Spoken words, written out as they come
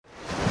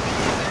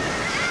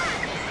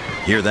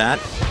Hear that?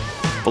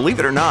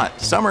 Believe it or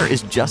not, summer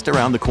is just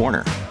around the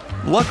corner.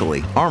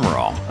 Luckily, Armor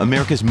All,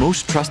 America's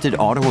most trusted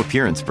auto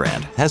appearance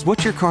brand, has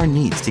what your car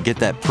needs to get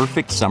that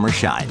perfect summer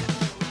shine.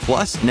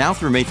 Plus, now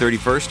through May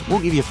 31st, we'll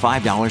give you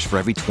 $5 for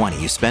every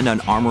 $20 you spend on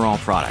Armor All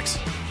products.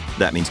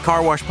 That means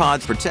car wash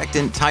pods,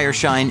 protectant, tire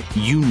shine,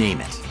 you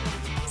name it.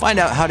 Find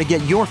out how to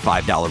get your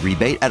 $5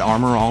 rebate at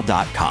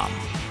armorall.com.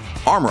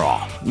 Armor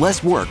All,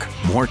 less work,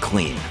 more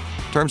clean.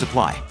 Terms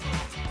apply.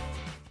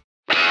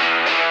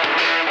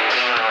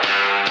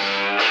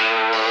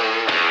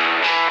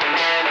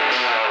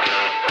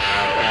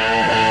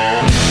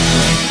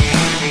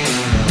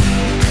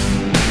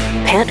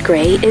 Pat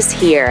Gray is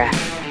here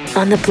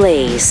on the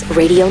Blaze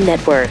Radio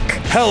Network.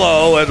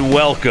 Hello and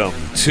welcome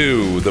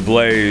to the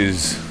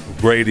Blaze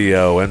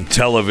Radio and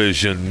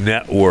Television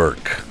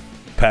Network.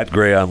 Pat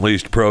Gray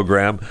Unleashed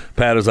program.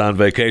 Pat is on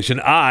vacation.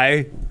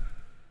 I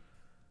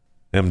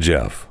am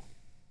Jeff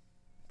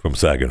from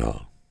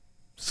Saginaw,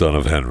 son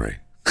of Henry,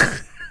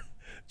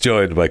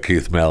 joined by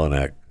Keith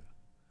Malinak.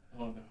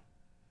 Are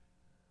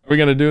we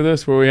going to do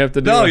this where we have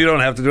to do No, you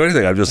don't have to do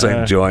anything. I'm just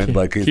saying joined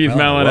by Keith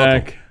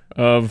Malinak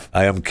of...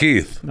 I am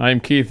Keith. I'm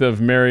Keith of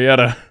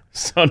Marietta,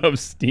 son of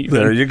Stephen.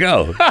 There you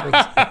go.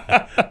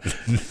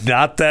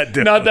 Not that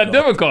difficult. Not that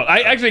difficult.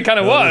 I actually kind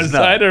of was.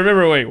 I had to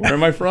remember, wait, where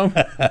am I from?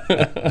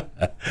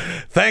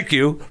 Thank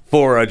you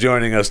for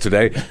joining us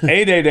today.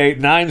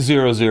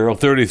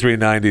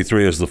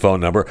 888-900-3393 is the phone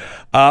number.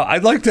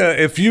 I'd like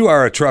to, if you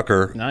are a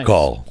trucker,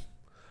 call.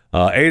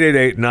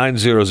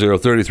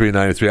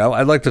 888-900-3393.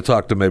 I'd like to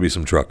talk to maybe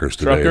some truckers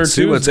today and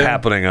see what's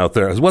happening out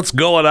there. What's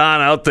going on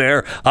out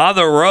there on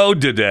the road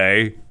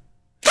today?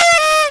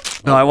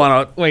 No, I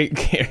want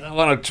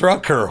a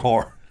trucker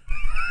horn.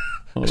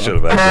 I should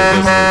have actually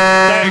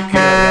listened. Thank you.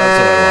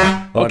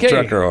 That's what I want.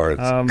 Trucker horns.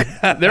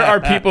 There are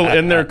people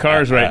in their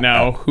cars right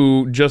now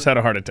who just had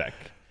a heart attack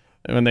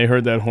when they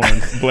heard that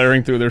horn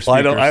blaring through their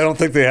speakers. Well, I don't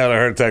think they had a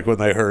heart attack when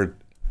they heard.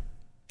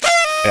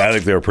 Yeah, I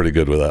think they were pretty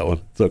good with that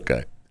one. It's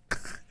okay.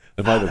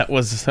 That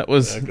was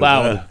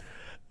loud.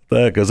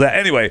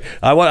 Anyway,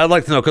 I'd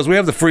like to know, because we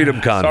have the Freedom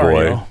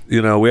Convoy.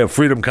 Sorry, we have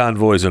Freedom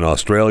Convoys in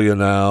Australia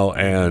now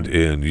and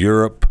in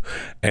Europe,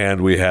 and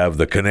we have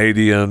the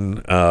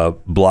Canadian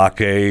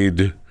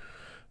blockade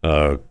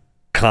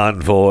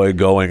convoy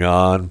going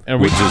on,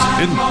 which is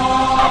in.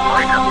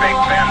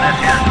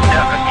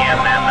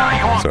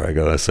 Sorry, I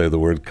gotta say the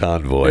word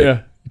convoy.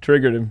 Yeah, you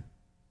triggered him.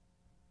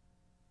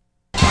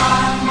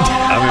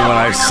 I mean, when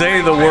I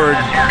say the word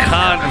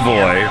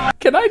convoy...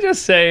 Can I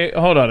just say,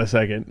 hold on a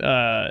second.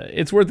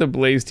 It's worth a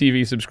Blaze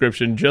TV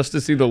subscription just to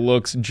see the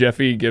looks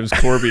Jeffy gives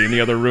Corby in the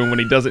other room when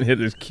he doesn't hit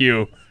his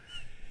cue.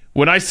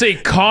 When I say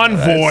convoy...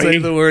 I say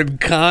the word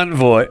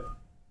convoy...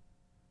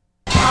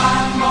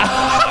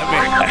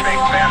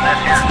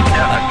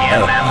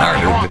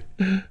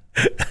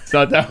 It's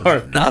not that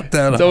hard. Not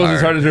that hard. It's almost as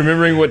hard as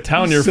remembering what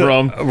town you're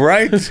from.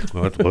 Right?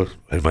 What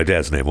my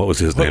dad's name. What was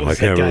his name? I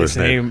can't remember his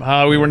name.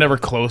 We were never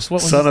close.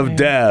 What was Son his of name?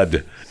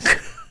 Dad.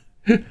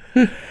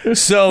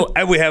 So,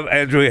 and we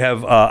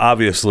have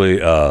obviously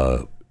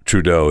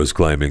Trudeau is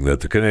claiming that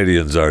the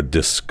Canadians are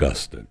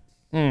disgusted.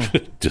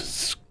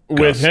 Disgusted.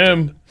 With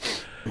him.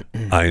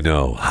 I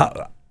know.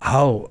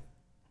 How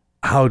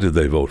did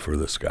they vote for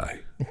this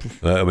guy?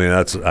 I mean,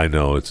 I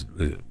know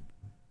the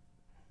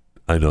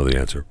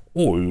answer.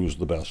 Oh, he was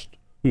the best.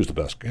 He was the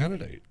best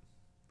candidate.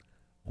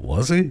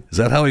 Was he? Is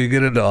that how you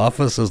get into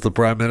office as the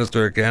Prime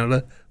Minister of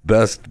Canada?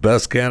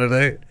 Best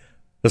candidate?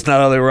 That's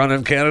not how they run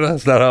in Canada?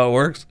 That's not how it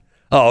works?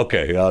 Oh,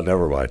 okay.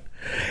 Never mind.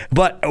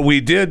 But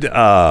we did,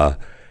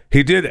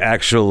 he did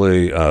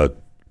actually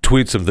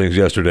tweet some things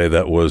yesterday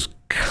that was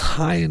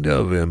kind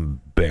of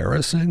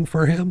embarrassing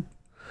for him.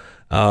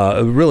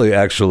 Really,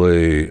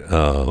 actually,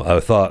 I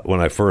thought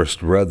when I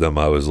first read them,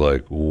 I was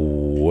like,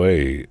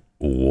 wait,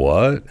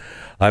 what?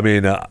 I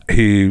mean,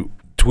 he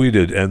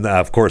tweeted, and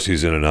of course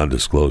he's in an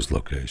undisclosed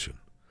location.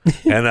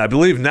 And I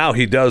believe now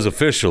he does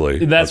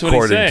officially,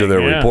 according to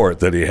their report,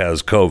 that he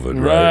has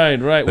COVID, right?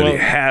 Right. That he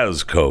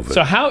has COVID.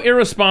 So how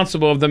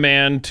irresponsible of the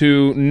man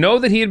to know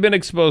that he had been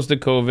exposed to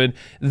COVID,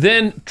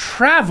 then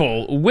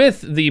travel with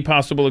the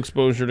possible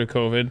exposure to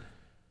COVID.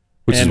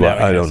 Which is why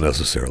I don't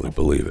necessarily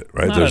believe it,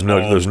 right? There's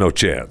no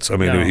chance. I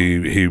mean, No.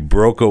 he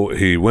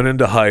went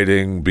into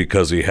hiding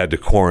because he had to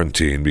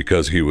quarantine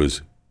because he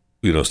was,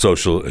 he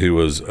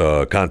was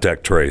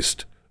contact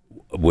traced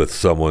with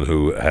someone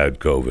who had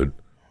COVID,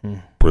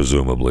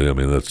 presumably. I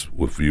mean, that's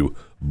if you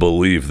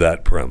believe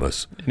that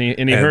premise.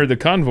 And he heard the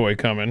convoy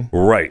coming.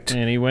 Right.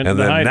 And he went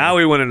into hiding. And then now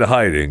he went into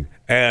hiding,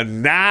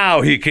 and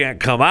now he can't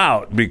come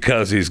out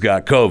because he's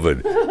got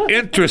COVID.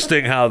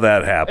 Interesting how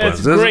that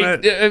happens,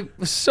 isn't it?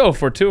 So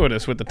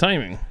fortuitous with the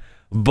timing.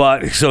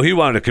 But so he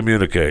wanted to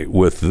communicate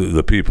with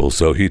the people,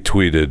 so he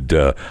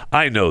tweeted,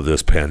 I know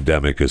this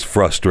pandemic is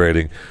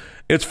frustrating.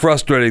 It's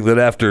frustrating that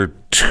after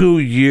 2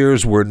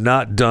 years, we're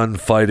not done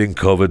fighting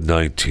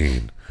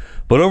COVID-19.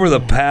 But over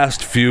the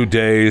past few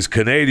days,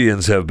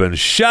 Canadians have been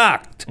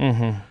shocked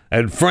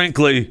and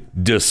frankly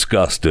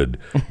disgusted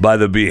by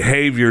the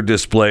behavior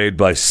displayed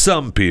by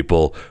some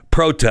people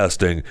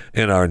protesting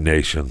in our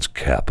nation's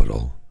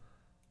capital.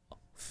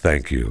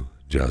 Thank you,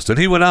 Justin.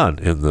 He went on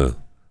in the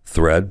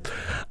thread.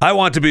 I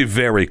want to be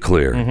very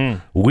clear.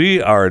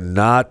 We are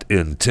not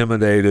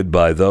intimidated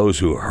by those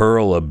who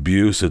hurl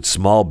abuse at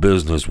small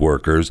business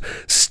workers,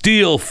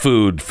 steal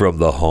food from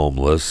the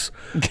homeless.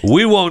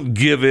 We won't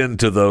give in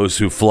to those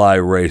who fly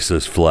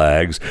racist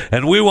flags,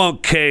 and we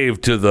won't cave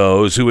to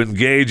those who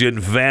engage in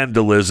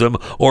vandalism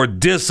or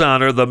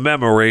dishonor the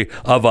memory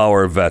of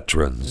our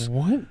veterans.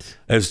 What?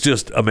 It's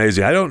just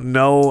amazing. I don't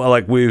know,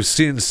 like we've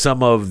seen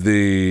some of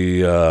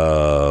the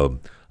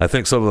I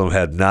think some of them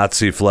had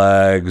Nazi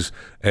flags,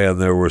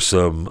 and there were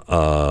some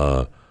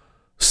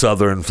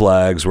Southern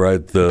flags,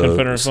 right? The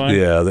Confederate flag?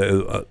 Yeah.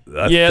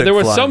 There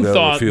was some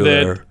thought that,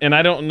 there. and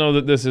I don't know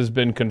that this has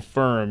been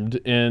confirmed,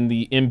 and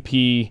the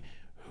MP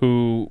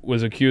who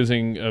was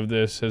accusing of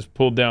this has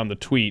pulled down the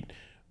tweet,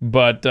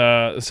 but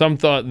some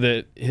thought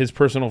that his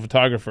personal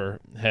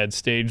photographer had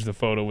staged the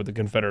photo with the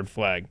Confederate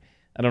flag.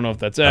 I don't know if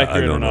that's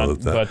accurate or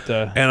not, but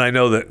and I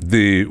know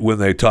that when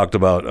they talked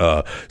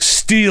about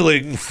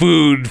stealing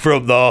food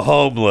from the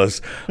homeless,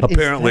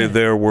 apparently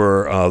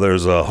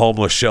there's a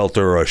homeless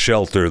shelter or a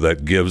shelter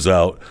that gives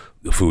out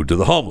food to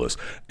the homeless,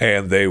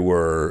 and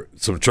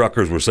some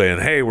truckers were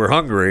saying, "Hey, we're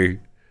hungry.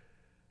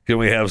 Can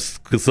we have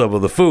some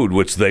of the food?"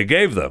 Which they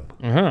gave them.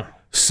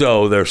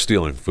 So they're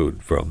stealing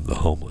food from the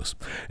homeless.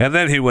 And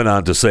then he went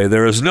on to say,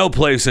 "There is no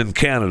place in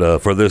Canada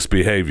for this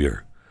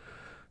behavior.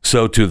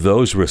 So to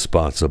those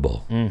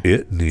responsible,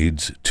 it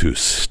needs to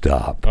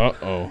stop.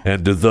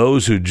 And to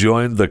those who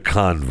joined the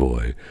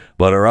convoy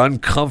but are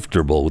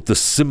uncomfortable with the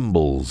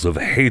symbols of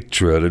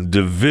hatred and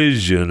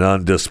division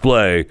on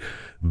display,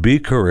 be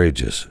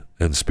courageous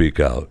and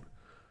speak out.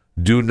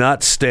 Do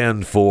not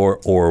stand for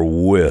or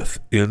with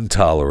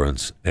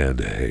intolerance and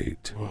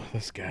hate." Oh,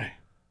 this guy.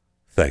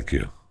 Thank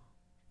you.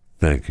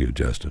 Thank you,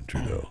 Justin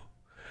Trudeau.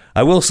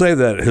 I will say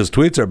that his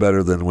tweets are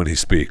better than when he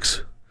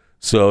speaks.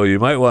 So you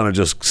might want to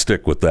just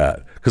stick with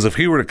that. Because if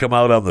he were to come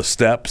out on the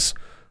steps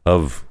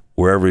of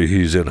wherever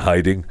he's in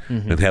hiding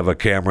and have a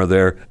camera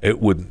there, it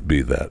wouldn't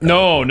be that.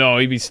 No,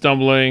 he'd be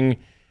stumbling.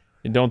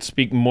 You don't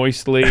speak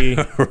moistly.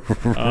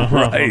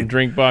 Right.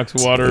 Drink box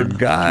water.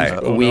 Guy.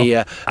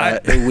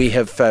 We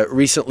have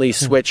recently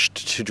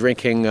switched to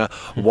drinking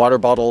water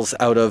bottles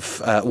out of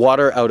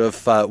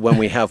when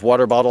we have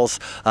water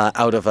bottles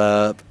out of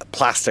a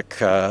plastic.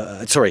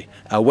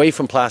 Away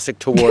from plastic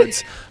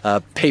towards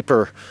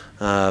paper.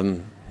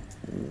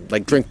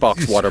 Like drink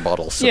box water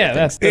bottles. Yeah,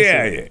 that's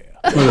Yeah.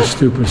 What a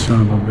stupid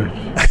son of a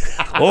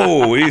bitch.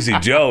 Oh, easy,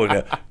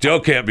 Joe. Joe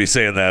can't be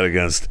saying that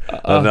against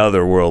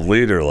another world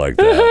leader like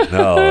that.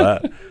 No,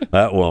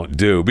 that won't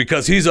do.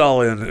 Because he's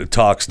all in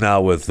talks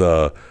now with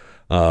the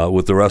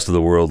rest of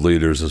the world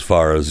leaders as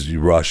far as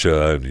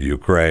Russia and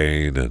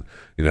Ukraine,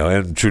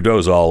 and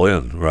Trudeau's all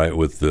in, right,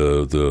 with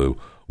the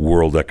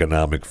World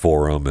Economic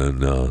Forum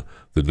and the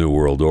New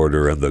World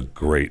Order and the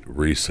Great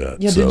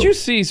Reset. Yeah, did you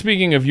see,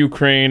 speaking of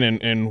Ukraine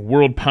and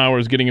world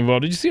powers getting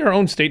involved, did you see our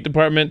own State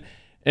Department?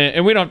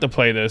 And we don't have to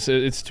play this.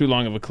 It's too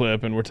long of a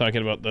clip, and we're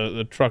talking about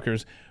the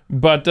truckers.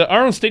 But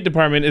our own State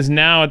Department is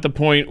now at the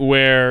point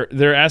where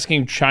they're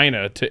asking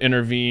China to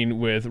intervene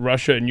with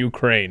Russia and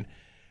Ukraine.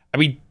 I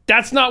mean,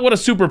 that's not what a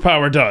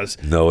superpower does.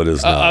 No, it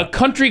is not. A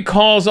country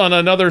calls on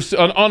on a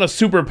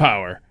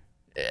superpower.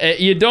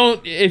 You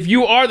don't. If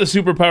you are the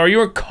superpower,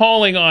 you're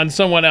calling on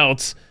someone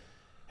else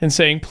and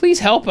saying, "Please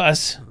help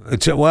us."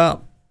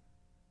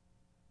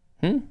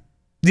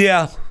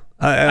 Yeah.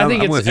 I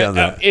think I'm with you on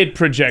that. It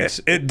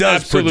projects. It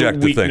does absolute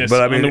project the thing, weakness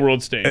but I mean, on the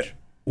world stage.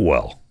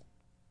 Well,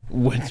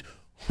 What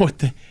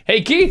the?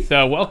 Hey, Keith,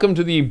 welcome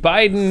to the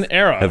Biden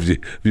era. have you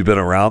been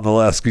around the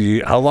last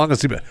year? How long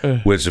has he been?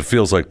 Which it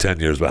feels like 10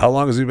 years, but how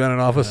long has he been in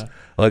office?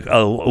 Like a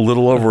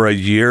little over a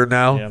year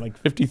now? Yeah, like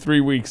 53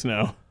 weeks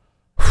now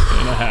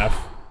and a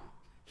half.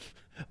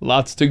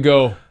 Lots to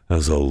go.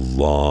 That's a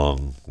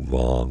long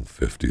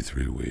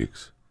 53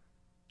 weeks.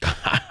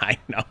 I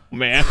know,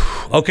 man.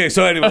 Okay,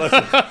 so anyway,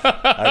 listen,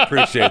 I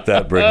appreciate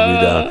that bringing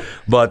me down.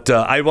 But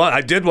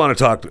I did want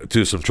to talk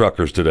to some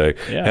truckers today,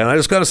 and I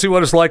just got to see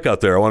what it's like out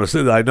there. I want to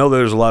see. I know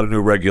there's a lot of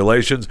new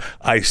regulations.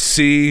 I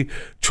see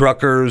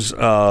truckers,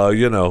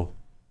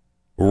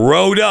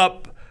 rode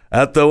up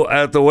at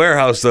the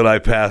warehouse that I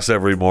pass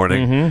every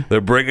morning.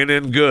 They're bringing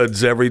in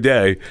goods every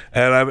day,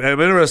 and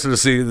I'm interested to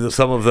see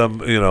some of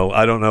them.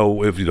 I don't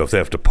know if they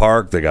have to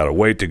park, they got to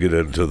wait to get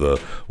into the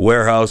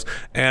warehouse,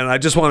 and I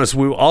just want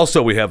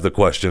to. We have the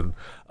question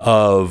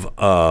of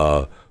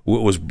what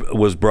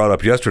was brought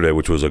up yesterday,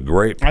 which was a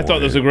great point. I thought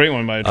this was a great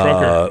one by a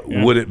trucker.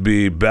 Would it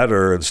be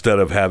better instead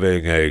of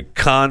having a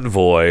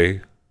convoy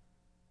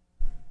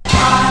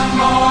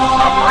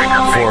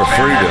for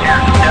freedom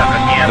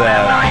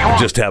that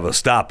just have a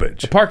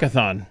stoppage? A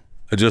parkathon.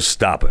 Just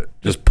stop it.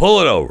 Just pull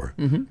it over.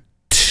 And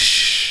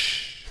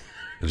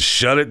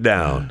shut it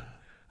down.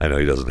 I know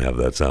he doesn't have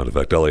that sound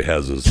effect. All he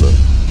has is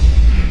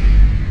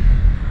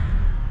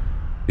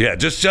yeah,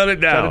 just shut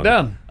it down. Shut it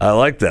down. I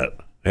like that.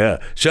 Yeah,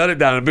 shut it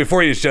down. And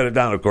before you shut it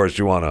down, of course,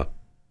 you want to.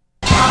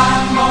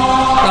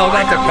 Oh,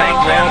 that's a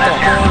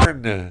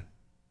thank you.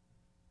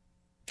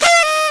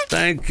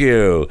 Thank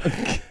you,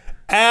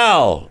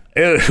 Al.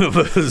 In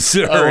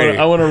Missouri.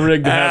 I want to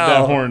rig to have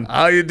that horn.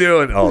 How you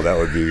doing? Oh, that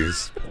would be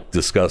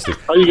disgusting.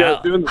 How you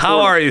guys doing this How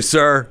morning? are you,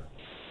 sir?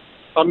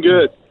 I'm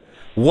good.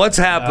 What's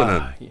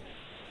happening?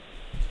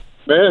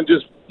 Man,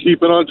 just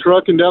keeping on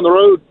trucking down the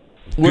road.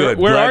 Good.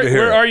 Glad to hear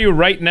Where it. are you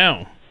right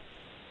now?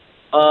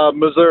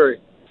 Missouri.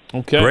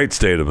 Okay. Great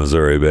state of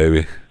Missouri,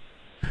 baby.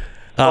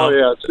 Oh,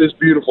 yeah, it's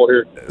beautiful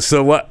here.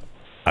 So what?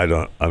 I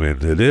mean,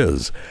 it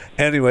is.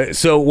 Anyway,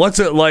 so what's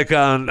it like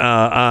on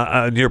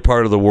your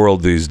part of the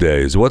world these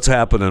days? What's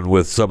happening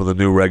with some of the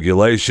new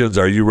regulations?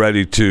 Are you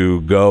ready to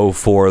go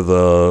for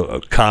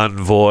the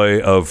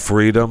convoy of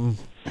freedom?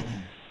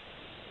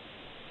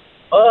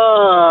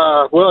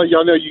 Well,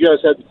 I know you guys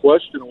had the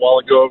question a while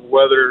ago of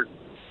whether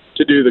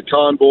to do the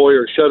convoy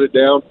or shut it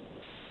down.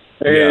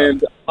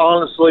 And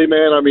honestly,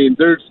 man, I mean,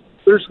 there's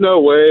no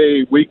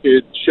way we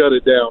could shut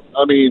it down.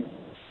 I mean,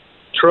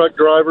 truck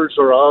drivers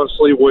are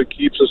honestly what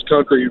keeps this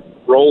country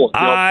rolling.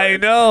 I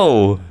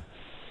know.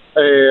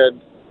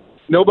 And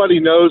nobody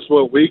knows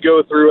what we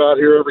go through out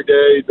here every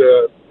day.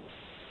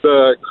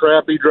 The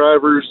crappy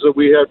drivers that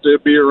we have to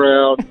be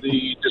around.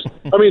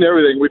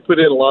 Everything. We put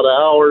in a lot of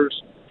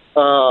hours.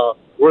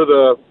 We're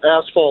the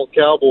asphalt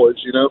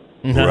cowboys, you know.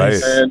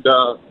 Right. And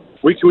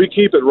we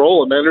keep it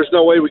rolling, man. There's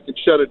no way we can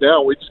shut it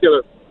down. We just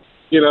gotta,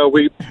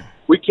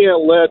 we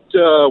can't let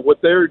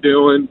what they're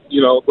doing,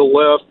 the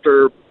left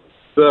or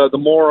the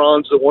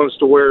morons that want us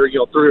to wear, 3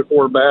 or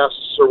 4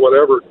 masks or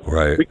whatever.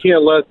 Right. We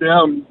can't let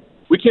them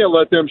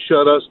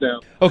shut us down.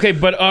 Okay,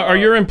 but are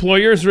your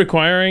employers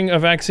requiring a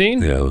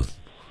vaccine? Yeah.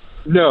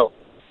 No.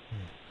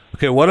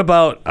 Okay, what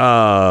about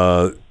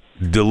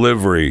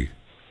delivery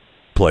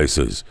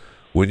places?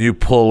 When you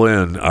pull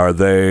in,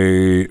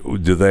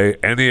 do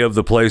any of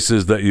the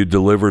places that you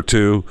deliver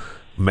to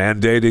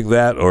mandating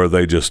that, or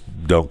they just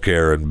don't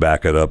care and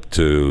back it up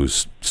to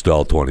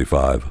stall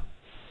 25?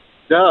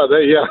 No,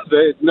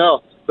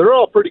 they're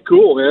all pretty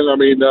cool, man. I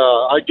mean,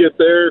 I get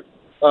there,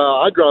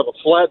 I drive a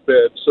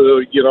flatbed,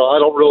 so, I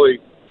don't really,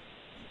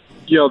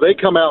 they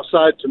come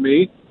outside to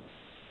me.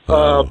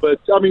 But,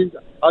 I mean,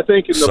 I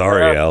think in the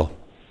Sorry, past, Al.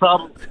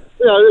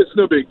 it's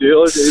no big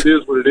deal. It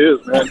is what it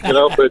is, man,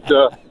 but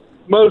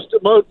most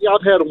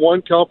I've had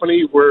one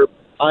company where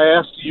I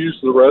asked to use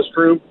the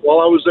restroom while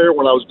I was there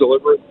when I was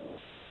delivering,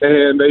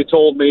 and they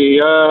told me,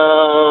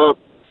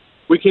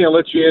 we can't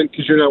let you in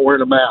because you're not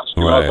wearing a mask.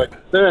 And Right. I was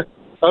like,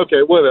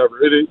 okay,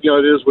 whatever. It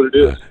is what it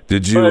is.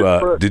 Did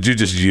you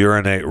just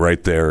urinate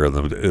right there in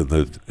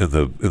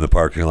the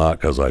parking lot?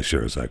 Because I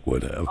sure as heck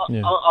would have.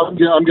 Yeah. I'm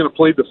going to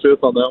plead the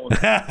fifth on that one.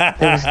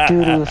 There was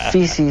doo-doo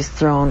feces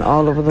thrown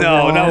all over the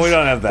walls. No, we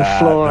don't have that.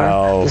 The floor,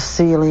 No. the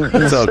ceiling. And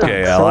It's it stunk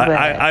okay, Al. so I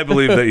bad.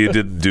 believe that you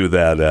didn't do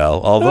that,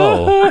 Al.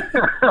 Although it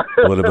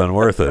would have been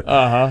worth it.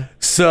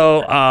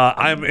 So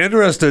I'm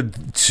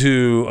interested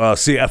to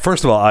see.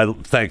 First of all, I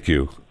thank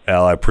you,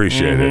 Al. I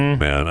appreciate it,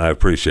 man. I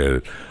appreciate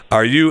it.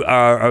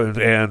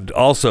 And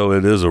also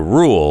it is a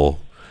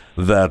rule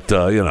that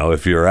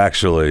if you're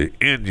actually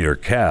in your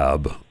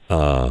cab, we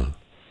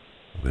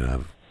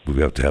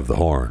have to have the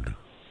horn.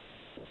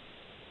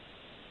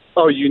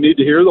 Oh, you need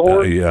to hear the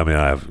horn?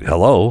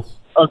 Hello.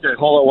 Okay,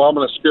 hold on. Well, I'm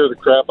going to scare the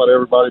crap out of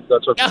everybody. If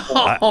that's okay.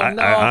 I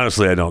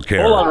honestly, I don't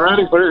care. Hold on,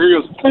 ready? Here he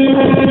goes.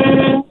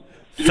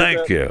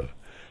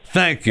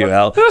 Thank you,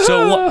 Al.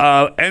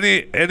 So,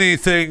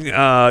 anything?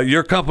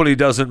 Your company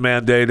doesn't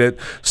mandate it.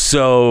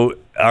 So,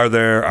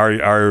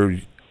 are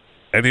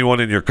anyone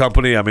in your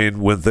company? I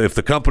mean, if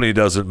the company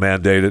doesn't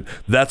mandate it,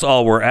 that's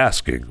all we're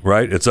asking,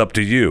 right? It's up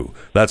to you.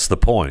 That's the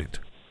point.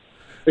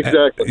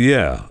 Exactly.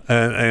 Yeah,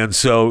 and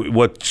so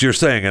what you're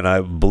saying, and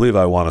I believe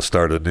I want to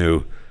start a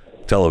new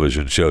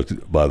television show,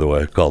 by the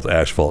way, called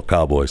Asphalt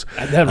Cowboys.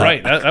 That's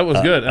right. That was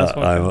good. That's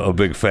I'm a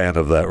big fan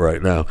of that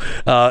right now.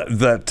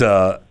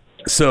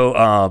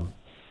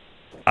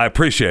 I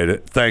appreciate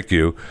it. Thank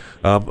you.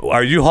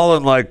 Are you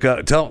hauling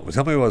tell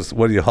me what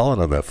are you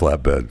hauling on that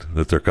flatbed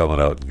that they're coming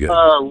out and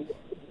getting?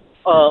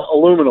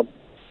 Aluminum.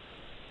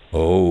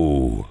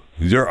 Oh,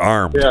 you're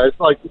armed. Yeah, it's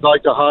like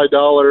a high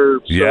dollar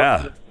stuff.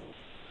 Yeah.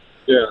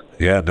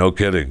 Yeah. No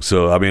kidding.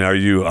 So, I mean, are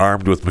you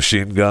armed with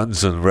machine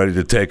guns and ready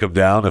to take them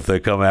down if they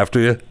come after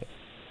you?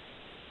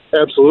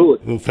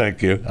 Absolutely. Well,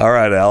 thank you. All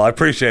right, Al. I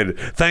appreciate it.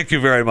 Thank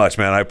you very much,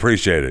 man. I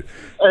appreciate it.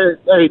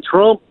 Hey,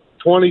 Trump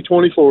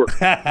 2024.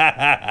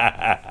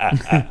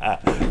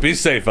 Be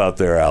safe out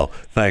there, Al.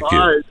 Thank you.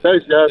 All right.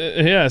 Thanks, guys.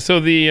 Yeah, so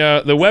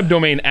the web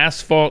domain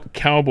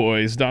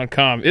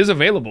asphaltcowboys.com is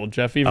available,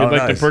 Jeffy, if you'd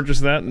like nice. to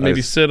purchase that and maybe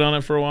Nice. sit on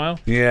it for a while.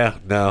 Yeah,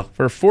 no.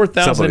 For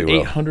Somebody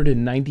will.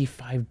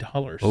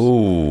 $4,895.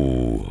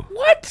 Ooh.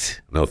 What?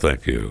 No,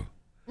 thank you.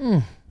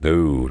 No,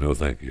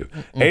 thank you.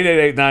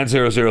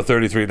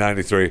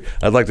 888-900-3393.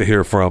 I'd like to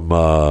hear from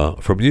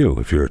you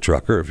if you're a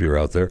trucker, if you're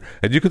out there.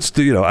 And you can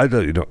still, you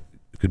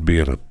could be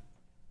in a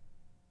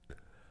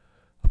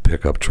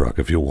pickup truck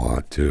if you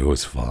want to.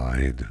 It's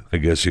fine. I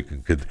guess you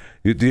can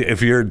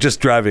if you're just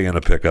driving in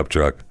a pickup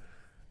truck,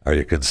 Are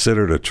you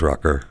considered a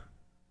trucker?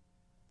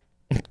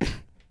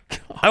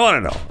 I want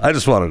to know. I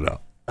just want to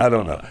know. I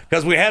don't know.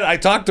 Because I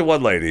talked to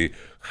one lady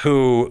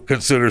who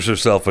considers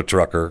herself a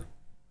trucker,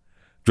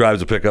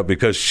 drives a pickup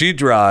because she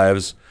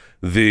drives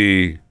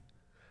the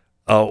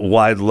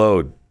wide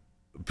load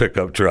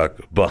pickup truck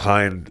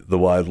behind the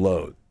wide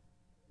load.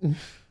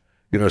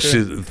 You know,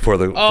 she for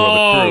the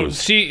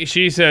cruise.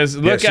 She says,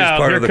 "Look she's out!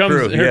 part Here of the comes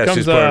crew. here comes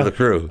she's part of the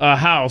crew. A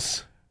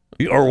house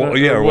or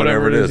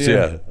whatever it is.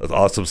 Yeah, that's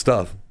awesome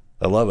stuff.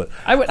 I love it.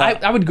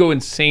 I would go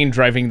insane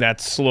driving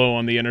that slow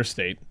on the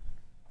interstate.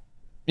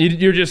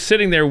 You're just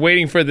sitting there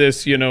waiting for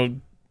this,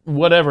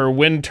 whatever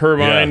wind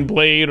turbine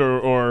blade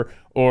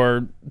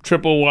or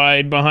triple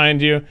wide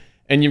behind you,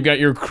 and you've got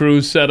your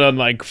cruise set on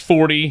like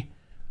 40.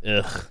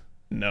 Ugh,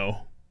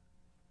 no.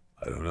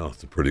 I don't know.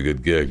 It's a pretty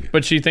good gig.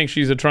 But she thinks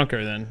she's a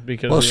trunker then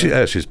because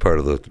she's part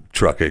of the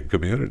trucking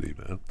community,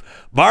 man.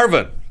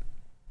 Marvin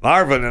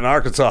in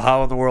Arkansas.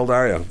 How in the world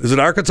are you? Is it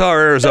Arkansas or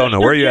Arizona?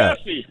 Where are you at?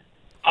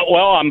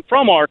 Well, I'm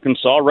from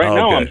Arkansas. Right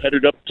now I'm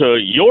headed up to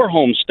your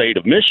home state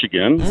of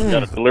Michigan.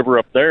 Got to deliver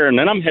up there, and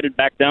then I'm headed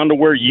back down to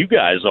where you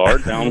guys are,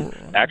 down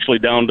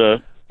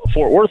to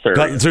Fort Worth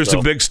area. There's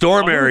some big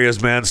storm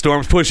areas, man.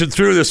 Storm's pushing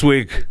through this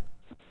week.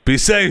 Be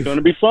safe. It's going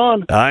to be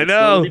fun. I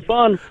know. It's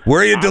going to be fun. Where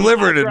are you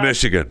delivering in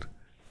Michigan?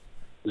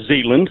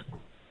 Zeeland.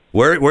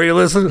 Where are you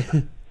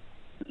listening?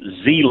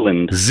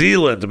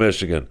 Zeeland,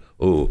 Michigan.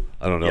 Ooh,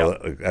 I don't know.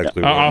 Yep.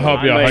 Actually, I'll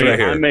help you.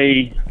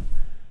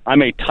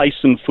 I'm a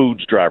Tyson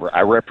Foods driver.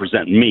 I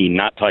represent me,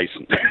 not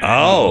Tyson.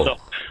 Oh,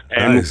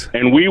 nice.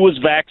 And we was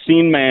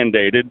vaccine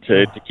mandated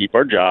to keep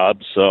our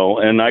jobs. So,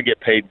 and I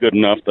get paid good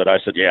enough that I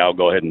said, yeah, I'll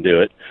go ahead and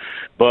do it.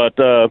 But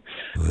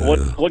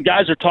what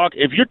guys are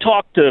talking? If you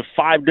talk to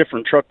 5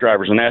 different truck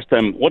drivers and ask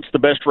them what's the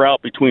best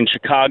route between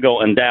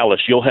Chicago and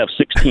Dallas, you'll have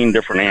 16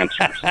 different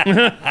answers.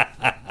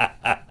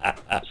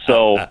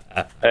 So.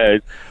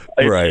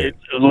 Right.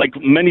 Like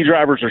many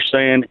drivers are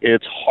saying,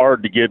 it's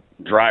hard to get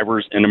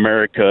drivers in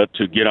America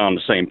to get on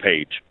the same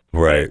page.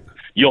 Right.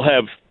 You'll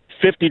have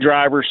 50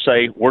 drivers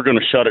say, we're going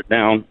to shut it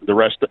down,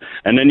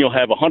 and then you'll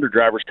have 100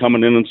 drivers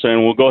coming in and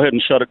saying, well, go ahead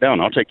and shut it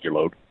down. I'll take your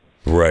load.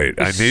 Right.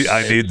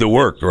 I need the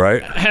work,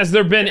 right? Has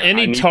there been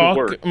any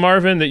talk,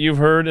 Marvin, that you've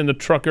heard in the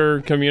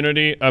trucker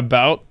community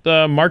about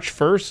March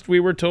 1st, we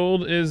were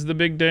told, is the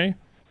big day?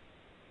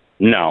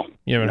 No.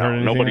 You haven't heard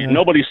anything?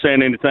 Nobody's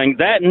saying anything.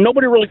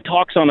 Nobody really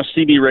talks on a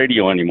CB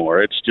radio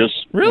anymore. It's just...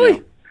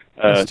 Really?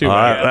 That's too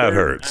bad. That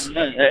hurts.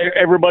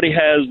 Everybody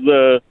has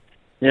the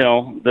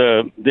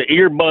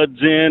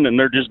earbuds in, and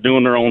they're just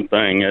doing their own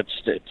thing.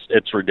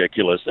 It's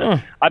ridiculous.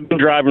 I've been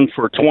driving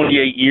for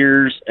 28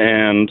 years,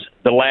 and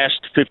the last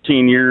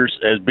 15 years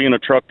as being a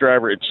truck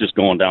driver, it's just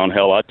going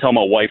downhill. I tell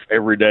my wife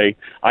every day,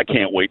 I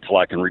can't wait till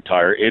I can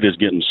retire. It is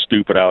getting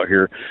stupid out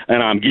here,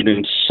 and I'm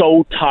getting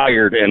so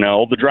tired, and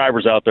all the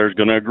drivers out there is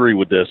going to agree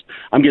with this.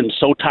 I'm getting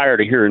so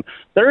tired of hearing,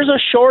 there's a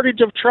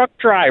shortage of truck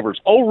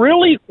drivers. Oh,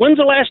 really? When's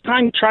the last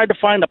time you tried to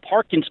find a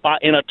parking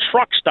spot in a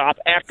truck stop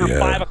after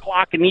 5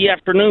 o'clock in the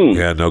afternoon?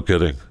 Yeah, no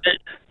kidding.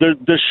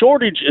 The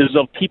shortage is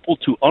of people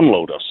to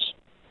unload us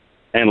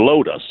and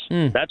load us.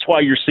 That's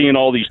why you're seeing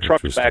all these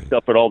trucks backed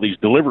up at all these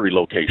delivery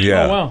locations.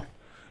 Yeah. Oh, wow.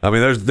 I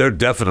mean, they're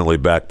definitely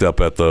backed up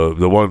at the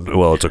one.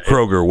 Well, it's a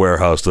Kroger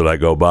warehouse that I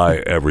go by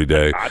every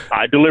day.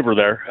 I deliver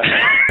there,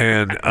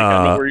 and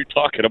I know where you're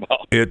talking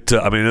about.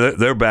 I mean,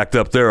 they're backed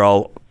up there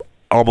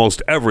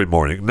almost every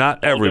morning.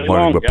 Not every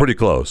morning, but pretty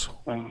close.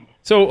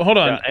 So hold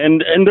on. Yeah,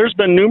 and there's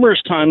been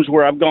numerous times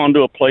where I've gone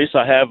to a place,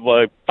 I have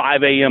a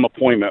 5 a.m.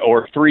 appointment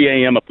or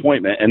 3 a.m.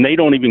 appointment, and they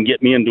don't even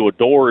get me into a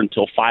door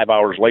until 5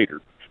 hours later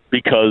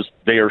because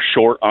they are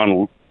short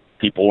on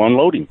people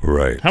unloading.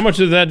 Right. How much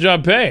does that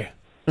job pay?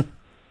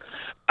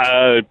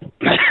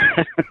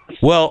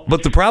 Well,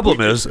 but the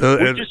problem is...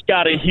 we just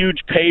got a huge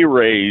pay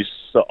raise.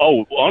 So,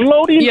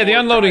 unloading? Yeah, the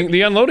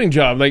unloading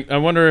job. Like, I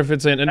wonder if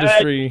it's an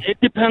industry... It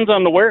depends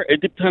on the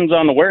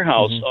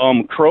warehouse.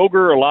 Mm-hmm.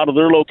 Kroger, a lot of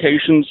their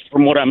locations,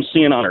 from what I'm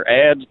seeing on their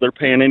ads, they're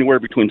paying anywhere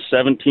between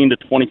 $17 to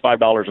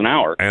 $25 an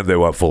hour. And they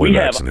want fully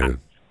vaccinated.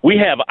 We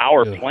have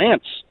our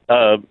plants.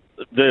 The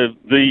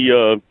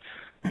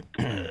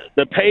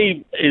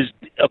pay is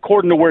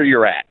according to where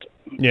you're at.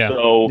 Yeah.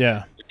 So,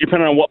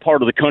 depending on what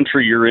part of the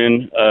country you're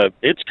in,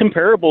 it's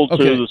comparable to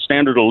the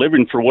standard of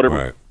living for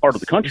whatever part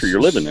of the country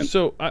you're living in.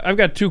 So I've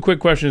got 2 quick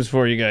questions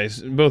for you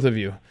guys, both of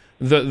you.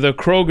 The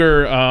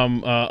Kroger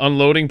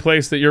unloading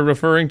place that you're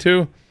referring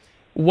to,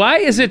 why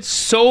is it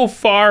so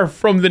far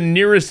from the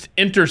nearest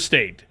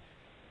interstate?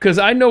 Because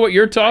I know what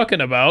you're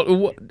talking about.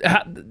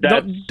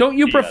 Don't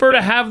you prefer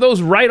to have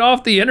those right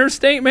off the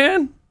interstate,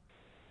 man?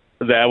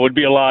 That would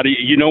be a lot.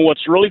 You know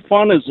what's really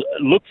fun is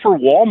look for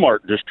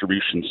Walmart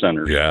distribution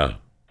centers. Yeah.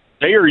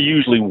 They are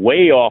usually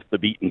way off the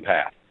beaten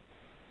path.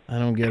 I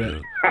don't get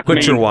it.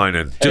 Quit your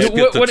whining. Just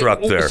get the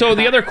truck there. So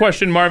the other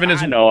question, Marvin,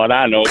 is... I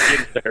know.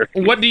 Get there.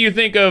 What do you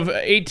think of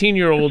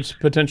 18-year-olds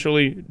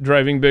potentially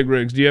driving big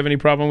rigs? Do you have any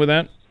problem with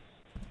that?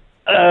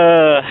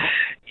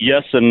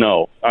 Yes and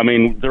no. I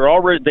mean,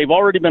 they've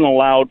already been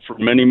allowed for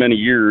many, many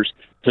years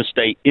to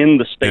stay in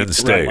the state. In the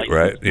state,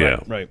 right? Yeah.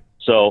 Right.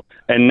 So,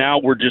 and now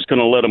we're just going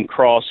to let them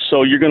cross.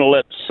 So you're going to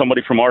let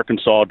somebody from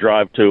Arkansas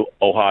drive to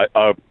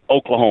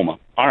Oklahoma.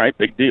 All right,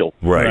 big deal.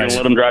 Right. You're going to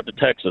let them drive to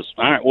Texas.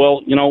 All right,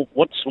 well,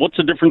 what's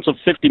the difference of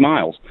 50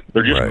 miles?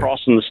 They're just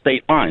crossing the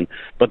state line.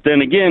 But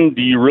then again,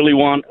 do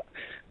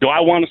I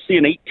want to see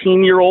an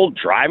 18-year-old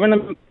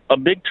driving a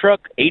big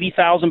truck,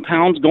 80,000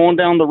 pounds going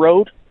down the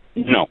road?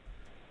 No.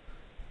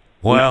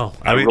 Well,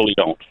 I really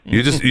don't.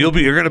 You're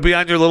going to be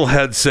on your little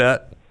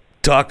headset,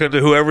 talking to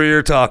whoever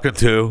you're talking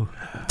to,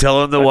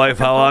 telling the wife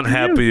how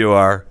unhappy you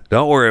are.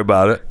 Don't worry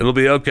about it. It'll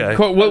be okay.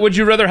 What would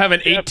you rather have,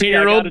 an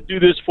 18-year-old? I got to do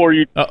this for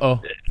you.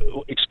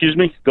 Excuse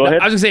me. Go ahead.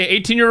 I was going to say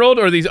 18-year-old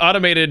or these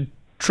automated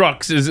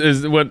trucks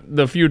is what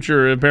the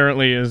future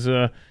apparently is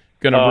going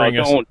to bring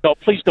us.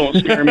 Please don't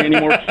scare me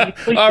anymore.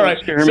 Please All don't right.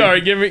 scare me.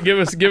 Sorry. Give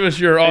us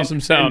your awesome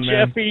sound,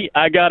 man. Jeffy,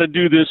 I got to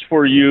do this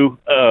for you.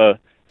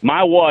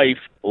 My wife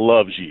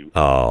loves you.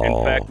 Oh.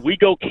 In fact, we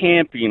go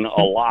camping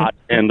a lot,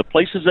 and the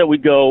places that we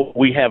go,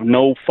 we have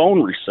no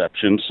phone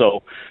reception.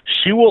 So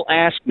she will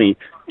ask me,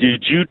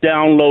 "Did you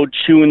download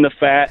Chewing the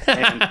Fat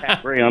and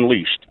Pat Gray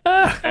Unleashed?"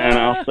 And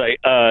I'll say,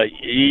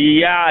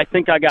 "Yeah, I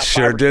think I got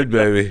 5 or 6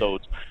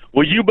 episodes."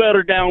 Well, you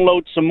better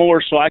download some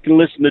more so I can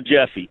listen to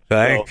Jeffy.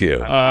 Thank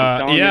you.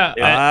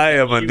 I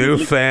am a new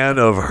fan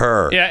of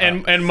her.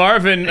 Yeah, and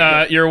Marvin,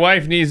 your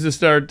wife needs to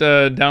start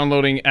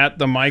downloading at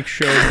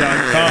themikeshow.com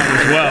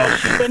as well.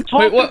 She's been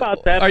talking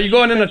about that. Are you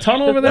going in a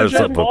tunnel over there,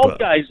 Jeff? Bald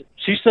guys.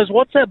 She says,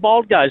 "What's that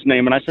bald guy's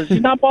name?" And I said, "He's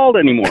not bald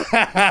anymore. He's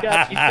got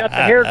the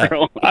hair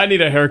growing." I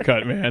need a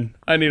haircut, man.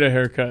 I need a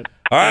haircut.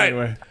 All right.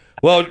 Anyway.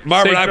 Well,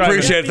 Marvin, I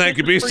appreciate it. Thank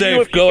you. Be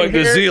safe going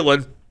to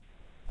Zealand.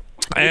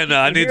 And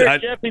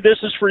Jeffy, this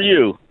is for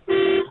you.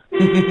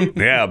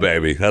 Yeah,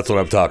 baby. That's what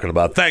I'm talking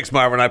about. Thanks,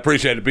 Marvin. I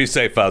appreciate it. Be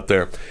safe out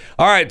there.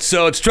 All right,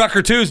 so it's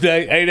Trucker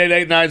Tuesday,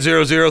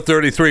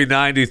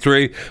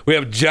 888-900-3393. We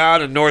have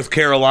John in North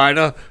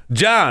Carolina.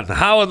 John,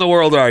 how in the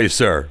world are you,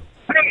 sir?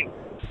 Hey,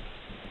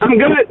 I'm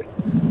good.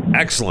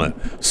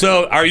 Excellent.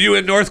 So are you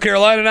in North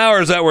Carolina now, or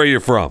is that where you're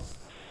from?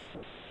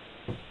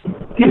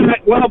 Yeah,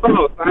 well,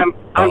 both. I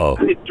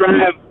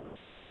drive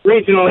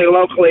regionally,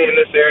 locally in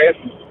this area.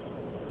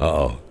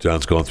 Uh-oh.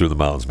 John's going through the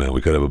mountains, man. We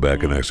could have a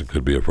bad connection.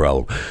 Could be a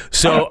problem.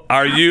 So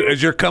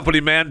is your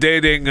company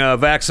mandating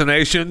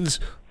vaccinations?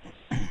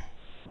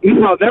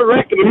 No, they're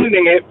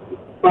recommending it,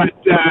 but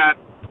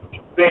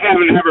they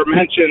haven't ever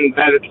mentioned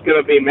that it's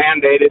going to be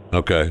mandated.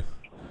 Okay.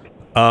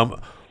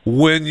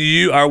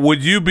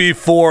 Would you be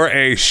for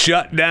a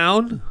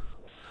shutdown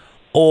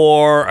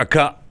or a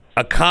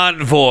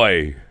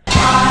convoy?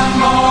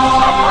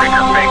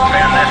 Breaker Big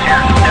Ben, this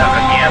here's Doug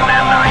again,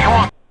 man. You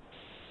want?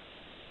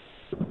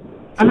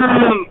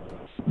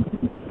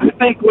 I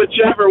think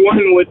whichever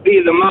one would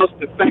be the most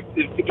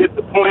effective to get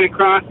the point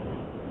across.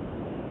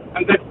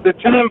 And the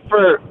time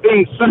for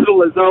being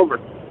subtle is over.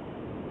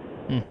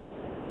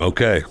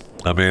 Okay.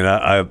 I mean,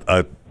 I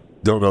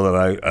don't know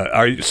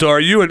that are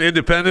you an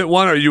independent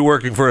one, or are you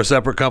working for a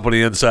separate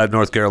company inside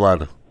North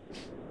Carolina?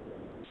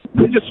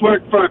 I just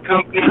work for a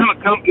company. I'm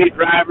a company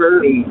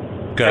driver, and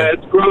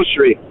it's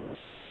grocery.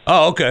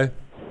 Oh, okay.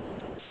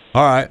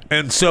 All right.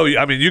 And so,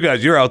 I mean, you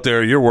guys, you're out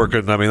there, you're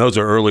working. I mean, those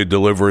are early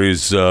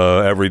deliveries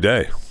every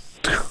day.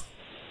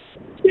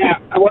 Yeah.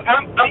 Well,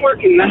 I'm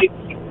working nights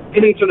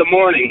into the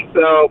morning.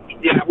 So,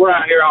 yeah, we're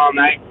out here all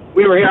night.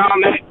 We were here all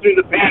night through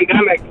the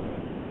pandemic.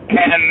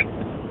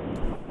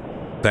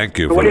 And thank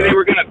you the way they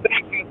were going to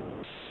thank us,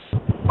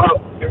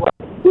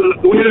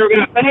 the way they were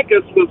going to thank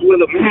us was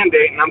with a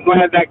mandate, and I'm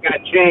glad that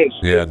got changed.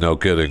 Yeah, no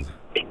kidding.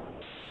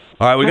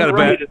 All right, we got a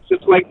bad. It's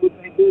just like what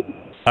they did.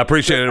 I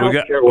appreciate it. We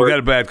got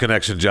a bad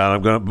connection, John.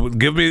 I'm gonna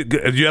give me.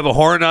 Do you have a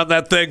horn on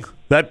that thing?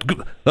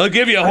 They'll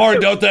give you a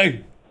horn, don't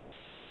they?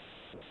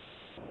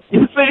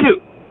 Yes, they do.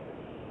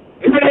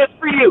 Here it is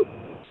for you.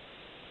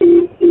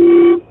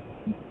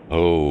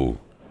 Oh.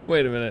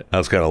 Wait a minute. I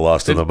was kind of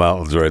lost in the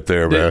mountains right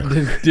there, man.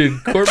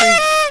 Did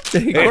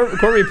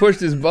Corby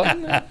pushed his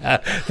button?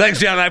 Thanks,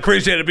 John. I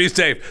appreciate it. Be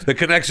safe. The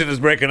connection is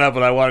breaking up,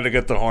 and I wanted to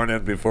get the horn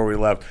in before we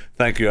left.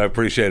 Thank you. I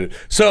appreciate it.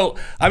 So,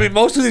 I mean,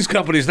 most of these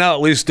companies now, at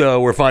least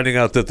we're finding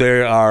out that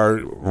they are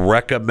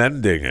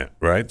recommending it,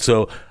 right?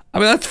 So, I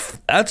mean,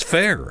 that's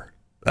fair.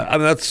 I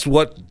mean, that's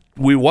what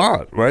we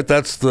want, right?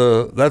 That's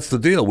the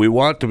deal. We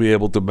want to be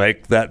able to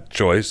make that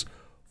choice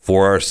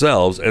for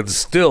ourselves and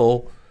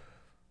still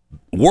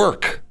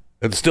work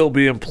and still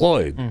be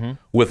employed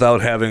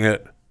without having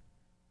it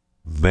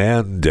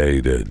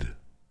mandated.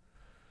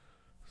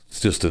 It's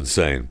just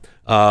insane.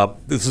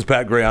 This is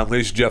Pat Gray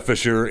Unleashed. Jeff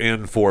Fisher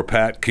in for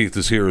Pat. Keith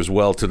is here as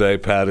well today.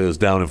 Pat is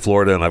down in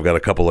Florida, and I've got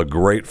a couple of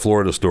great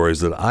Florida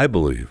stories that I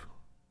believe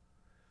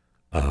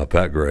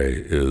Pat Gray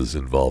is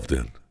involved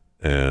in.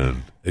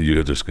 And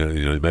you're just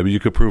gonna, maybe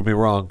you could prove me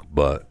wrong,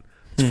 but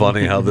it's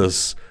funny how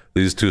these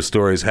two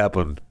stories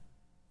happened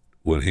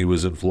when he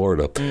was in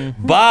Florida.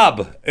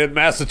 Bob in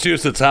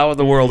Massachusetts, how in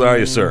the world are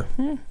you, sir?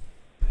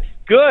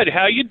 Good.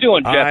 How you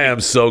doing, Jeff? I am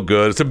so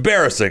good. It's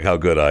embarrassing how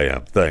good I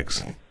am.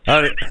 Thanks.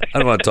 I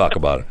don't want to talk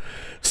about it.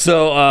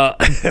 So, are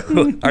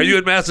you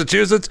in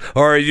Massachusetts,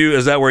 or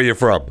is that where you're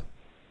from?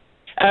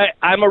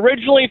 I'm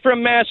originally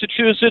from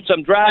Massachusetts.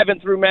 I'm driving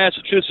through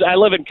Massachusetts. I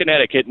live in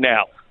Connecticut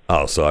now.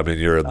 Oh, so I mean,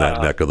 you're in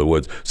that neck of the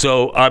woods.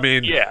 So I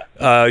mean, yeah.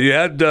 You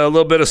had a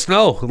little bit of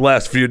snow the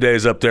last few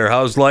days up there.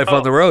 How's life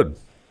on the road?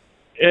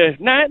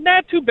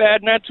 Not too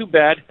bad. Not too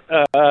bad.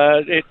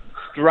 It's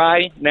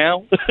dry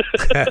now.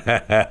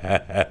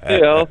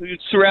 You're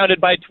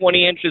surrounded by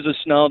 20 inches of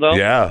snow, though.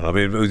 Yeah, I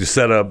mean, you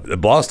said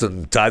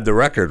Boston tied the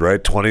record,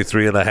 right?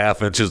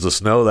 23.5 inches of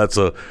snow. That's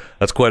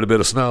quite a bit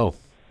of snow.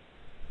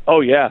 Oh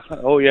yeah.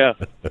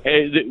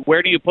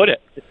 Where do you put it?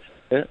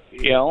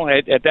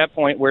 At that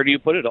point, where do you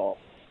put it all?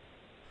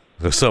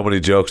 There's so many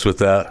jokes with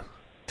that,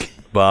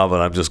 Bob,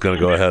 and I'm just going to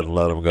go ahead and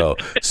let them go.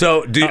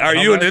 So, are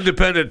you an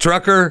independent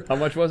trucker? How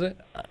much was it?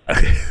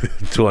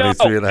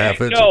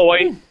 23.5 inches. No,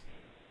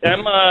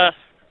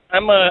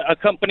 I'm a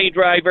company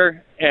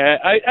driver.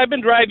 I've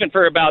been driving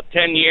for about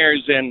 10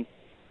 years, and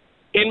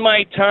in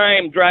my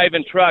time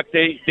driving truck,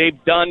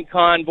 they've done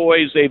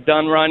convoys, they've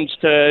done runs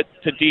to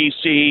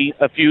D.C.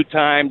 a few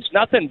times.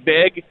 Nothing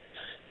big.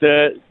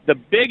 The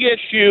big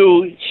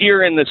issue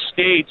here in the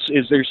States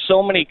is there's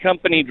so many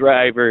company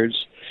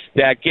drivers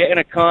that get in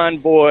a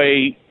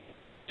convoy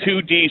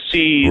to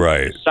D.C.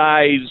 Right. the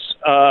size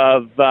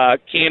of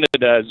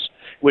Canada's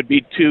would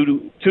be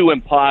too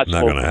impossible.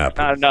 Not going to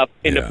happen. Not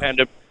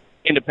enough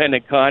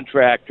independent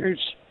contractors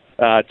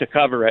to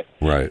cover it.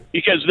 Right.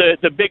 Because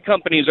the big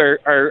companies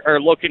are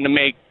looking to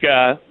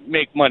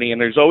make money, and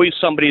there's always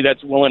somebody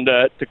that's willing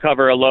to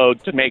cover a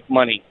load to make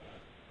money.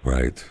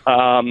 Right.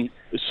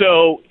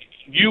 So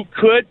you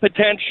could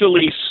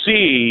potentially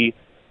see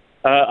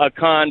a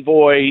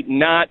convoy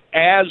not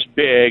as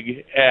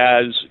big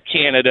as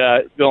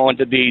Canada going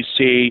to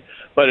D.C.,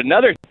 but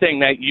another thing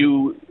that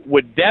you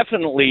would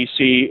definitely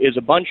see is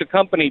a bunch of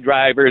company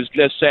drivers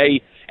just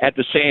say at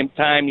the same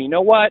time, you know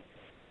what,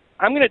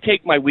 I'm going to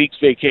take my week's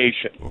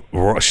vacation.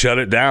 Shut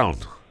it down.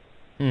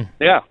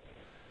 Yeah.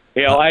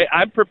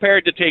 I'm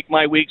prepared to take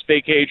my week's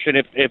vacation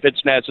if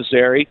it's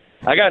necessary.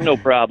 I got no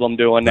problem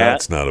doing that.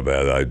 That's not a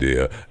bad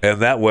idea.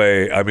 And that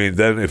way, I mean,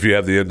 then if you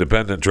have the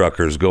independent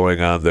truckers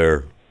going on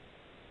their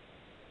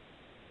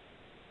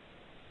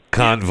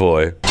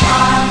convoy,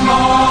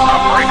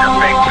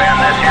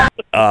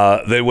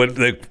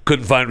 they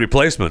couldn't find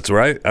replacements,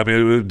 right? I mean,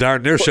 it would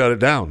darn near shut it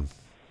down.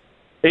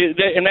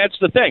 And that's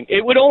the thing.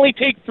 It would only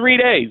take 3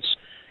 days.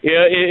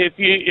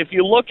 If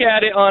you look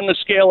at it on the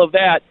scale of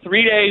that,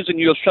 3 days and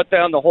you'll shut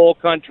down the whole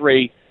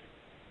country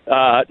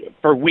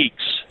for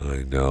weeks.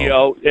 I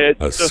know.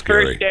 That's the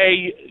scary. First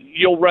day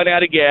you'll run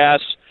out of gas.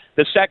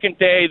 The second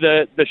day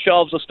the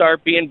shelves will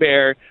start being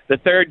bare. The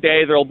third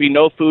day there'll be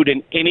no food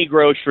in any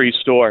grocery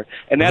store.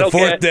 And the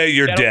fourth day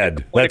you're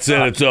dead. That's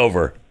it. It's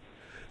over.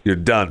 You're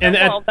done. And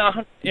at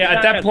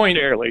that point,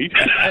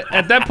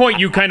 at that point,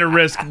 you kind of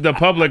risk the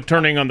public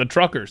turning on the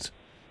truckers,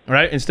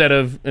 right? Instead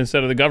of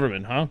the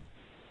government, huh?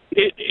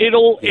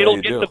 It'll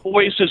get the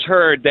voices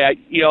heard that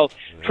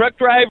truck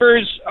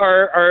drivers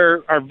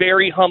are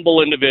very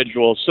humble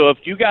individuals. So if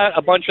you got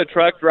a bunch of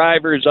truck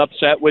drivers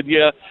upset with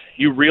you,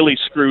 you really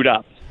screwed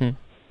up.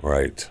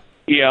 Right.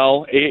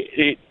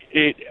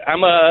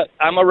 I'm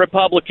a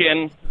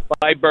Republican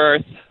by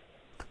birth.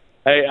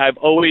 I've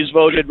always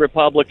voted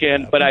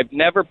Republican, but I've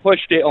never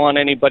pushed it on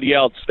anybody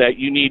else that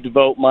you need to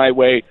vote my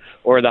way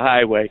or the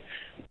highway.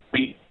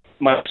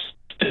 My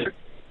sister,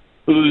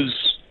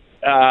 who's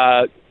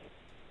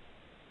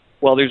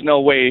well, there's no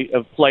way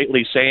of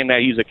politely saying that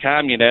he's a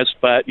communist,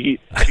 but she's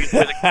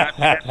with a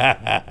communist.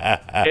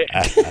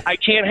 I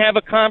can't have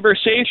a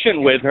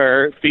conversation with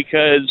her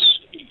because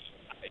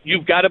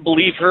you've got to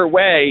believe her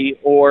way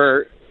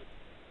or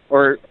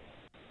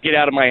get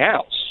out of my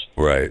house.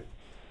 Right.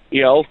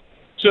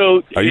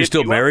 So are you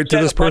still married to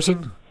this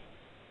person?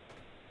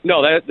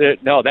 No, that's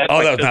that's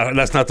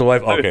not the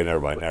wife. Okay, never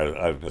mind.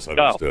 I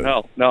misunderstood.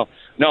 No.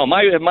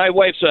 My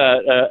wife's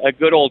a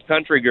good old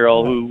country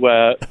girl who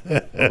votes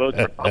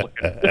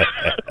Republican.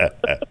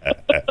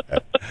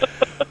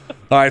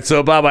 All right,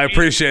 so Bob, I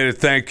appreciate it.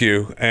 Thank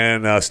you,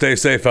 and stay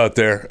safe out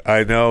there.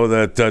 I know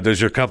that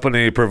does your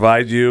company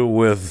provide you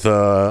with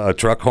a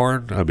truck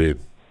horn? I mean,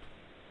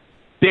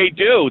 they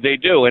do,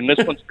 and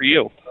this one's for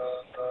you.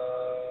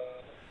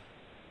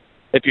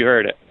 If you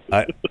heard it.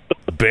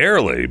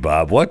 Barely,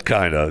 Bob. What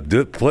kind of...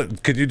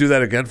 Could you do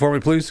that again for me,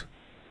 please?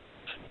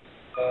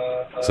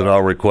 It's an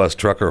All Request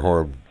Trucker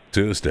Horn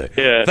Tuesday.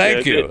 Yeah,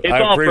 Thank you. It's I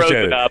all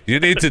appreciate it. up. You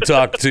need to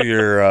talk to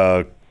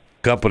your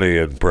company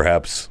and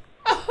perhaps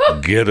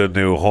get a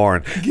new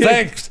horn.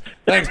 Thanks,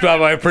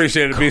 Bob. I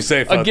appreciate it. Be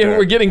safe out there.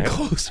 We're getting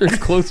closer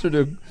and closer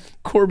to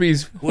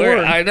Corby's horn.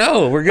 I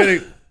know. We're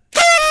getting...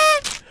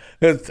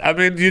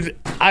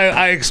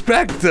 I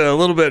expect a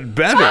little bit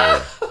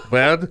better,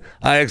 man.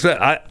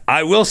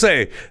 I will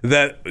say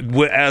that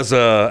as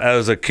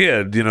a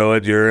kid,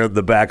 and you're in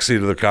the back seat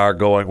of the car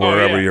going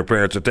wherever your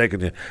parents are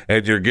taking you,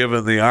 and you're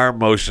giving the arm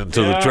motion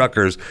to the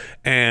truckers,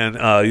 and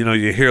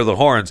you hear the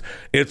horns.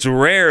 It's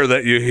rare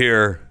that you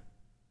hear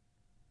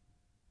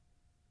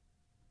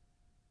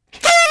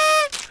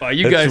Well,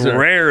 you guys it's are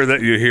rare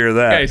that you hear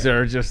that. You guys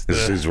are just.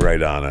 He's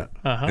right on it.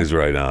 Uh-huh. He's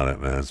right on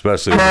it, man.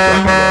 Especially when we're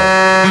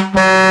talking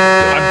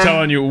about. I'm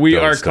telling you, we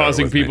Don't are start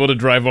causing with me. people to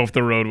drive off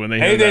the road when they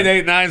hear that.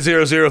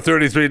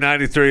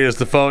 888-900-3393 is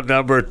the phone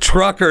number.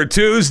 Trucker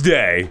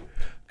Tuesday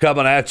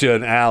coming at you,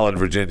 and Al in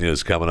Virginia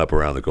is coming up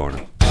around the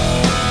corner.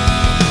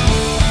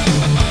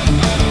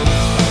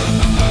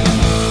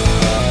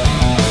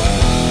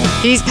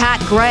 He's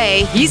Pat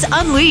Gray. He's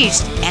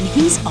unleashed, and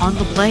he's on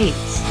the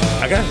Blaze.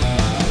 Okay.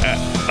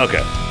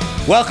 Okay.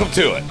 Welcome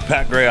to it.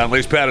 Pat Gray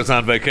Unleashed. Pat is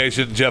on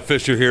vacation. Jeff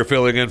Fisher here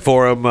filling in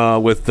for him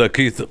with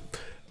Keith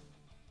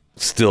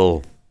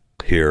still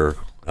here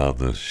on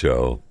the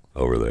show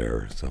over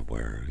there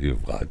somewhere.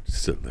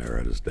 Sitting there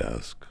at his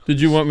desk. Did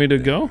you want me to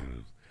go?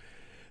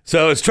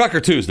 So it's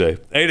Trucker Tuesday.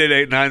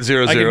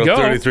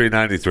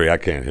 888-900-3393. I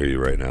can't hear you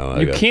right now.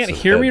 You can't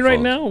hear me right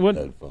now? What?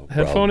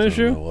 Headphone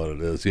issue? I don't know what it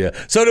is. Yeah.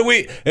 So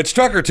it's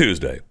Trucker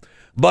Tuesday.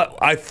 But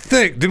I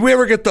think, did we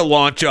ever get the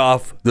launch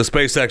off the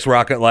SpaceX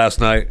rocket last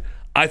night?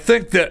 I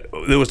think that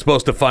it was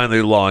supposed to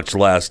finally launch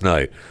last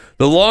night.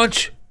 The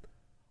launch,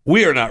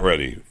 we are not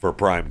ready for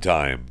prime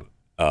time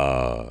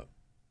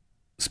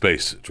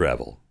space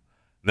travel.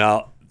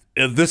 Now,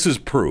 this is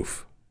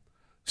proof.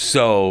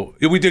 So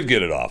we did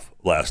get it off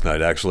last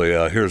night, actually.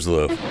 Here's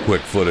the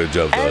quick footage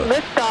of the... And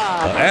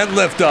liftoff. And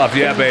liftoff,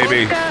 yeah,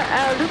 baby.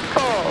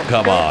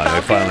 Come on,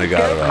 they finally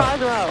got it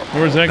off.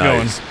 Where's that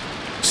going?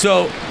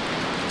 So,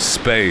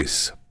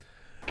 space.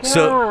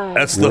 So,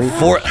 that's the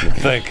fourth...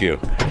 Thank you.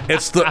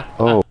 It's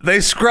the... They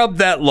scrubbed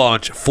that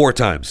launch 4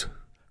 times.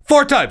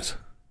 4 times!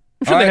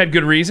 I'm sure they had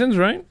good reasons,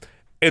 right?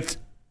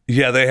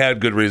 Yeah, they had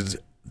good reasons.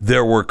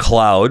 There were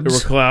clouds. There were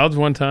clouds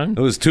one time.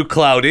 It was too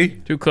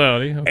cloudy.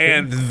 Okay.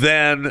 And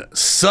then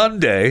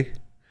Sunday,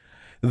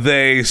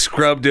 they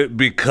scrubbed it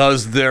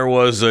because there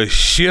was a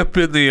ship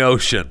in the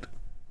ocean.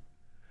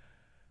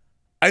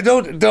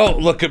 Don't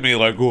look at me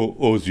like,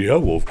 yeah,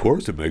 well, of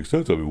course it makes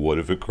sense. I mean, what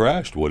if it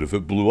crashed? What if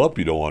it blew up?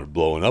 You don't want it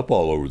blowing up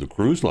all over the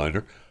cruise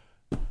liner.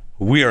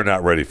 We are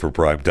not ready for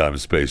primetime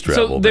space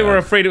travel. So they were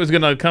afraid it was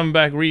going to come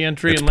back,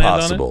 re-entry, and land on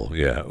it? It's possible,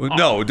 yeah.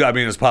 No, I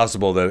mean, it's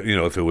possible that,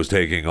 if it was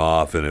taking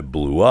off and it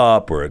blew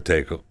up, or it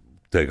take off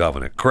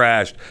and it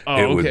crashed,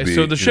 it would be...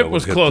 So the ship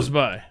was close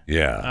by.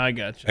 Yeah. I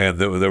got you. And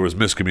there was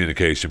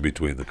miscommunication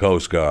between the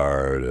Coast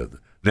Guard and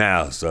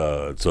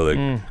NASA, so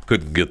they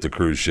couldn't get the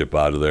cruise ship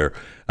out of there.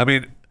 I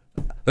mean,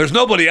 there's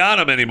nobody on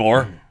them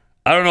anymore.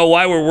 I don't know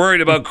why we're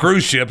worried about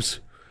cruise ships.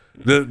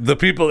 The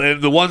people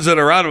and the ones that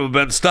are on them have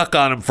been stuck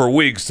on them for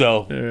weeks.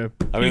 So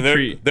I mean,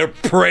 they're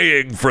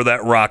praying for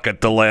that rocket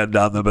to land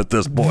on them at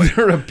this point.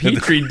 They're a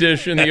petri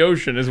dish in the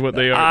ocean, is what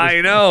they are. I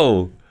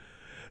know.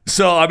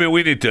 So I mean,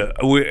 we need to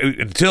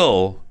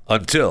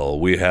until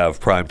we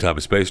have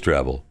primetime space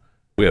travel.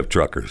 We have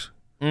truckers.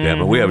 Damn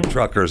it, we have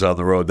truckers on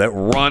the road that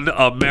run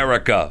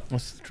America.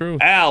 That's the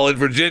truth. Al in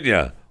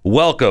Virginia,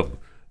 welcome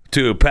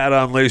to Pat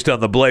Unleashed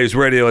on the Blaze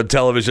Radio and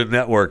Television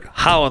Network.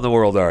 How in the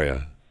world are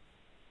you?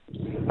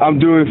 I'm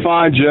doing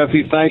fine,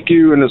 Jeffy. Thank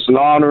you, and it's an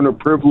honor and a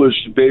privilege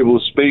to be able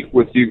to speak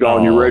with you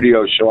on your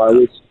radio show. I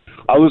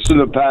listen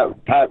to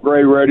Pat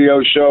Gray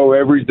radio show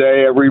every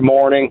day, every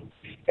morning,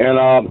 and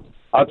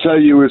I'll tell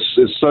you, it's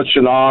such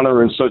an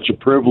honor and such a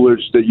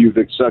privilege that you've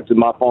accepted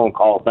my phone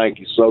call. Thank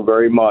you so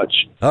very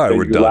much. All right,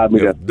 we're done.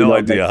 You have no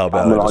idea how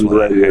bad I just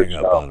want to hang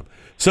up on him.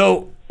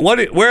 So,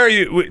 where are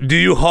you? Do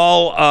you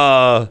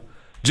haul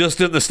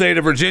just in the state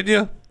of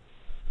Virginia?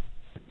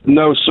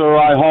 No, sir.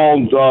 I haul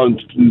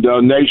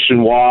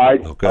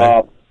nationwide.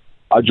 Okay.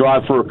 I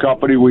drive for a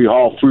company. We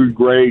haul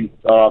food-grade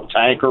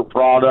tanker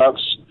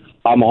products.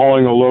 I'm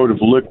hauling a load of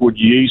liquid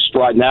yeast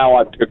right now.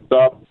 I picked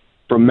up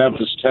from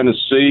Memphis,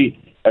 Tennessee,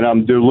 and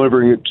I'm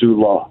delivering it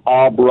to La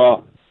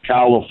Habra,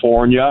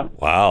 California.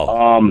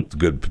 Wow. That's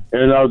good.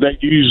 And they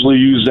usually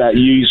use that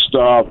yeast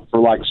for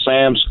like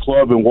Sam's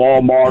Club and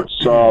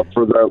Walmart's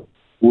for the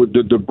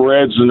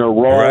breads and their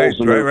rolls.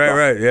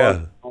 Right.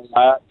 Yeah.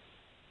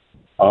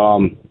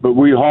 But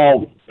we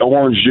haul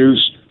orange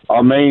juice.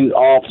 Our main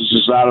office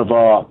is out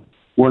of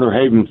Winter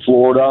Haven,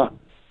 Florida.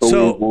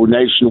 So we're a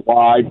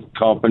nationwide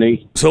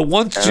company. So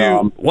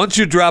once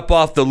you drop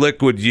off the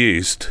liquid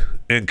yeast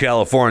in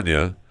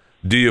California,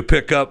 do you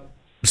pick up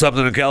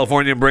something in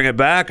California and bring it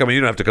back? I mean,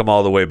 you don't have to come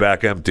all the way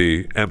back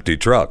empty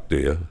truck, do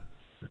you?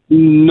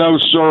 No,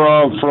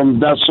 sir.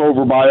 That's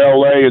over by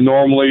L.A. and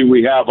normally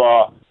we have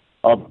a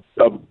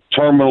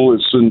terminal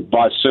that's in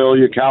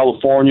Visalia,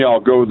 California.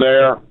 I'll go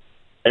there.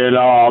 And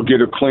I'll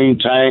get a clean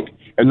tank,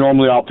 and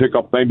normally I'll pick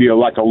up maybe a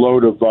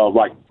load of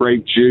like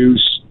grape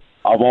juice.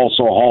 I've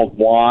also hauled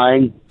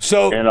wine,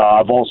 and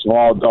I've also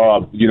hauled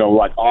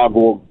like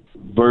agua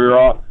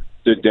vera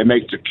that they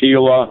make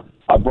tequila.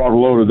 I brought a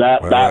load of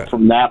that back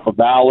from Napa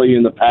Valley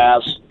in the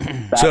past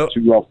back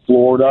to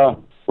Florida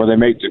where they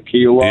make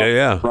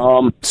tequila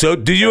from. So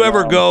do you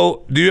ever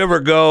go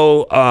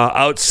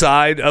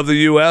outside of the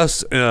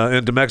U.S.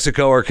 Into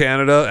Mexico or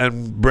Canada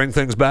and bring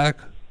things back?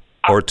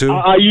 Or two?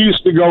 I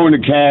used to go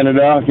into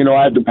Canada.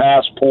 I had the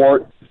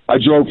passport. I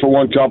drove for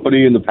one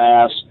company in the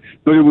past,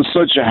 but it was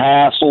such a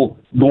hassle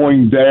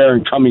going there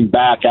and coming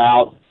back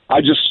out. I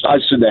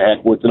said the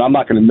heck with it. I'm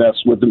not going to mess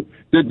with them.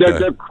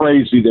 They're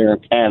crazy there in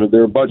Canada.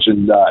 They're a bunch of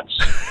nuts.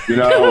 You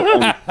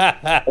know.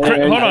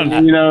 Hold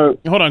on. You know.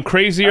 Hold on.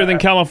 Crazier than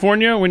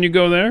California when you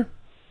go there?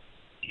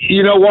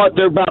 You know what?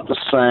 They're about the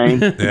same.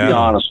 To be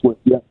honest with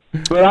you.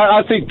 But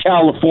I think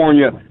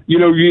California. You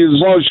know,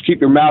 as long as you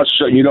keep your mouth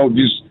shut, you don't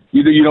just.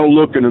 You don't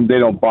look at them; they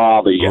don't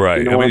bother you. Right.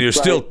 You know I mean, what you're I'm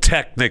still saying?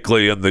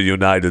 technically in the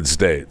United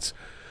States.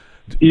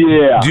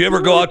 Yeah. Do you ever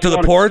go out to the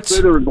ports?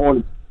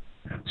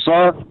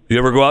 Sir? You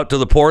ever go out to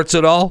the ports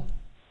at all?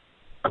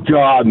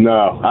 God,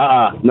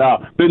 no.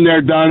 No. Been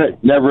there, done it.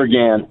 Never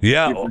again.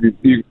 Yeah.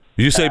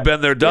 You say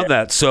been there, done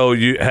that. So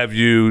have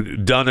you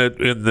done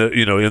it in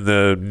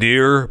the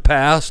near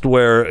past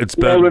where it's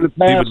been in the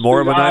past, even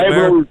more of a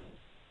nightmare?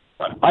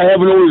 I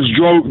haven't always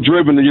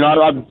driven. You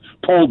know, I've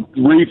pulled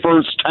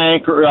reefers,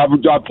 tanker. I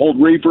pulled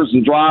reefers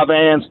and dry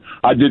vans.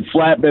 I did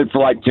flatbed for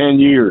like 10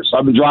 years.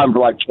 I've been driving for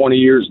like 20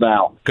 years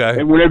now. Okay.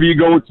 And whenever you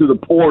go into the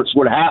ports,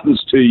 what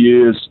happens to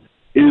you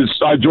is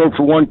I drove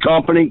for one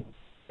company,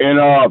 and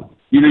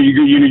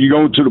you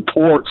go into the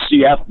ports.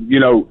 You have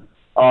you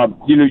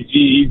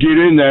get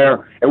in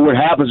there, and what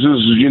happens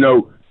is you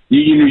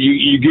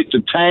get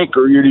the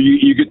tanker.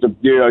 You get the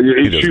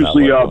it's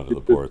usually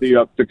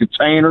the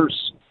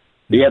containers.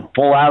 You have to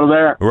pull out of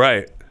there.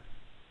 Right.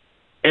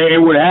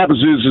 And what happens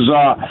is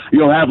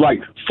you'll have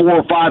like 4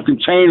 or 5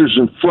 containers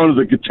in front of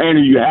the container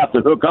you have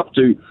to hook up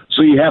to.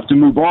 So you have to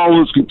move all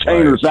those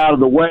containers out of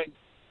the way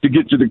to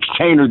get to the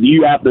container that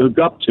you have to hook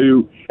up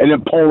to, and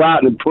then pull out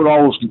and then put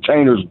all those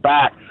containers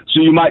back. So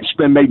you might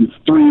spend maybe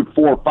 3 or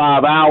 4 or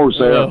 5 hours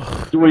there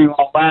doing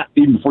all that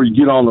even before you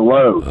get on the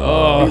road.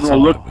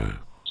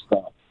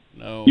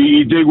 No.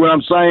 You dig what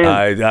I'm saying?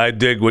 I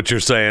dig what you're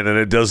saying, and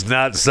it does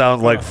not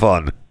sound like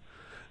fun.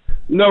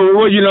 No,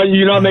 well,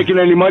 you're not making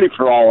any money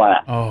for all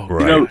that. Oh,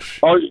 right.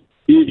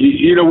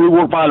 We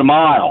work by the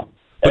mile.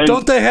 But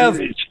don't they have?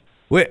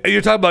 Wait,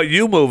 you're talking about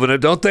you moving it?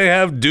 Don't they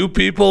have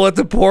people at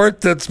the port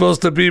that's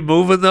supposed to be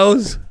moving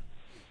those?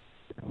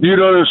 You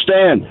don't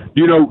understand.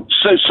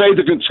 Say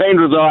the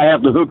container that I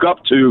have to hook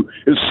up to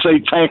is say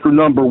tanker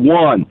number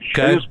 1,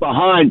 and it's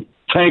behind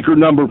tanker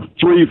number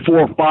 3,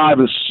 4, 5,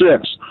 and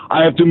 6.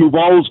 I have to move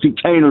all those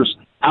containers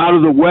out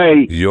of the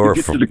way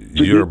to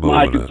get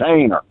my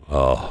container.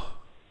 Oh.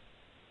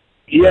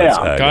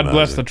 Yeah. God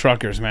bless the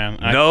truckers, man.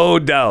 No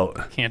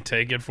doubt. Can't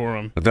take it for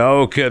them.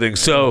 No kidding.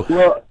 So,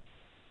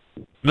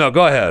 no,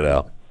 go ahead,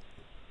 Al.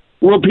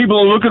 Well, people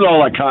don't look at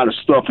all that kind of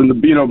stuff in the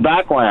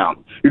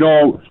background.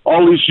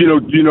 All these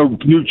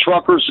new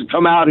truckers that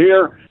come out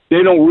here,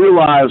 they don't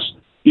realize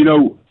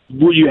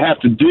what you have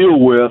to deal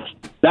with.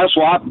 That's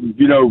why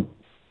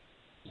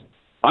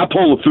I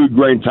pull a food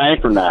grade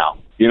tanker now.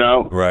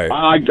 Right.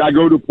 I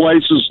go to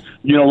places.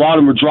 A lot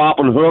of them are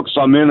dropping hooks.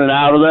 I'm in and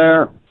out of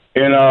there,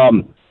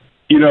 and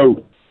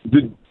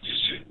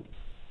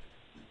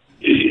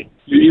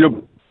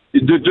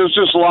there's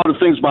just a lot of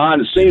things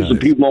behind the scenes that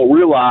people don't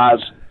realize,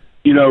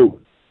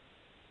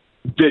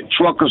 that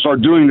truckers are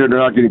doing that they're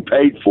not getting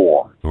paid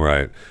for.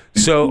 Right.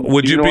 So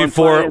would you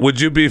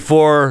be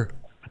for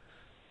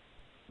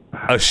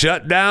a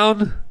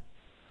shutdown,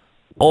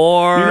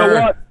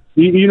 or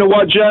You know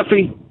what,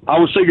 Jeffy? I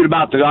was thinking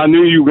about that. I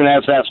knew you were going to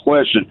ask that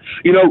question.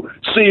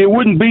 See, it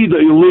wouldn't be the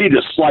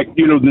elitists like,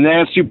 the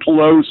Nancy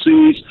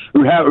Pelosi's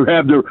who have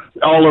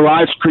all their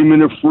ice cream in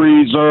their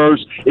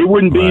freezers. It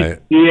wouldn't be the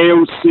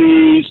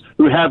AOCs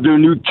who have their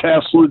new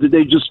Tesla that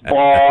they just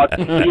bought,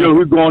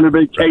 who go on their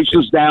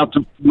vacations down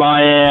to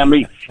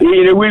Miami.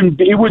 It wouldn't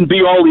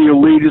be all the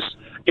elitists.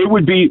 It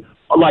would be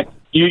like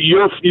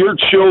your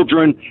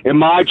children and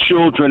my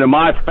children and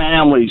my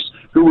families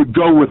who would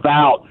go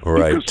without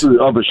because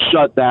of a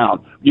shutdown.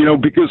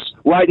 Because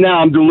right now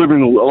I'm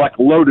delivering like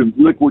a load of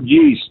liquid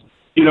yeast,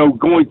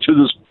 going to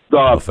this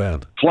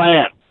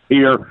plant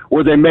here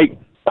where they make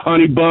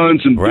honey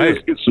buns and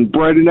biscuits and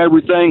bread and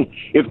everything.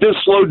 If this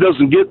load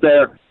doesn't get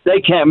there,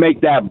 they can't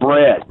make that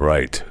bread.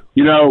 Right.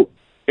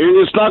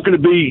 It's not going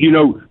to be,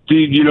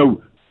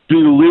 the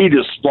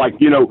elitists, like,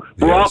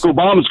 Barack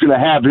Obama's going to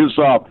have his,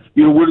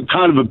 what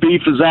kind of a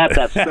beef is that?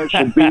 That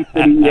special beef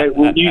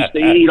that he used to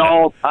eat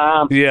all the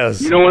time.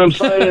 Yes. You know what I'm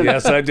saying?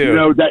 Yes, I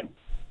do.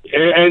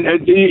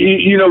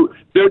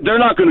 They're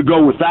not going to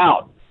go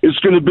without. It's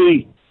going to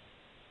be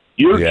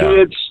your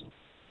kids,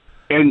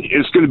 and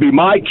it's going to be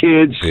my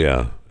kids.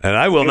 Yeah. And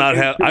I will not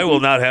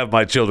have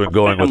my children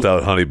going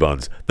without honey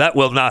buns. That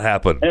will not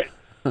happen.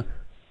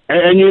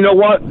 And you know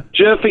what,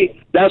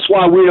 Jeffy? That's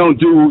why we don't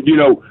do,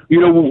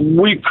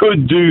 we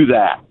could do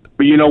that.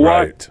 But you know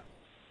what?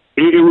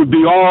 It would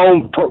be our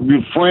own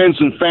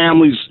friends and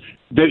families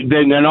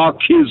and our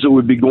kids that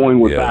would be going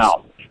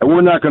without. Yes. And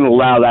we're not going to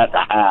allow that to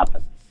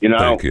happen.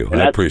 Thank you.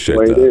 And I appreciate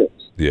that. It is.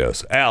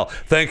 Yes. Al,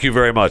 thank you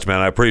very much, man.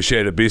 I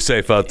appreciate it. Be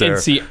safe out there.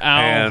 And see,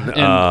 Al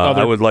and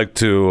I would like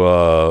to,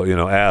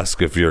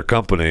 ask if your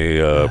company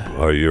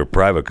or your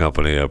private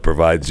company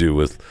provides you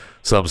with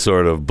some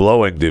sort of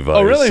blowing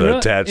device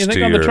attached to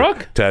your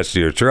truck? Attached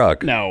to your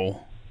truck. No.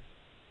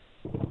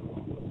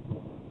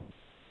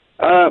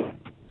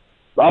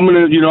 I'm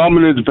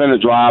an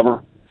independent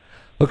driver.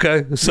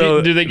 Okay,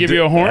 so do they give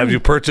you a horn? Have you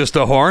purchased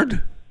a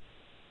horn?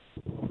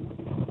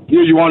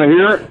 Yeah, you want to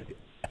hear it?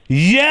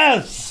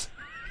 Yes.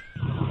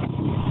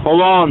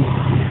 Hold on.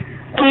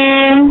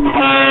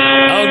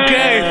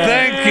 Okay,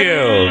 thank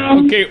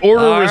you. Okay,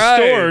 order All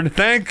restored. right,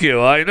 thank you.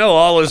 I know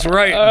all is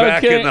right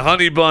back in the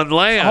honey bun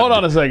land. Hold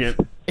on a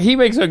second. He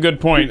makes a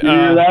good point. You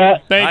hear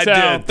that? Thanks, I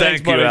Al. did. Thanks, Thank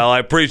you, buddy. Al. I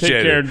appreciate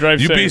Take care. it. Drive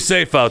you safe. be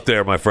safe out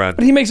there, my friend.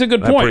 But he makes a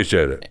good point. I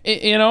appreciate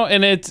it. You know,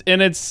 and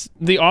it's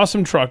the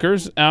awesome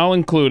truckers, Al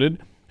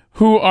included,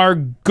 who are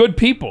good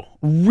people,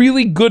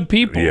 really good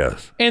people.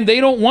 Yes. And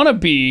they don't want to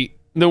be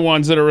the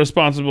ones that are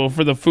responsible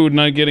for the food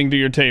not getting to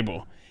your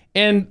table.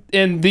 And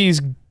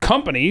these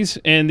companies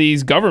and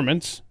these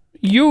governments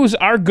use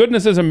our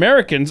goodness as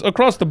Americans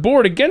across the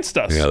board against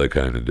us. Yeah, they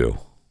kind of do.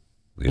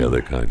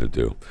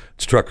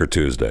 It's Trucker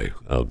Tuesday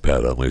on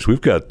Pat Unleashed. We've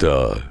got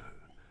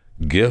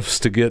gifts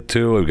to get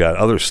to. We've got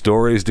other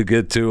stories to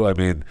get to. I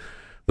mean,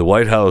 the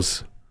White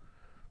House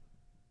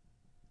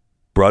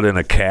brought in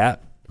a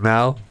cat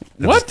now.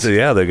 What?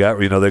 Yeah, they got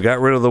rid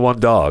of the one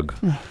dog.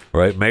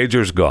 Right,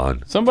 Major's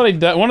gone. Somebody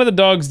died. One of the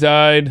dogs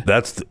died.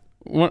 That's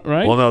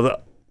right. Well, no.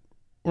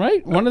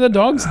 Right, one of the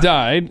dogs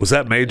died. Was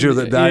that Major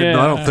that died? Yeah.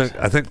 No,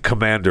 I think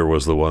Commander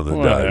was the one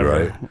that died,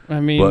 right? I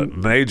mean, but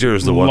Major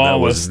is the one that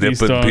was these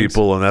nipping dogs.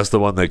 people, and that's the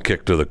one they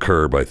kicked to the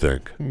curb, I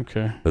think.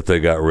 Okay. That they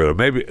got rid of.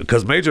 Maybe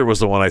because Major was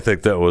the one I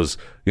think that was,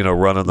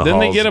 running the Then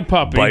halls. they get a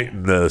puppy.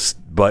 Biting the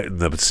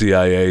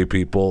CIA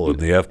people and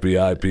the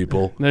FBI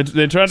people.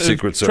 They try to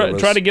Secret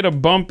Service. try to get a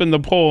bump in the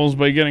polls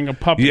by getting a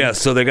puppy. Yes,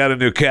 so they got a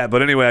new cat.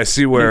 But anyway, I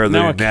see where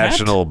Now the a cat?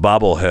 National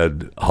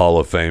Bobblehead Hall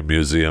of Fame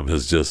Museum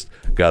has just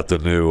got the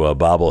new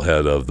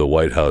bobblehead of the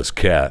White House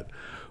cat,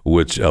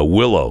 which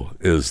Willow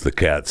is the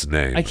cat's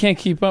name. I can't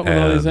keep up with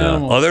all these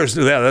animals.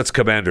 That's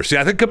Commander. See,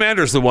 I think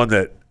Commander's the one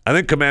that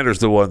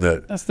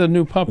That's the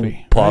new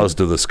puppy. paws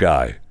to the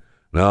sky.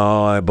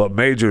 No, but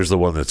Major's the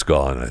one that's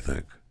gone, I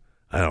think.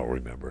 I don't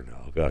remember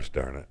now. Gosh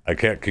darn it. I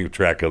can't keep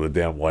track of the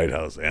damn White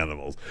House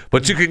animals.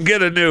 But you can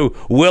get a new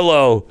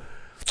Willow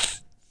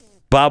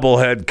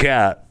bobblehead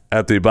cat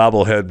at the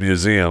Bobblehead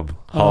Museum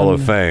Hall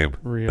of Fame.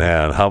 Real.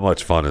 Man, how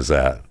much fun is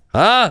that?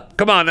 Huh?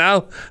 Come on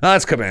now.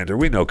 That's Commander.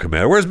 We know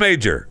Commander. Where's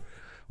Major?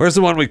 Where's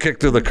the one we kicked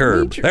to the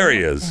curb? Major. There he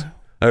is.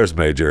 There's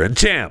Major. And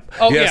Champ.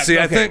 Oh, yeah, see,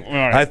 okay. All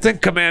right. I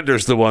think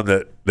Commander's the one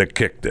that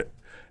kicked it.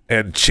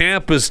 And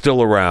Champ is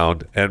still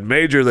around, and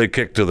Major they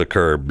kicked to the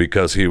curb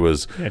because he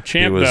was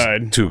Champ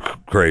died. too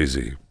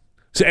crazy.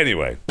 So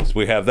anyway, so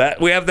we have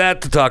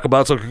that to talk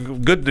about. So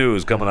good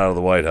news coming out of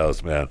the White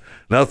House, man.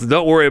 Nothing.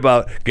 Don't worry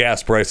about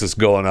gas prices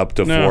going up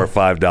to $4 or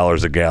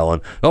 $5 a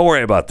gallon. Don't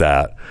worry about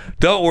that.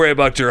 Don't worry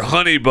about your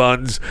honey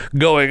buns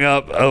going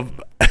up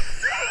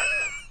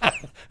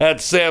at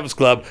Sam's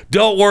Club.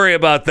 Don't worry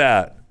about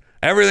that.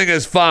 Everything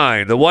is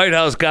fine. The White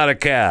House got a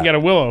cat. You got a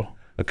Willow.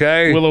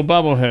 Okay? Willow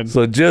bobblehead.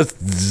 So just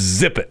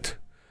zip it.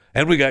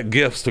 And we got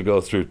gifts to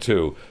go through,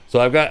 too.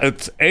 So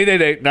it's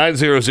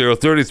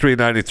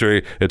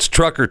 888-900-3393. It's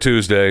Trucker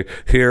Tuesday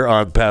here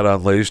on Pat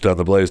Unleashed on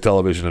the Blaze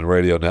Television and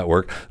Radio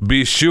Network.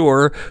 Be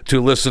sure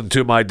to listen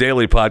to my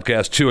daily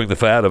podcast, Chewing the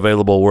Fat,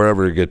 available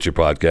wherever you get your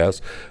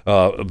podcasts.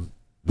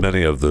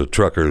 Many of the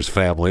truckers'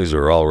 families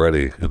are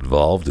already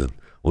involved in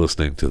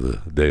listening to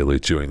the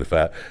daily Chewing the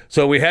Fat.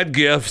 So we had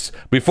gifts.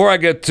 Before I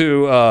get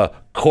to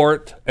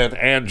Court and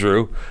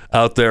Andrew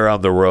out there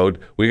on the road,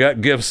 we got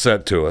gifts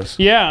sent to us.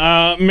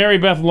 Yeah, Mary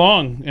Beth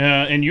Long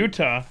in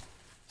Utah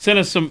sent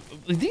us some.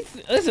 This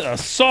is a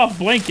soft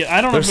blanket.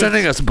 I don't know. They're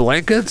sending us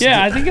blankets?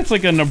 Yeah, I think it's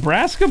like a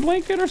Nebraska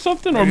blanket or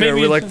something, or maybe are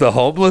we like the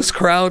homeless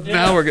crowd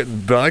now? We're getting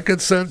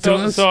blankets sent to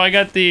us. So I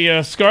got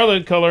the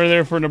scarlet color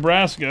there for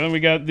Nebraska. We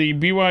got the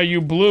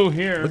BYU blue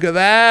here. Look at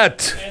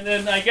that. And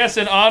then I guess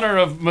in honor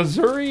of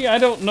Missouri, I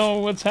don't know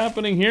what's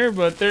happening here,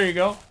 but there you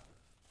go.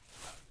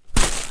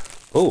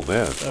 Oh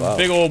man, A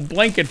big old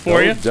blanket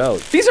for you. Doubt.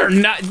 These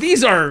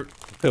are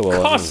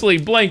costly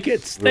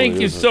blankets. Really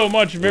Thank you isn't. so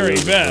much, Mary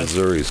Beth.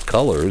 Missouri's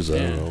colors. I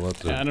don't know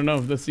what I don't know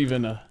if that's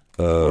even a.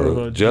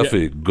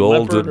 Jeffy,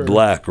 gold and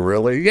black.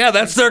 Really? Yeah,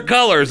 that's their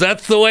colors.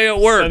 That's the way it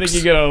works. I think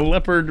you get a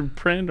leopard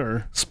print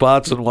or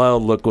Spots and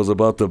Wild Look was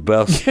about the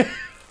best.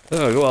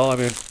 Well, I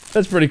mean,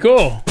 that's pretty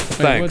cool.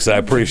 Thanks, I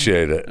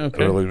appreciate it.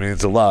 Okay. It really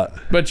means a lot.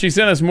 But she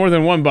sent us more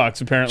than one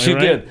box, apparently. She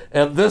right? did,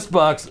 and this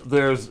box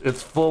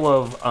it's full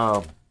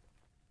of.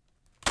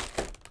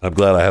 I'm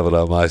glad I have it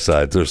on my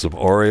side. There's some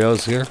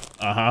Oreos here.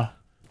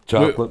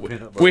 Chocolate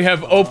peanut butter. We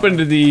have opened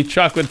the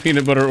chocolate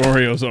peanut butter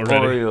Oreos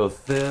already. Oreo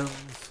Thins.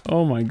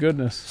 Oh my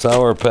goodness.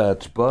 Sour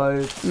Patch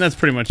Bites. And that's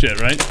pretty much it,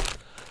 right?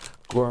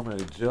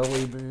 Gourmet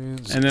jelly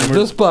beans. And then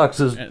this box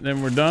is. And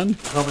then we're done.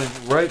 Coming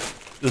right.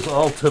 Is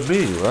all to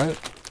me, right?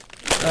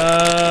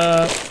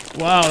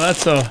 Wow,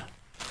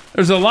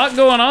 there's a lot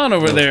going on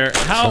over there.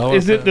 How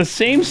is it the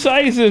same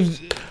size as?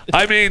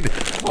 I mean,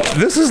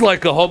 this is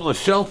like a homeless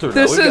shelter. Now.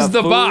 This We've is got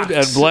the food box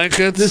and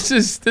blankets.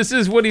 This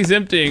is what he's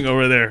emptying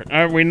over there.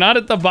 Are we not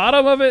at the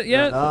bottom of it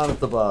yet? Not at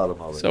the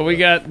bottom of it. So we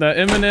got the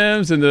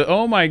M&Ms and the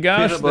oh my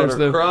gosh, Peanut butter there's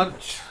the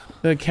crunch.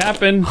 The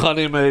Cap'n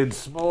honey-made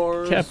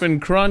s'mores, Cap'n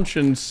Crunch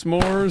and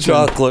s'mores,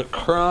 chocolate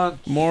crunch,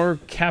 more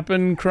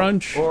Cap'n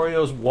Crunch,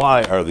 Oreos.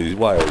 Why are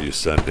you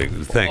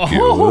sending? Thank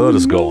you. What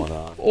is going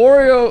on?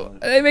 Oreo.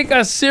 They make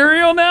a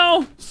cereal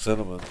now.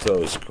 Cinnamon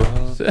Toast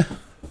Crunch.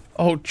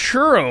 Oh,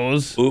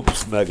 churros.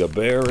 Oops, Mega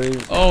Berry.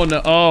 Oh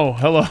no. Oh,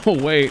 hello.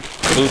 Wait.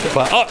 Oops. Oops.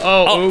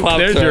 Pop-Tart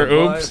There's your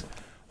oops. Bite.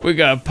 We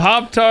got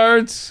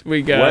Pop-Tarts.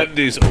 We got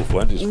Wendy's. Oh,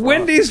 Wendy's.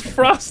 Wendy's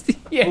Frosty.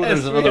 Yes. Oh,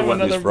 there's another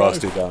Wendy's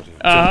Frosty down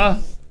here.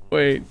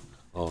 Wait.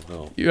 Oh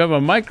no. You have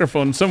a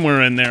microphone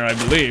somewhere in there, I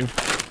believe.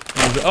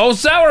 Oh,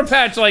 Sour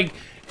Patch, like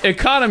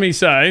economy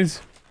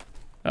size.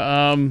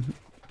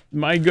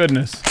 My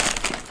goodness.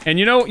 And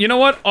you know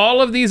what?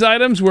 All of these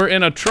items were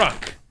in a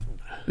truck.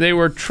 They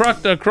were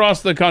trucked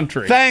across the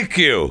country. Thank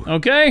you.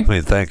 Okay. I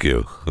mean, thank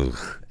you.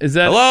 Is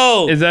that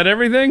hello? Is that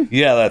everything?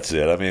 Yeah, that's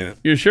it. I mean,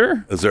 you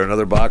sure? Is there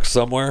another box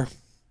somewhere?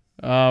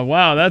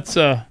 Wow, that's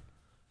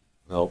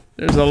Nope.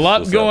 There's a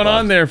lot going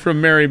on there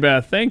from Mary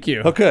Beth. Thank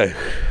you. Okay.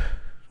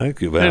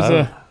 Thank you,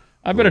 man.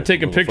 I better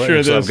take a picture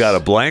of this. I've got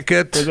a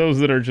blanket. For those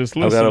that are just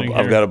listening.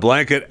 I've got a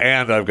blanket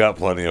and I've got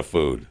plenty of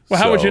food.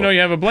 Well, how would you know you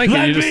have a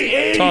blanket? You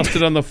just tossed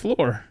it on the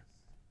floor.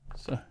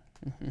 So.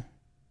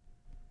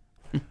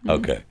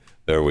 Okay.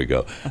 There we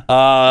go.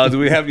 Do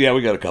we have? Yeah,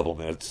 we got a couple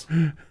minutes.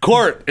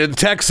 Court in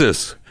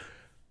Texas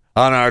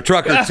on our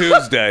Trucker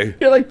Tuesday.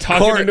 You're like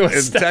talking Court into a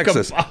in stack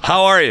Texas. of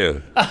How are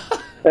you?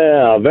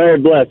 Yeah, very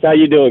blessed. How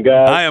you doing,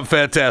 guys? I am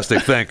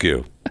fantastic. Thank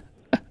you.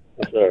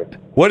 Yes, sir.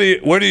 Where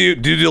do you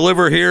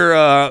deliver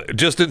here?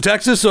 Just in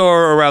Texas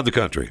or around the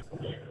country,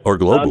 or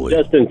globally?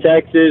 I'm just in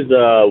Texas.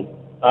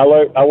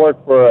 I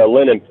work for a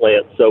linen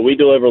plant, so we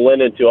deliver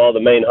linen to all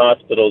the main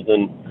hospitals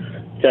in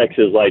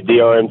Texas, like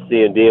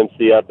DRMC and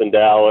DMC up in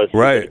Dallas,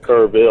 right?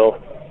 Kerrville,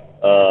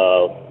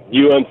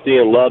 UMC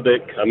in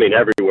Lubbock. I mean,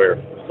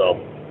 everywhere. So.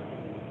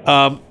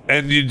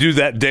 And you do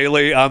that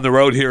daily on the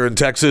road here in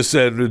Texas,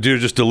 and you're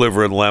just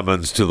delivering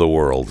lemons to the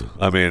world.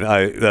 I mean,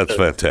 that's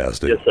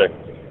fantastic. Yes, sir.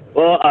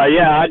 Well,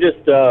 yeah, I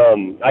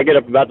get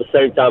up about the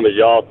same time as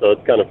y'all, so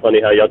it's kind of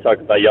funny how y'all talk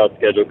about y'all's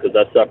schedule because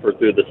I suffer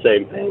through the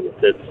same pain.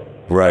 It's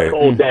right. a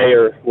cold day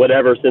or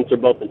whatever, since they're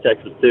both in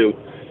Texas too.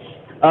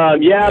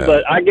 Yeah,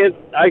 but I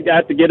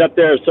have to get up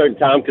there at a certain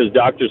time because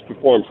doctors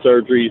perform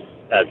surgeries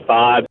at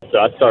 5, so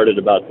I started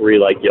about 3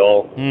 like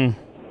y'all.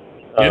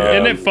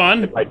 Isn't it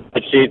fun? My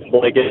sheets,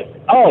 blanket.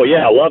 Oh,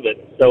 yeah, I love it.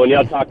 So when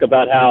y'all talk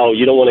about how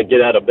you don't want to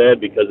get out of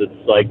bed because it's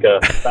like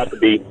about to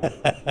be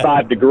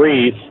 5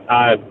 degrees,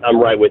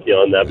 I'm right with you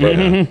on that,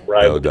 brother.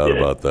 Right, no doubt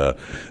about that.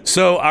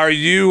 So are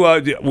you,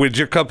 with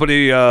your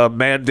company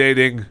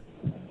mandating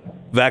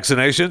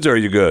vaccinations, or are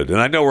you good? And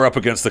I know we're up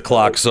against the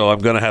clock, so I'm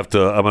gonna have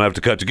to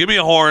cut you. Give me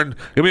a horn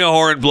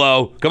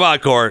blow. Come on,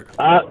 Court.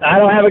 I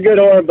don't have a good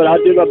horn, but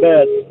I'll do my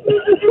best.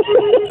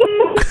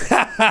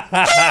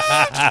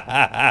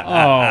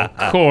 Oh,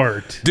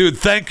 Court. Dude,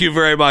 thank you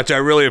very much. I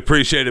really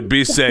appreciate it.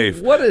 Be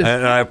safe.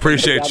 And I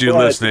appreciate you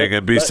listening,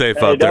 and be safe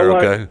out there,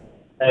 okay?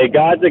 Hey,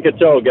 God's in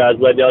control, guys.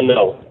 Let y'all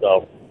know.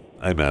 So.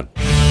 Amen.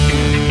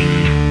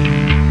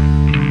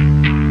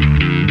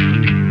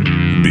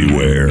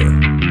 Beware.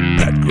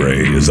 Pat Gray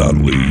is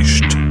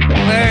unleashed.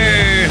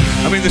 Hey,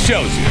 I mean, the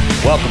show's here.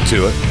 Welcome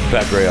to it.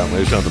 Pat Gray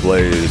Unleashed on the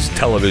Blaze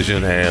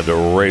Television and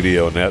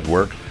Radio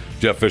Network.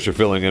 Jeff Fisher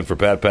filling in for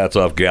Pat. Pat's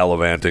off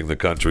gallivanting the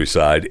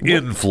countryside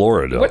in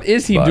Florida. What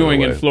is he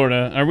doing in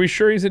Florida? Are we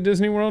sure he's at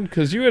Disney World?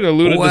 Because you had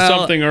alluded to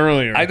something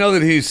earlier. I know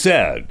that he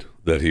said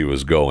that he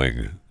was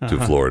going to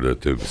Florida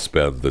to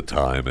spend the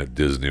time at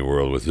Disney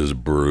World with his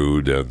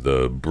brood and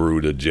the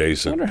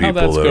brood-adjacent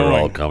people that are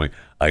all coming.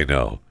 I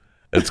know.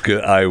 It's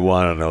good. I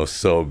want to know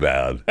so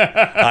bad.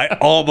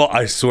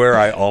 I swear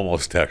I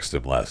almost texted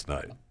him last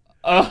night.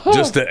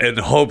 Just in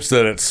hopes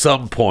that at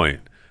some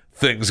point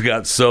things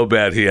got so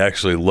bad he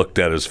actually looked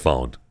at his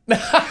phone.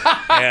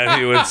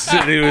 And he would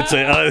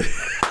say,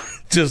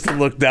 just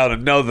look down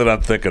and know that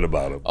I'm thinking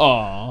about him.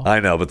 Aw. I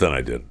know, but then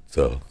I didn't.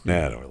 So, I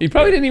don't really He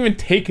probably didn't even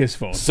take his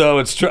phone. So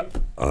it's true.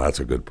 Oh, that's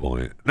a good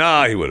point.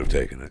 No, he would have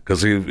taken it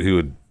because he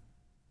would.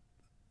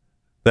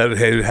 That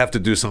he'd have to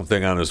do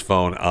something on his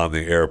phone on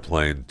the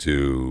airplane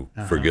to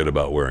forget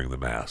about wearing the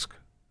mask.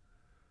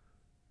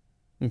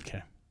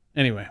 Okay.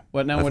 Anyway,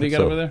 what now? What do you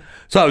got over there?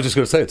 So I was just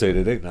going to say, it's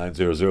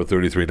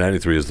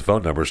 888-900-3393 is the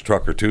phone number. It's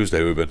Trucker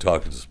Tuesday. We've been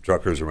talking to some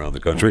truckers around the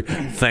country.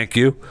 Thank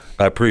you.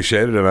 I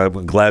appreciate it, and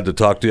I'm glad to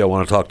talk to you. I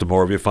want to talk to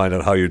more of you, find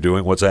out how you're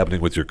doing, what's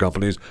happening with your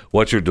companies,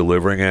 what you're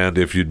delivering, and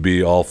if you'd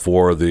be all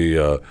for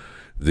the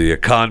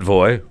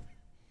convoy.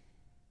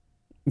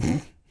 Or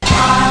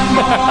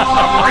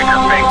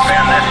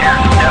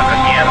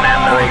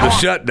the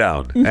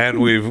shutdown.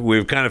 And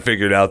we've kind of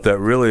figured out that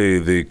really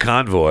the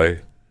convoy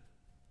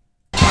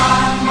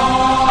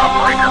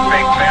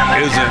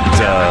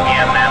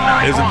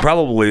isn't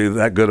probably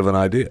that good of an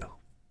idea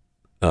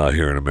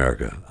here in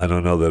America. I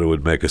don't know that it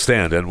would make a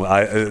stand. And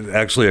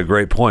actually a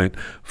great point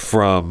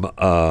from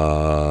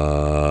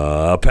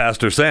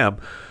Pastor Sam.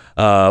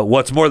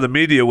 What's more, the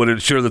media would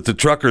ensure that the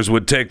truckers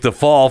would take the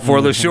fall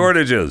for the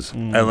shortages.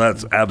 And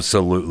that's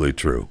absolutely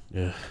true.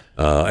 Yeah.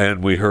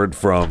 And we heard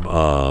from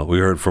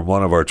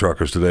one of our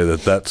truckers today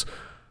that's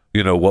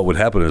what would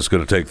happen is it's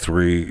going to take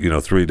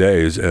 3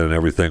 days and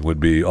everything would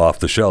be off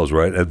the shelves,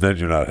 right? And then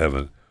you're not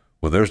having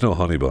when there's no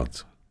honey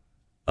buns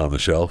on the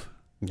shelf.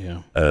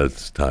 Yeah,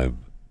 it's time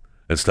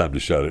to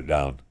shut it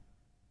down.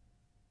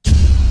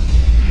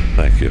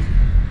 Thank you.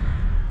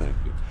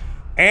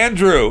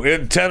 Andrew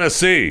in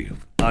Tennessee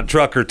on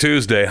Trucker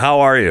Tuesday. How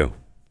are you?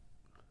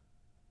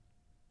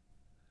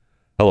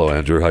 Hello,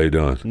 Andrew. How you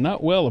doing?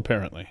 Not well,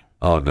 apparently.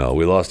 Oh, no.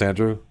 We lost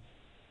Andrew?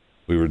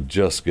 We were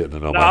just getting to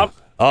know him. No.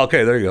 Oh,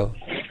 okay, there you go.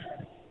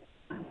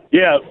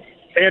 Yeah,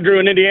 Andrew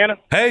in Indiana.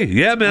 Hey,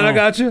 yeah, man, I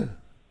got you.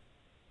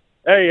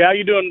 Hey, how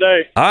you doing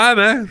today? All right,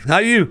 man. How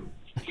you?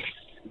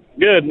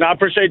 Good, and I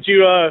appreciate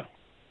you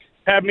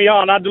having me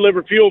on. I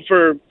deliver fuel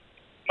for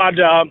my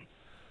job.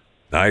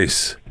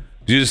 Nice.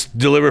 Do you just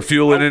deliver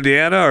fuel in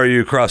Indiana, or are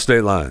you across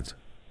state lines?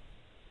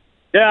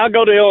 Yeah, I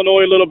go to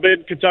Illinois a little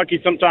bit,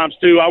 Kentucky sometimes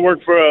too. I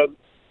work for a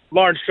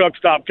large truck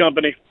stop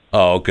company.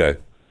 Oh, okay.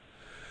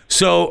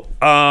 So,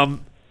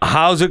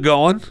 how's it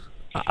going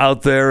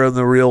out there in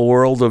the real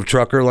world of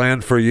trucker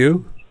land for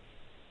you?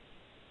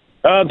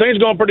 Things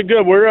going pretty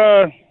good.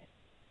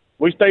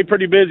 We stay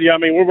pretty busy. I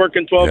mean, we're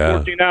working 12,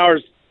 14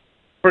 hours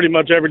pretty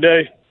much every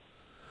day.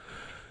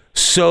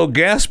 So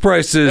gas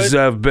prices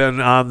have been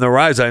on the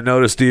rise. I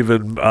noticed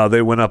even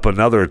they went up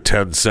another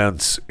 10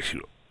 cents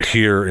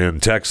here in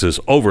Texas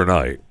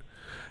overnight.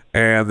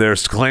 And they're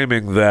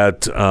claiming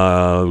that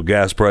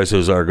gas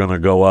prices are going to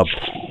go up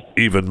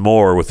even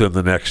more within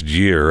the next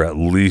year, at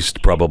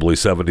least probably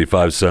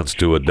 75 cents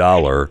to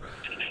 $1.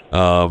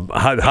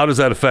 How does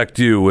that affect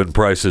you when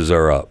prices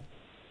are up?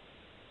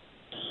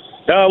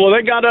 Well,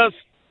 they got us,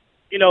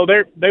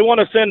 they want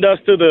to send us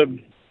to the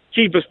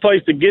cheapest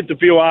place to get the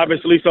fuel,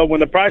 obviously. So when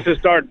the prices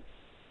start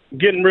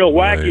getting real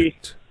wacky,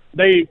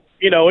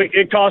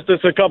 it costs us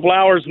a couple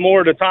hours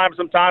more at a time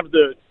sometimes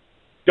to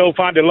go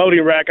find a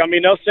loading rack. I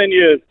mean, they'll send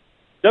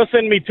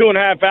me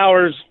 2.5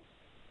 hours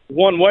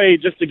one way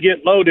just to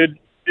get loaded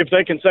if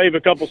they can save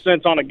a couple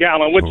cents on a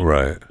gallon, which,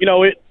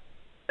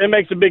 it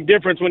makes a big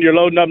difference when you're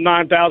loading up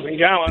 9,000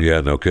 gallons.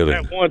 Yeah, no kidding.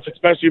 At once,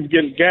 especially if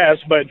you're getting gas.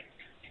 But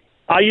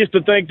I used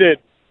to think that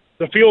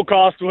the fuel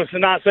cost was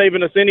not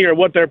saving us any or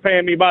what they're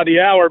paying me by the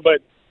hour,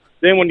 but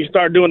then when you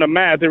start doing the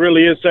math, it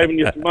really is saving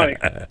you some money.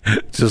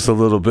 Just a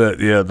little bit.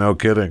 Yeah, no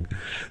kidding.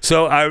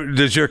 So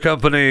does your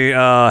company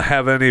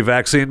have any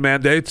vaccine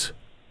mandates?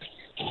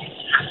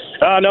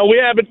 No, we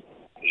haven't.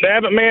 They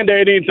haven't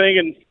mandated anything,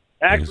 and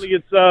actually,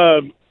 it's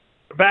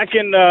back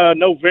in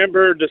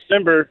November,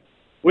 December.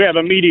 We have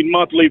a meeting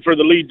monthly for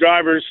the lead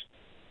drivers,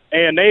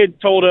 and they had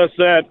told us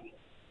that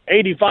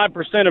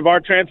 85% of our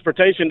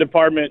transportation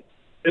department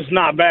is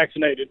not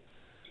vaccinated,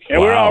 and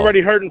we're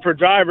already hurting for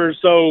drivers.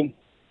 So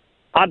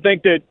I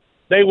think that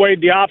they weighed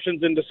the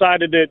options and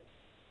decided that,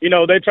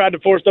 they tried to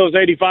force those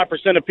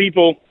 85% of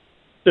people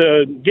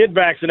to get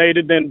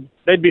vaccinated, then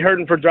they'd be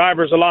hurting for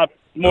drivers a lot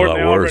more than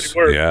they already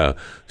were. Yeah.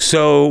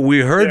 So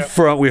we heard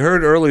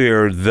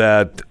earlier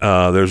that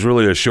there's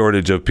really a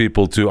shortage of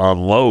people to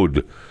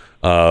unload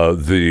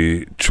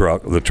the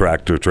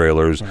tractor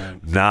trailers,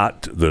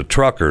 not the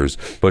truckers.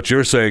 But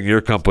you're saying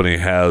your company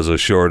has a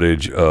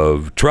shortage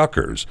of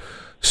truckers.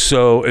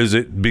 So is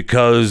it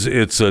because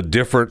it's a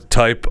different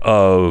type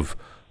of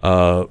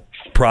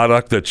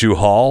product that you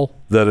haul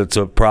that it's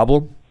a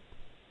problem?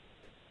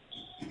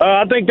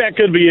 I think that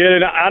could be it.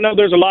 And I know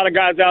there's a lot of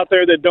guys out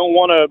there that don't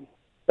want to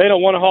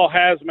haul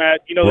hazmat.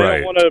 They don't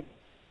want to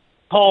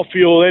haul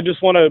fuel. They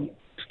just want to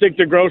stick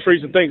to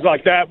groceries and things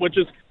like that, which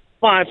is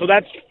fine. So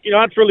that's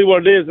really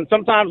what it is. And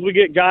sometimes we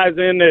get guys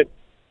in that,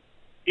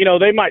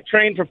 they might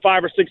train for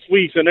 5 or 6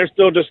 weeks and they're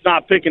still just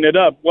not picking it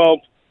up.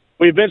 Well,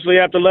 we eventually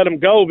have to let them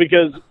go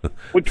because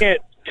we can't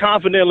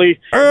confidently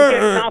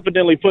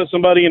put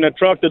somebody in a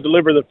truck to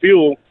deliver the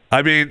fuel.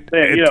 I mean,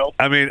 I'm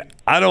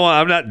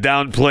not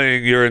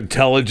downplaying your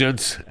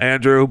intelligence,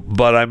 Andrew,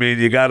 but I mean,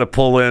 you got to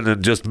pull in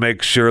and just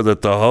make sure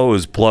that the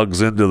hose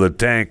plugs into the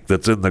tank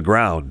that's in the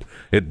ground.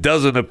 It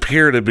doesn't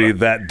appear to be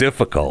that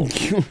difficult.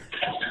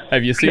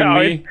 Have you seen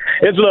me?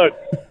 It's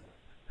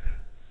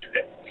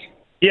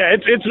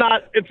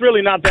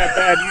really not that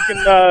bad.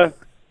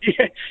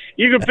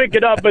 You can pick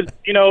it up, but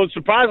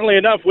surprisingly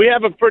enough, we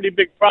have a pretty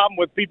big problem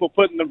with people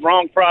putting the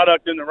wrong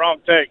product in the wrong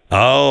tank.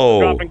 Oh,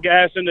 dropping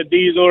gas in the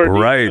diesel or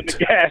diesel in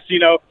the gas.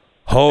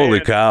 Holy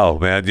cow,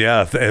 man!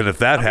 Yeah, and if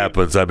that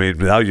happens, I mean,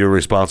 now you're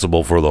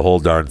responsible for the whole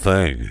darn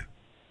thing.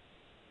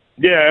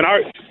 Yeah, and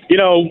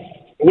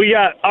we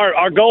got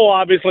our goal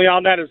obviously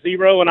on that is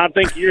 0, and I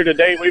think year to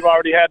date we've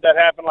already had that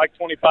happen like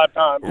 25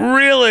 times.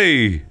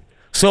 Really?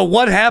 So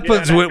what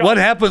happens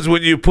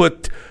when you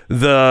put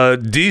the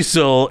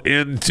diesel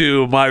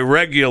into my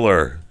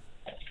regular?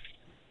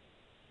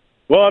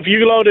 Well, if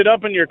you load it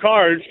up in your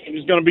car,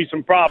 there's going to be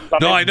some problems.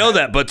 I know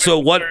that, but so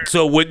what?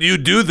 So when you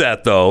do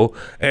that though,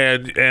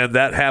 and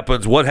that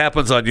happens, what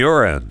happens on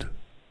your end?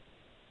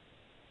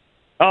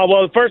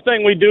 Well, the first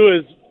thing we do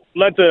is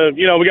we got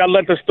to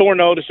let the store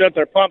know to shut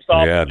their pumps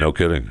off. Yeah, no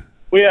kidding.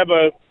 We have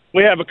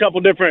a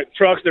couple different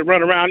trucks that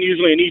run around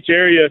usually in each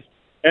area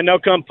and they'll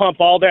come pump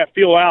all that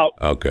fuel out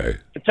Okay.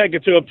 and take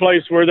it to a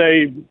place where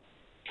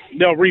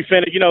they'll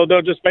refin it.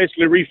 They'll just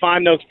basically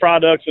refine those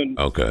products and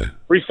Okay.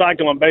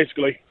 recycle them,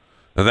 basically.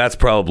 And that's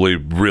probably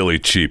really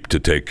cheap to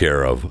take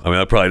care of. I mean,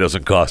 that probably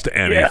doesn't cost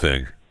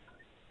anything.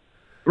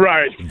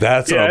 Right.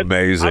 That's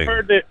amazing. I've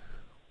heard that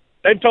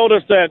they've told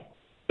us that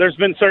there's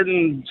been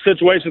certain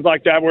situations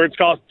like that where it's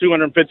cost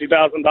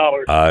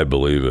 $250,000. I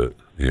believe it.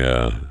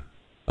 Yeah,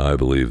 I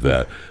believe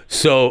that.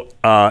 So,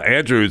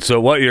 Andrew,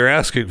 so what you're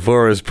asking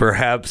for is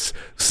perhaps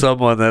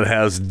someone that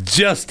has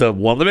just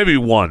maybe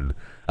one.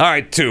 All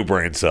right, 2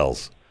 brain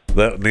cells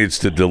that needs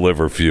to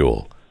deliver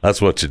fuel. That's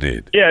what you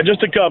need. Yeah,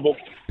 just a couple.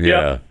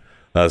 Yeah, Yep.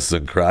 that's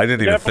incredible. I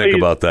didn't even think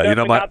about that.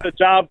 Not the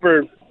job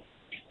for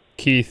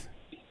Keith.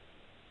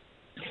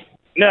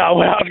 No,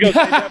 well, I was going to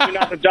say definitely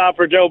not the job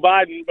for Joe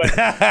Biden, but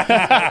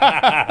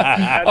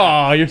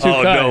oh, you're too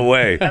kind. No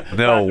way.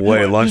 No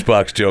way.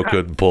 Lunchbox Joe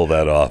couldn't pull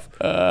that off.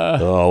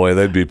 Oh, wait,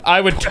 they'd be...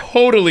 I would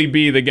totally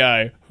be the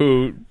guy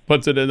who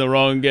puts it in the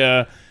wrong,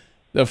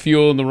 the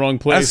fuel in the wrong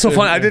place. That's so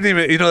funny. I didn't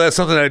even, that's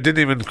something that didn't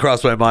even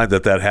cross my mind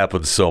that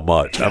happens so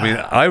much. I mean,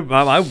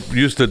 I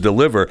used to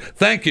deliver.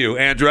 Thank you,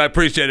 Andrew. I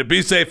appreciate it.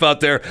 Be safe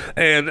out there.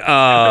 And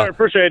I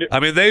appreciate it. I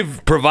mean,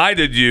 they've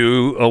provided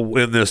you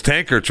in this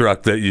tanker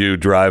truck that you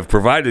drive,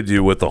 provided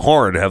you with the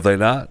horn, have they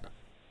not?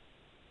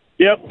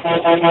 Yep. All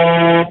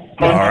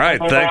right.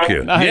 Thank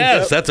you. Nice.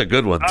 Yes, that's a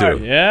good one, too.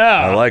 Right.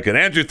 Yeah. I like it.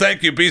 Andrew,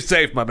 thank you. Be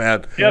safe, my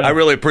man. Yep. I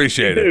really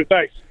appreciate You it. too.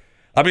 Thanks.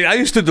 I mean, I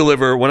used to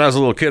deliver when I was a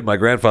little kid. My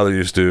grandfather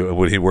used to,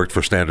 when he worked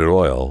for Standard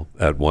Oil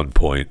at one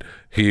point,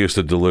 he used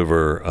to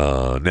deliver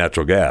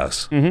natural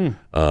gas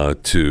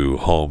to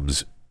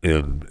homes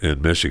in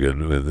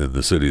Michigan, in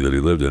the city that he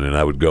lived in, and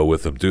I would go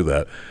with him to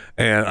that.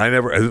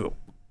 And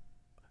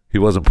he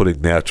wasn't putting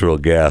natural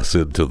gas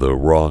into the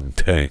wrong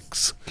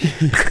tanks.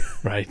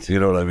 Right. You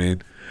know what I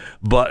mean?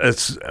 But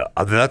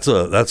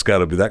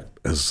that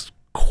is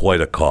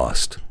quite a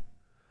cost.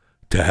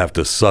 To have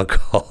to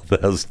suck all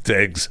those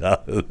tanks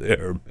out of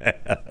there, man.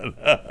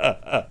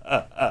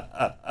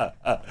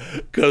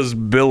 Because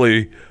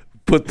Billy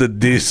put the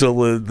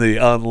diesel in the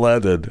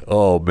unleaded.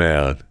 Oh,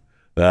 man.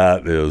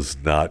 That is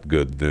not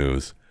good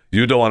news.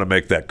 You don't want to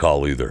make that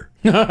call either.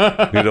 You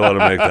don't want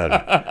to make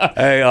that.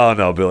 Hey, oh,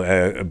 no, Billy.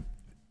 Hey,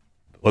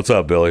 what's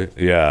up, Billy?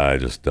 Yeah, I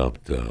just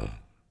dumped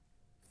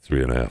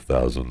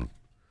 3,500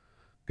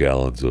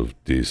 gallons of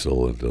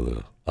diesel into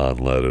the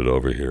unleaded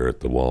over here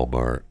at the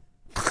Walmart.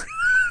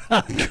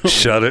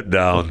 Shut it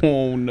down.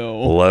 Oh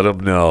no! Let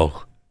them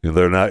know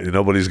they're not.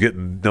 Nobody's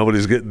getting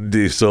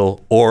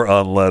diesel or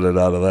unleaded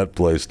out of that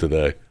place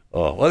today.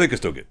 Oh, well, they can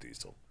still get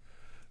diesel,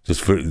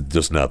 just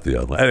not the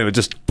unleaded. Anyway,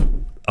 just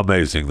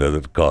amazing that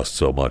it costs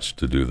so much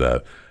to do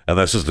that, and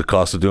that's just the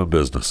cost of doing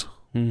business.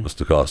 That's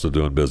the cost of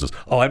doing business.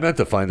 Oh, I meant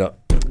to find out.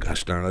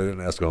 Gosh darn, I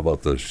didn't ask him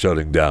about the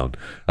shutting down.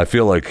 I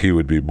feel like he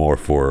would be more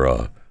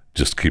for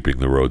just keeping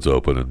the roads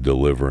open and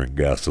delivering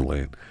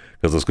gasoline.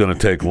 Because it's going to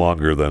take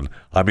longer than...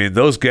 I mean,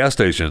 those gas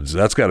stations,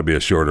 that's got to be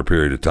a shorter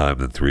period of time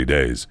than 3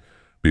 days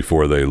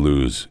before they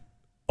lose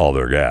all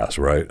their gas,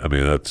 right? I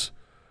mean,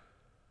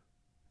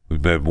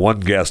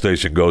 one gas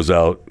station goes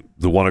out,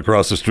 the one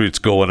across the street's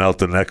going out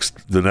the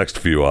next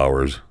few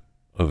hours.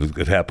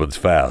 It happens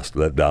fast,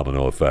 that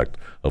domino effect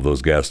of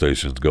those gas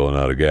stations going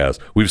out of gas.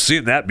 We've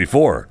seen that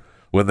before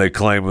when they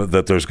claim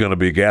that there's going to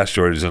be gas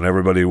shortages and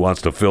everybody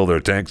wants to fill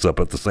their tanks up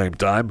at the same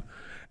time.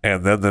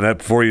 And then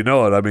before you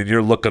know it, I mean,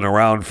 you're looking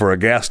around for a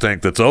gas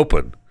tank that's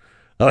open.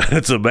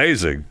 It's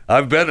amazing.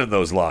 I've been in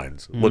those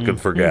lines looking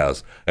for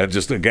gas. And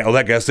just,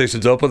 that gas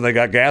station's open, they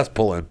got gas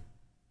pulling.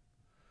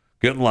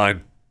 Get in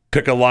line.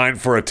 Pick a line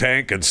for a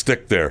tank and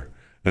stick there.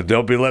 And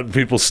don't be letting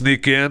people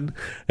sneak in.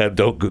 And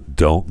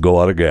don't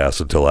go out of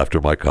gas until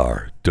after my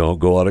car. Don't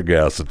go out of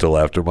gas until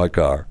after my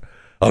car.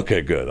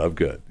 Okay, good. I'm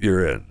good.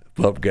 You're in.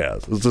 Pump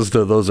gas. It's just,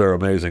 those are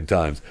amazing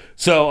times.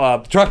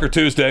 So, Trucker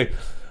Tuesday.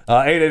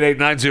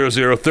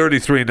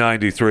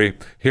 888-900-3393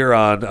 here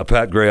on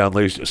Pat Gray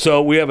Unleashed.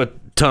 So we have a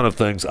ton of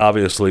things,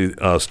 obviously,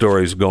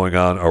 stories going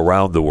on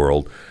around the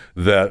world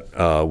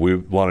that we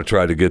want to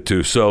try to get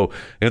to. So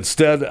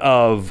instead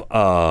of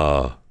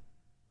going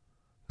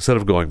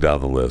down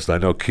the list, I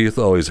know Keith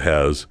always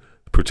has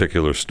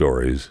particular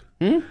stories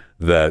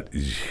that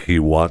he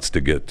wants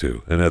to get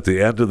to. And at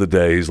the end of the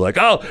day, he's like,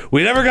 oh,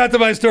 we never got to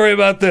my story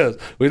about this.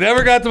 We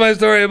never got to my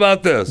story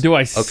about this. Do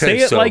I say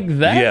it like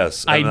that?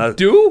 Yes. I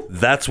do?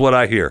 That's what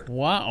I hear.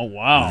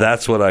 Wow.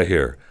 That's what I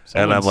hear.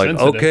 And I'm like,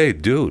 sensitive. okay,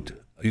 dude,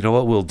 you know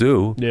what we'll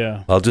do?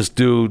 Yeah. I'll just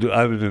do,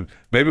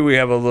 maybe we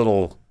have a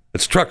little,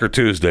 it's Trucker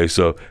Tuesday,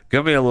 so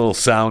give me a little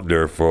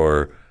sounder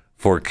for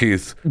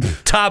Keith's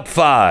top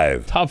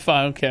 5. Top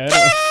 5, okay.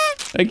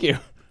 Thank you.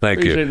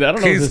 Thank Appreciate you. that. I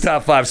don't know Keith's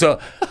top 5. So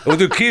we'll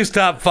do Keith's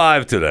top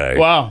 5 today.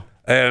 Wow.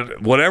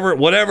 And whatever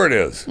it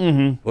is,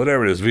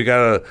 whatever it is, we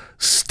got a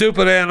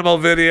stupid animal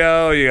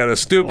video. You got a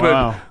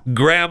stupid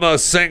grandma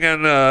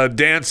singing,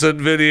 dancing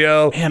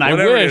video. Man, I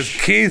whatever wish. It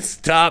is, Keith's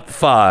top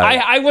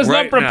 5. I was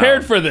right not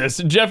prepared now. for this.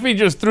 Jeffy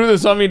just threw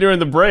this on me during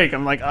the break.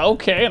 I'm like,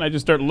 okay, and I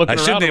just started looking I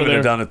around shouldn't over even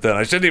have there. done it then.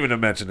 I shouldn't even have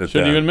mentioned it.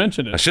 Shouldn't then. even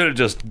mention it. I should have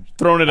just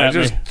thrown it at me.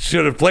 I just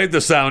should have played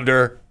the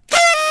sounder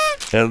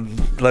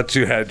and let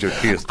you had your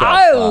Keith's top 5.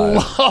 I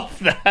love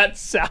that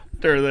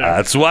sounder there.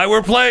 That's why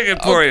we're playing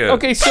it for you.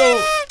 Okay,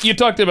 so you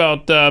talked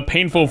about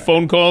painful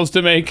phone calls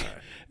to make,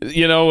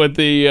 with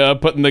the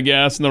putting the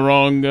gas in the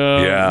wrong... You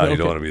don't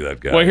want to be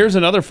that guy. Well, here's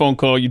another phone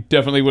call you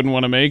definitely wouldn't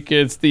want to make.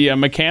 It's the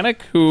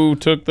mechanic who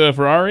took the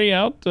Ferrari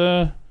out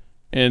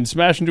and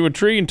smashed into a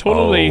tree and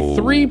totaled a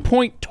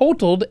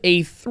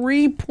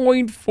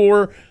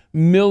 $3.4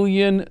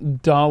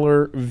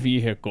 million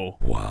vehicle.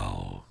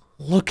 Wow.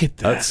 Look at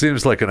that. That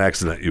seems like an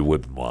accident you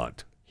wouldn't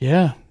want.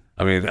 Yeah.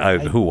 I mean,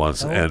 who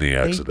wants any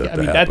accident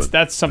to happen?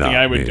 That's something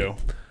Not I would me. do.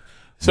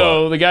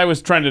 So the guy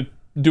was trying to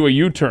do a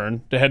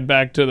U-turn to head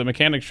back to the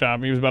mechanic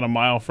shop. He was about a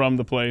mile from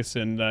the place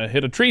and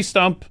hit a tree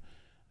stump.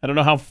 I don't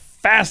know how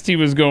fast he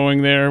was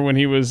going there when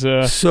he was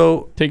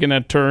taking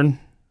that turn.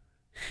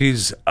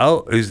 He's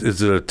out.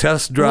 Is it a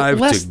test drive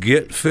to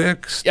get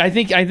fixed? I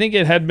think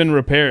it had been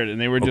repaired, and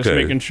they were just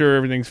Okay. making sure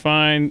everything's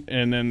fine.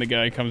 And then the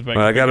guy comes back.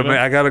 Well, I to pick it up.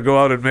 I gotta go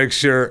out and make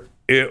sure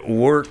it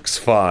works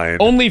fine.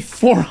 Only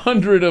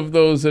 400 of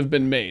those have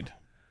been made,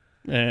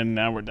 and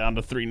now we're down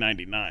to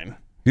 $399.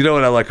 You know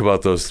what I like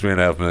about those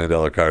 $3.5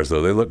 million cars,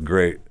 though? They look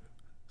great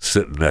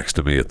sitting next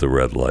to me at the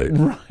red light.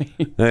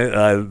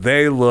 Right.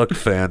 They look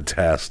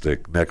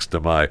fantastic next to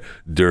my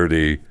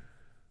dirty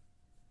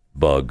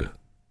Bug.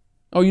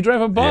 Oh, you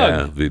drive a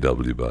Bug? Yeah,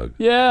 VW Bug.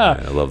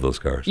 Yeah. I love those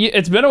cars. Yeah,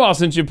 it's been a while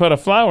since you put a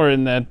flower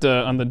in that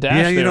on the dash.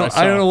 Yeah, you know, there,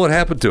 I don't know what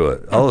happened to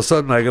it. All of a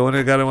sudden, I got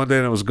it one day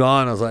and it was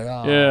gone. I was like,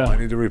 Yeah. I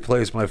need to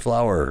replace my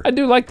flower. I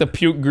do like the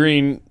puke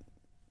green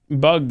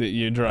Bug that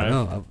you drive. I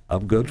know.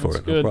 I'm good for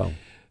it. No good. problem.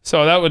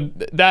 So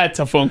that's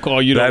a phone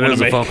call you don't That want is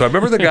to a make. phone call.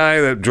 Remember the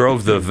guy that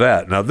drove the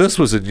Vet? Now, this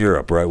was in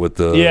Europe, right? With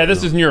the Yeah,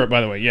 this is in Europe,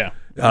 by the way. Yeah.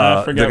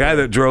 the guy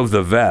that drove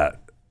the Vet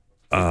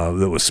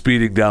that was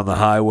speeding down the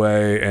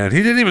highway, and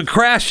he didn't even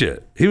crash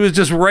it. He was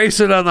just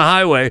racing on the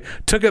highway,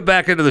 took it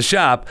back into the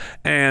shop,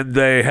 and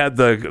they had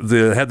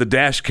the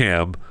dash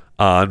cam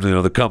on,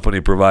 the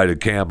company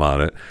provided cam on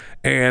it.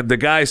 And the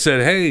guy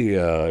said, "Hey,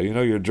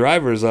 your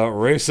driver's out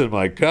racing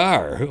my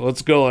car.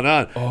 What's going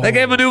on?" They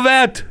gave him a new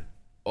Vet.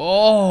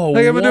 Oh,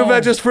 they gave him a new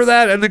Vet just for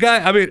that. And the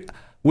guy, I mean,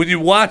 when you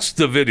watch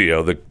the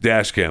video, the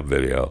dash cam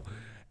video,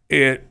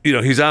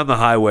 he's on the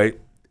highway.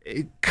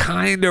 It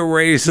kind of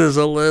races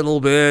a little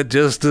bit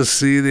just to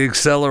see the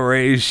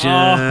acceleration,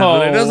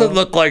 but it doesn't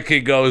look like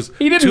he goes.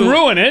 He didn't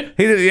ruin it.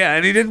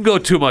 And he didn't go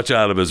too much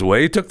out of his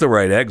way. He took the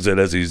right exit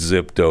as he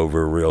zipped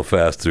over real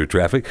fast through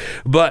traffic.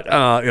 But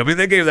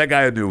they gave that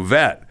guy a new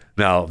Vet.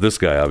 Now this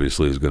guy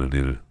obviously is going to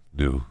need a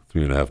new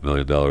 $3.5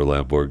 million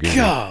Lamborghini.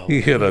 God.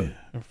 He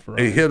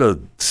hit a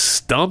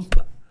stump.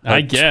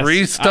 I guess.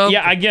 Tree stump?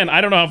 Yeah, again, I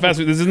don't know how fast.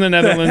 This is in the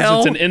Netherlands.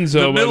 It's an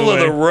Enzo. The middle of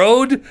the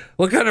road?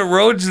 What kind of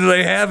roads do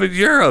they have in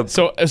Europe?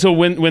 So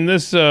when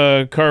this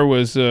car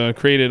was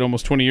created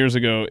almost 20 years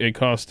ago, it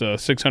cost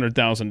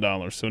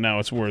 $600,000. So now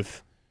it's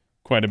worth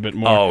quite a bit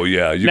more. Oh,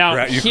 yeah. You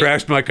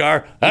crashed my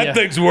car? That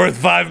thing's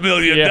worth $5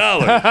 million.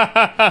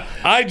 Yeah.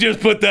 I just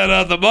put that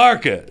on the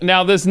market.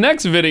 Now, this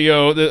next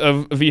video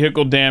of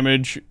vehicle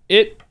damage,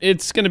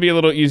 it's going to be a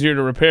little easier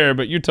to repair,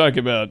 but you talk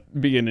about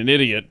being an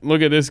idiot.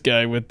 Look at this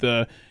guy with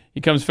he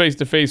comes face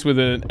to face with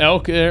an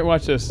elk. There,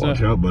 watch this. Watch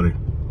out, buddy.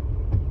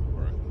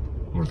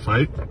 Want to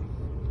fight?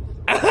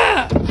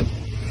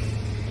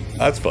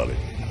 That's funny.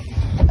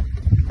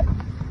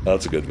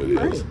 That's a good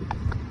video.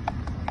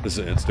 This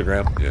is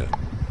Instagram? Yeah.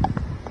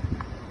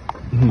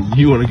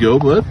 You want to go,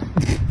 bud?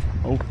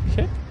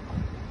 Okay.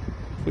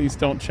 Please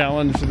don't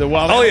challenge the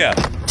wild. Oh, yeah.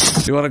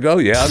 You want to go?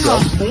 Yeah, I'll go.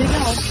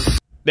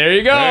 There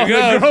you go. There he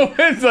goes. The girl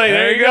is like,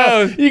 there you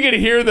go. You can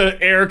hear the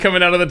air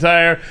coming out of the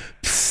tire.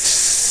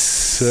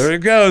 There he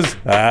goes.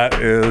 That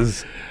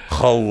is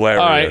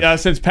hilarious. All right.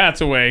 Since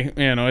Pat's away,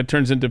 it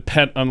turns into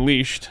Pet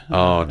Unleashed.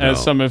 Oh, no.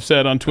 As some have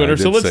said on Twitter. I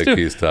did So let's say do.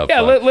 Keith's top Yeah,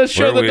 five. let's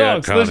show Where the are we at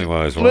dogs.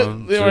 counting-wise? We're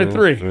One, at two,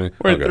 three. three.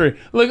 We're at Okay. three.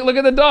 Look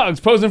at the dogs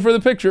posing for the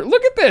picture.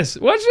 Look at this.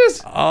 Watch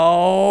this.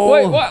 Oh.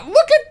 Wait, what?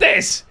 Look at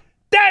this.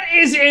 That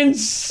is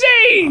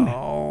insane.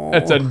 Oh.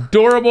 That's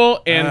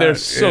adorable, and they're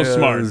so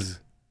smart.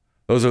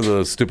 Those are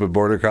the stupid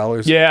border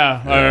collies?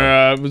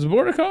 Yeah. Was it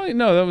border collie?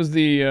 No, that was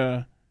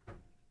the.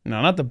 No,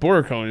 not the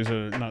border collies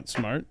are not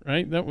smart,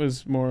 right? That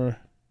was more.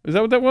 Is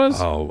that what that was?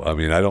 Oh, I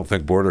mean, I don't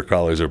think border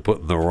collies are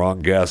putting the wrong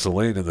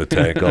gasoline in the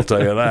tank. I'll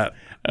tell you that.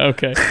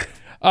 Okay. Is Is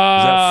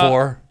that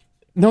 4?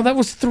 No, that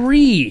was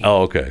 3.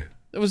 Oh, okay.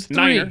 That was 3.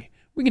 Niner.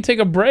 We can take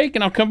a break,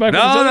 and I'll come back.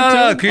 with No, this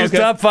other two. Keith's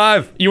top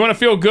 5. You want to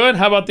feel good?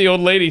 How about the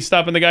old lady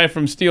stopping the guy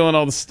from stealing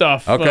all the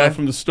stuff Okay.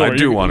 from the store? I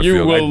do want to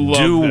feel good.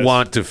 I do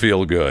want to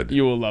feel good.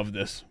 You will love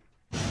this.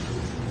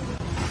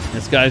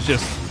 This guy's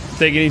just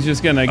thinking he's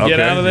just going to get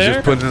out of there. He's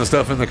just putting the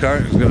stuff in the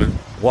car. He's going to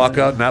walk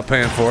out not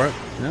paying for it.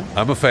 Yeah.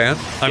 I'm a fan.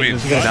 I mean,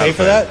 Is he gonna not pay a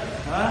for fan. that?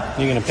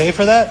 You gonna pay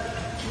for that?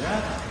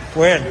 Yeah.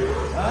 When?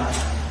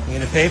 You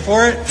gonna pay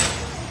for it?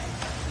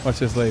 What's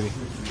this lady?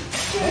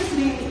 Excuse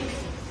me.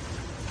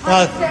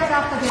 Well,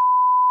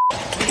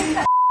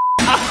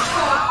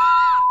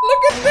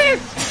 Look at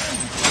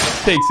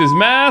this. Takes his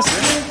mask,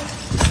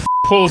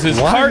 pulls his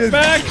cart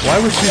back. Why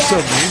was she so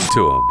mean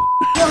to him?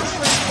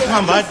 Come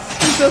on, bud.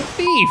 He's a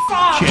thief.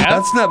 Jeff.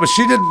 That's not, but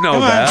she didn't know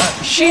that.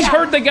 She's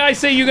heard the guy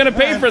say you're gonna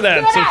pay for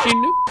that, so she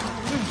knew.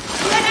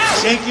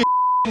 Shake your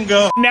and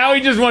go. Now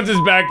he just wants his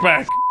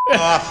backpack.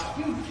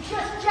 You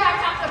just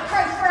jacked up the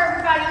price for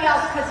everybody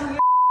else because of your.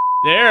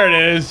 There it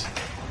is.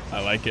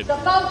 I like it. The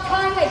boat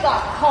time they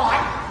got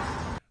caught.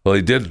 Well,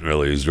 he didn't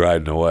really. He's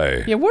riding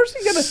away. Yeah, where's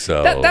he gonna?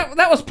 So-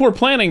 That was poor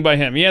planning by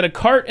him. He had a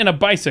cart and a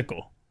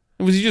bicycle.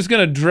 Was he just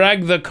gonna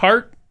drag the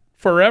cart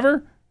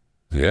forever?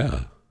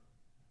 Yeah.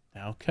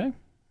 Okay.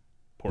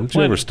 Poor Haven't you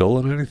planning. ever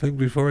stolen anything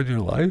before in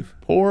your life?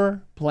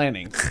 Poor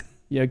planning.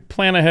 You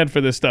plan ahead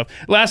for this stuff.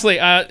 Lastly,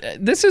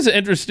 this is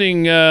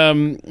interesting.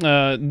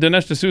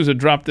 Dinesh D'Souza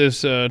dropped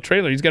this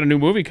trailer. He's got a new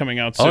movie coming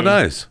out soon. Oh,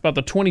 nice. About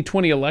the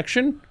 2020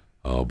 election.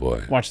 Oh,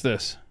 boy. Watch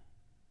this.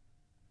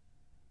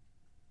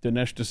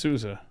 Dinesh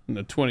D'Souza in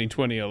the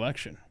 2020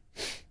 election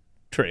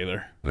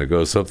trailer. There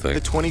goes something.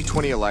 The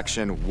 2020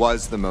 election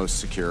was the most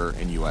secure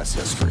in U.S.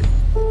 history.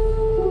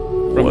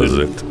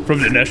 From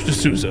Dinesh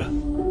D'Souza.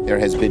 There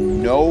has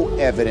been no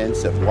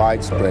evidence of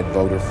widespread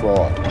voter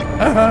fraud.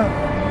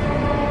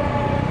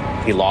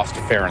 He lost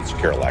a fair and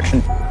secure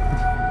election.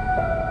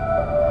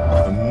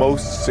 The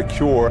most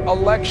secure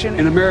Election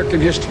in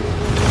American history.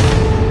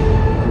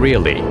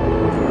 Really?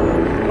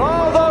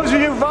 All those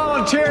of you who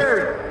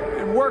volunteered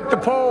and worked the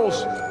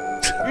polls,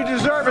 you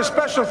deserve a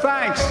special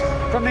thanks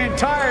from the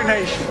entire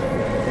nation.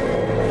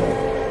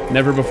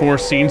 Never before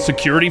seen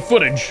security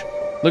footage.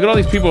 Look at all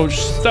these people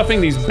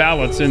stuffing these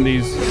ballots in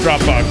these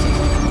drop boxes.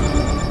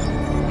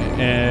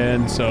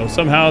 And so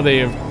somehow they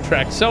have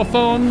tracked cell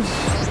phones,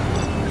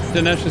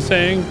 Dinesh is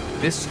saying.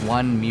 This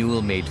one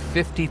mule made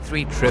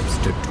 53 trips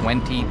to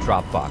 20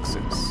 drop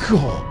boxes.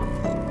 Cool.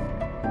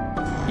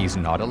 He's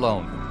not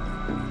alone.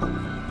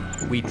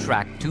 We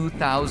tracked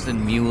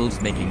 2,000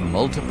 mules making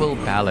multiple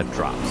ballot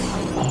drops.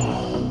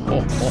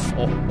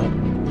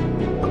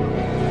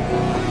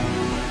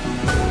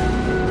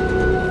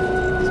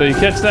 So you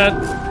catch that?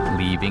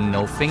 Leaving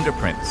no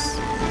fingerprints.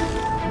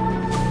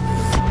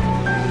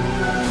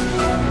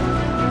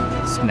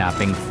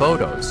 Snapping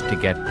photos to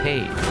get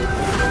paid.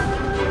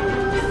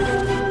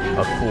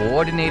 A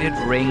coordinated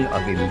ring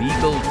of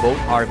illegal vote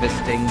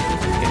harvesting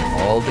in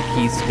all the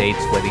key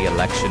states where the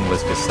election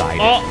was decided.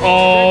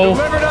 Uh-oh. They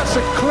delivered us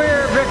a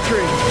clear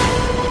victory.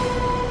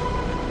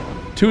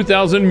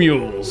 2,000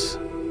 mules.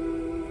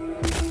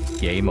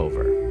 Game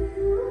over.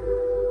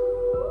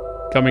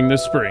 Coming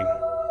this spring.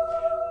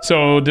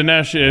 So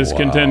Dinesh is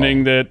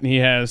contending that he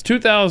has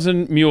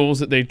 2,000 mules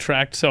that they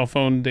tracked cell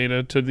phone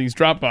data to these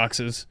drop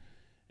boxes.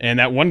 And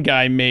that one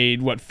guy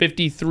made,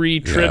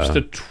 53 trips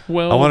to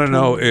 12? I want to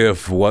know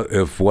if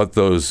what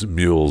those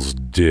mules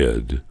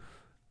did,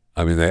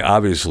 I mean, they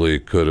obviously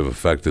could have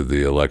affected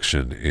the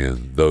election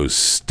in those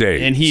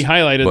states. And he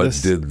highlighted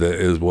this. But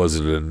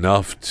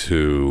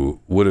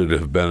would it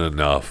have been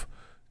enough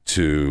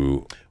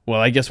to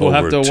Well, I guess we'll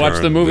have to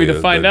watch the movie to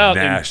find out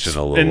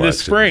in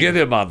this spring. Get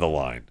him on the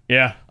line.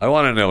 Yeah. I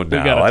want to know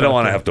now. I don't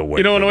want to have to wait.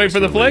 You don't want to wait for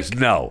the flick?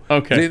 No.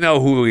 Okay. Do you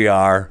know who we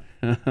are?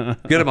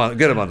 Get him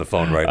on the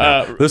phone right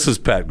now. This is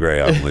Pat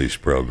Gray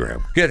Unleashed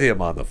program. Get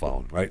him on the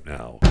phone right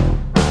now.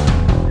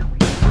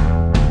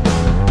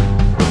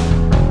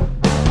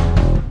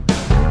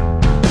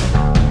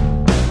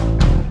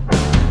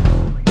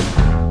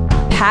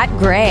 Pat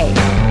Gray.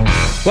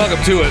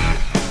 Welcome to it.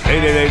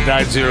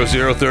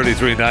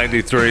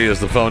 888-900-3393 is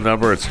the phone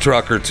number. It's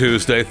Trucker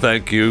Tuesday.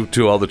 Thank you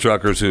to all the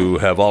truckers who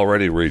have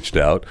already reached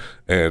out.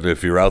 And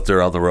if you're out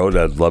there on the road,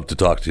 I'd love to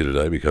talk to you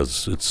today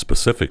because it's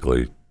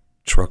specifically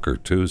Trucker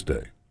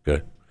Tuesday.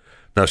 Okay.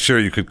 Now, sure,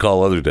 you could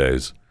call other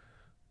days,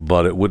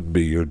 but it wouldn't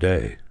be your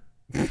day.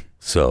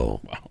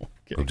 So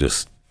I'm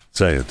just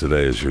saying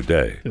today is your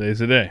day. Today's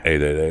the day.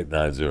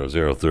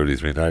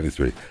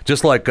 888-900-3393.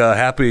 Just like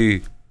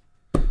happy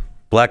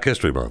Black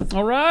History Month.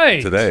 All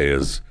right. Today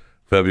is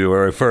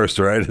February 1st,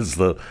 right?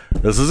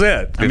 This is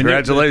it.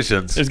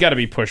 Congratulations. There's got to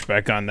be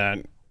pushback on that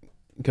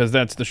because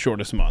that's the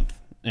shortest month,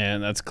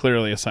 and that's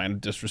clearly a sign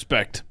of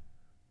disrespect.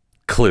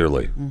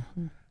 Clearly.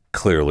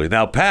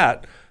 Now,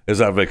 Pat is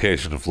on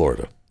vacation in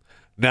Florida.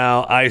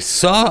 Now, I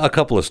saw a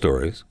couple of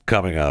stories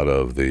coming out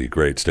of the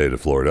great state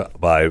of Florida.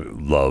 I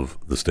love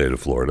the state of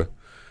Florida.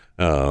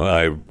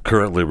 I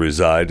currently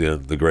reside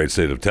in the great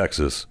state of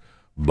Texas,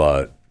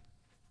 but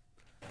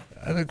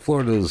I think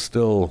Florida is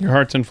still... Your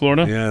heart's in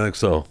Florida? Yeah, I think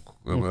so.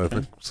 I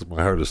think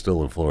my heart is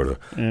still in Florida.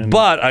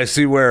 But I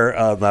see where...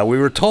 now, we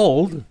were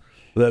told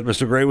that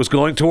Mr. Gray was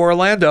going to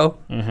Orlando.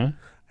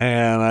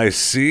 And I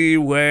see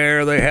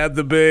where they had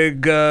the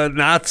big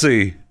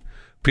Nazi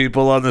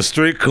people on the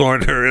street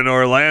corner in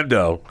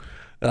Orlando.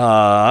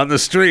 On the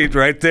street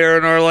right there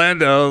in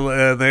Orlando.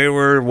 And they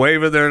were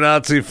waving their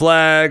Nazi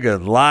flag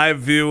and live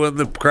viewing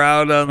the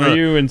crowd on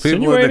the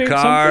people in the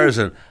cars.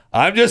 Something? And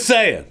I'm just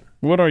saying.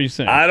 What are you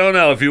saying? I don't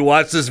know. If you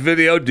watch this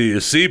video, do you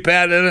see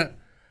Pat in it?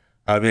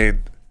 I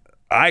mean,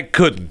 I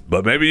couldn't,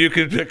 but maybe you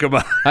can pick him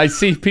up. I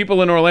see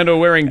people in Orlando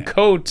wearing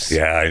coats.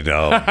 Yeah, I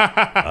know.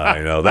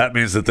 I know. That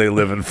means that they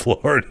live in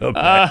Florida,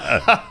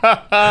 man.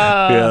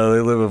 Yeah, they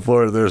live in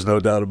Florida. There's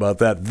no doubt about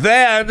that.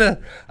 Then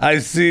I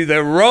see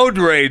the road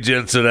rage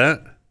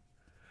incident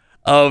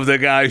of the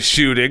guy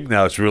shooting.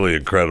 Now, it's really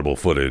incredible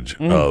footage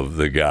of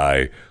the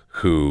guy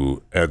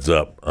who ends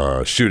up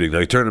shooting.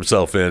 Now, he turned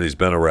himself in. He's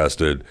been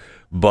arrested.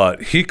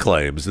 But he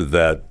claims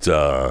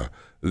that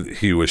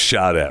he was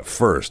shot at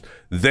first.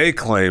 They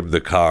claim the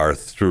car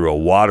threw a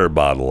water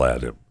bottle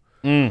at him.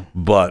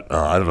 But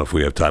I don't know if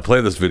we have time.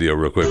 Play this video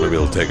real quick. Maybe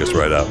it'll take us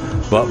right out.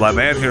 But my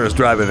man here is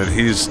driving, and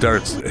he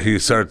starts.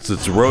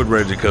 It's road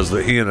rage because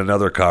he and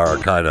another car are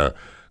kind of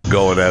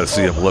going at it.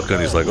 See him looking.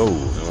 He's like,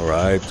 "Oh, all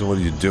right. What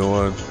are you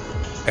doing?"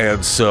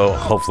 And so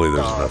hopefully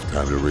there's enough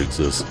time to read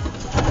this.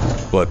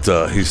 But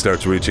he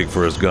starts reaching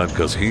for his gun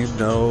because he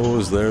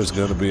knows there's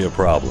going to be a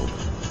problem.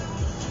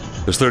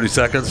 There's 30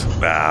 seconds?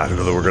 Nah, I don't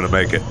know that we're going to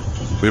make it.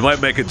 We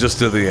might make it just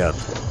to the end.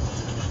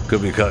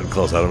 Could be cutting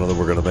close. I don't know that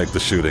we're going to make the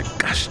shooting.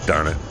 Gosh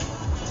darn it.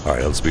 All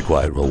right, let's be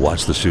quiet. We'll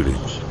watch the shooting.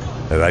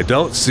 And I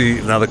don't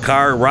see... Now, the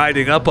car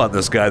riding up on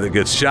this guy that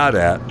gets shot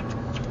at,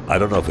 I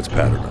don't know if it's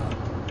Pat or not.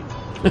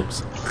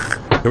 Oops.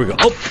 Here we go.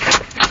 Oh!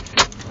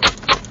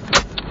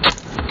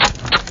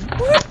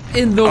 What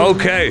in the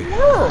world?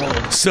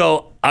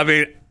 So, I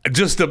mean,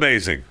 just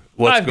amazing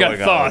what's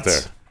going on out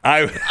there.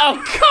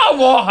 Oh, come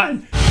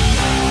on!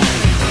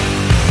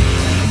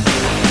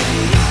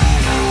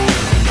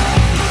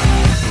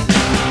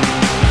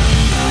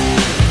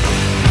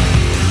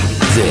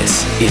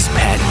 This is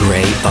Pat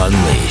Gray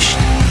Unleashed.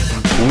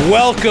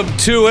 Welcome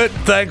to it.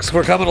 Thanks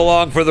for coming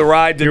along for the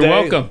ride today.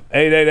 You're welcome.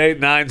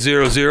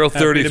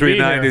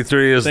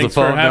 888-900-3393 is the phone number. Thanks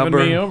for having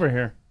me over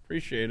here.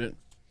 Appreciate it.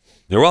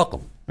 You're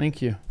welcome.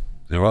 Thank you.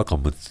 You're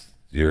welcome.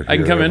 You're I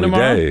can come in every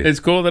tomorrow? day. It's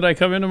cool that I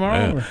come in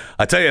tomorrow? Yeah.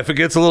 I tell you, if it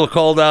gets a little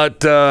cold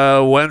out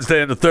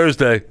Wednesday into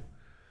Thursday,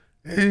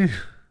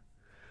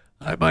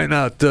 I might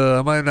not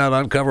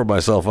uncover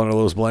myself under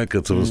those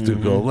blankets if it's too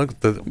cold. Look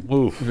at the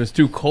move. If it's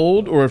too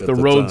cold or if the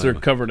roads are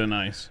covered in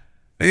ice.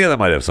 Yeah, that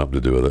might have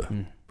something to do with it.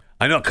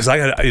 I know, because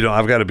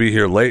I've got to be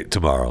here late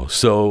tomorrow.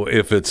 So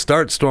if it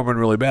starts storming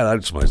really bad, I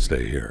just might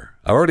stay here.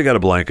 I already got a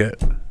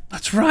blanket.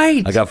 That's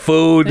right. I got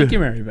food. Thank you,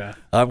 Mary Beth.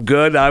 I'm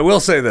good. I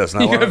will say this.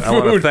 And I want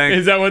to thank.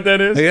 Is that what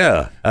that is?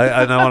 Yeah,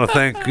 I want to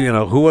thank.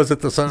 Who was it?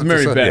 The son. It's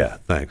Mary Beth. Yeah,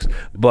 thanks.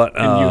 But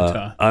in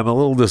Utah. I'm a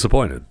little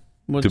disappointed,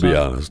 What to be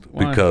time? honest,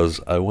 Why?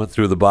 because I went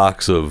through the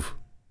box of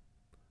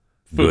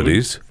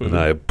goodies, and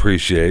I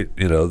appreciate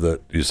that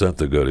you sent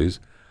the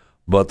goodies,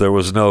 but there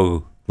was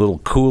no little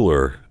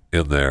cooler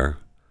in there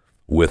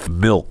with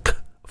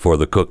milk for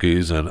the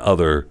cookies and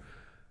other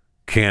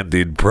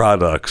candied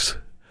products.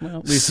 Well,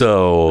 at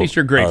least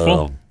you're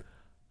grateful.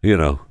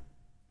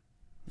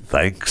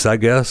 Thanks, I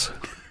guess.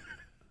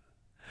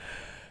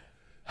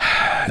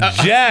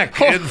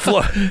 Jack in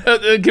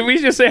Florida. Can we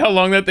just say how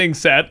long that thing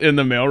sat in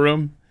the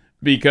mailroom?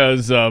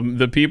 Because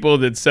the people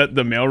that set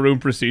the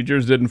mailroom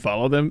procedures didn't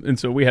follow them, and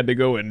so we had to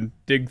go and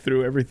dig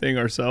through everything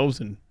ourselves,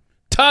 and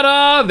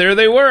ta-da! There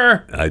they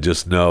were. I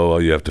just know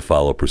you have to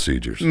follow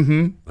procedures.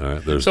 Mm-hmm. All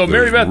right, so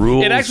Mary Beth,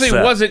 rules it actually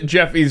set. wasn't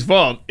Jeffy's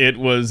fault. It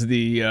was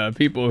the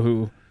people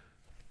who were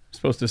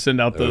supposed to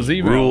send out those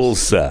emails. Rules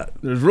set.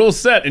 There's rules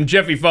set, and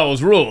Jeffy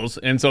follows rules,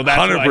 and so that's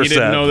why he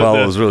didn't know that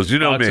follows the rules. You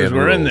know me boxes and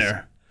were rules. in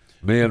there.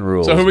 Me and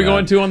rules. So who are we man.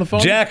 going to on the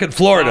phone? Jack in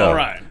Florida. All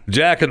right.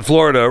 Jack in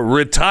Florida,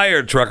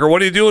 retired trucker.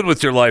 What are you doing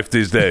with your life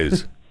these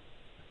days?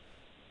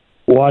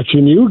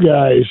 Watching you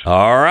guys.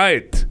 All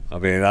right. I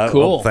mean,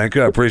 Cool. Thank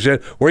you. I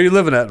appreciate it. Where are you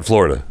living at in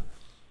Florida?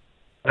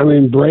 I'm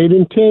in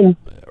Bradenton.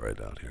 Yeah, right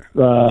down here.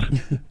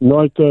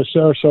 North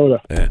Sarasota.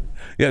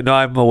 Yeah, no,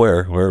 I'm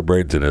aware where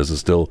Bradenton is. It's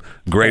still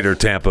greater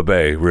Tampa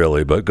Bay,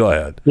 really, but go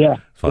ahead. Yeah.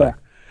 Fine.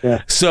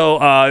 Yeah. So,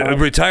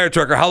 retired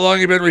trucker, how long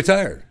have you been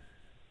retired?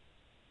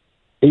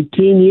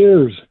 18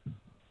 years.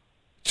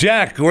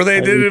 Jack,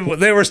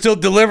 they were still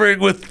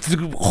delivering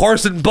with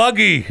horse and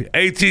buggy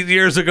 18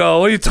 years ago.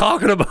 What are you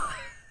talking about?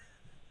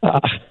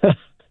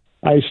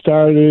 I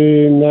started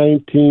in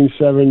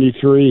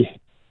 1973.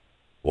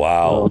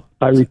 Wow. So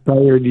I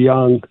retired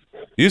young.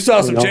 You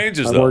saw some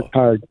changes, I though. worked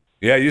hard.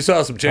 Yeah, you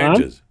saw some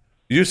changes. Huh?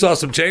 You saw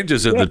some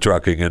changes in the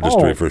trucking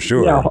industry for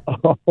sure.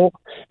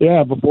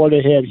 Yeah, before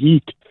they had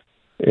heat.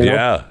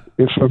 Yeah.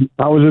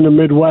 I was in the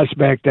Midwest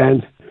back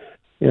then,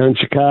 in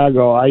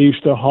Chicago. I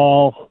used to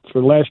haul for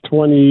the last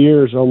 20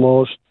 years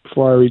almost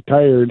before I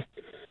retired.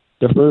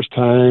 The first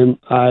time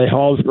I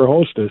hauled for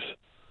Hostess,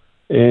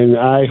 and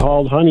I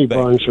hauled honey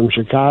buns from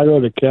Chicago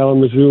to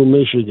Kalamazoo,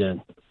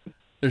 Michigan.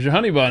 There's your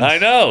honey buns. I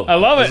know. I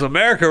love it. It's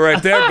America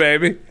right there,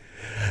 baby.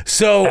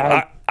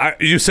 So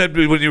you said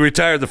when you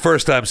retired the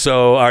first time,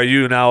 so are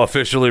you now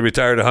officially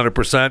retired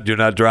 100%? You're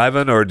not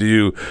driving, or do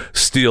you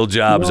steal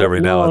jobs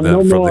every now and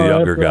then from the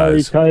younger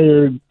guys?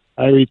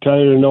 I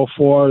retired in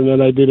 04, and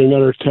then I did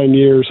another 10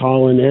 years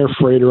hauling air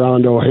freight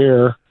around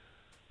O'Hare.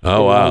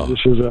 Oh, wow. This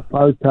is a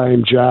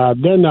part-time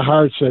job. Then the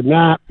heart said,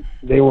 nah,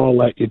 they won't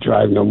let you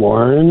drive no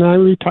more. And I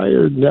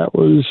retired. That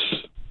was,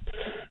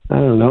 I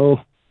don't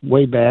know,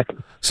 way back.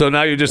 So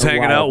now you're just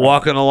hanging out,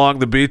 walking along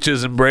the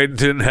beaches in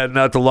Bradenton, heading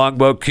out to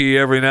Longboat Key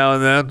every now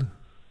and then?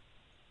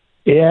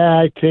 Yeah,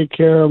 I take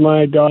care of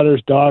my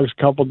daughter's dogs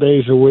a couple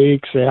days a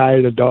week, say hi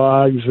to the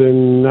dogs,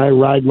 and I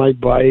ride my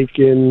bike.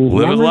 And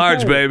living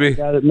large, baby.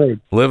 Got it made.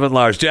 Living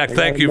large. Jack,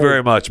 thank you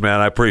very much, man.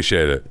 I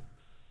appreciate it.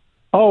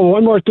 Oh,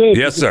 one more thing.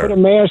 Yes, Did you sir. put a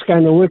mask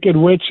on the Wicked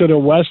Witch of the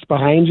West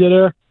behind you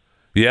there?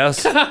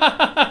 Yes?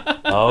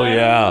 Oh,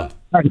 yeah.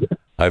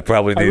 I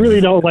probably need. I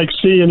really don't like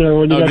seeing her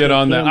when you I'll get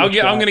on that. I'm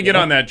going to get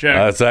on that, Jack.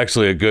 That's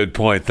actually a good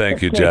point.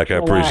 Thank you, Jack. I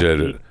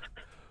appreciate it.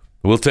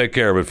 We'll take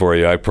care of it for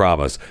you, I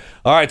promise.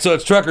 All right, so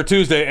it's Trucker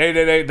Tuesday,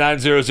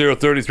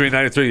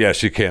 888-900-3393.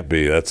 Yes, you can't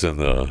be. That's in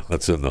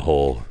the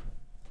whole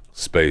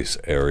space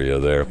area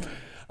there.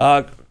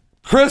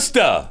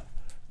 Krista,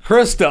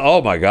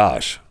 oh my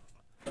gosh.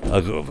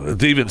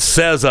 It even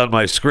says on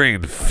my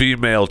screen,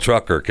 female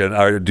trucker.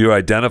 Do you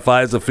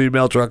identify as a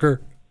female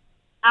trucker?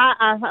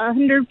 I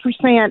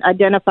 100%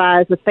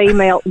 identify as a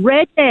female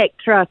redneck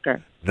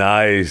trucker.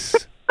 Nice.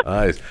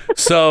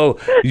 So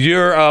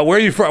you're where are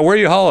you from? Where are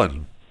you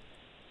hauling?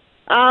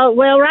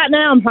 Well, right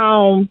now I'm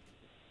home.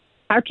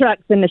 Our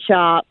truck's in the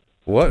shop.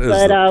 What is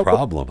the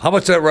problem? How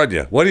much that run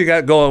you? What do you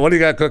got going? What do you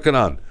got cooking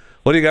on?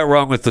 What do you got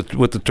wrong with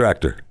the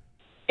tractor?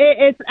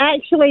 It's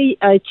actually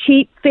a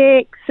cheap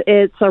fix.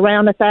 It's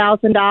around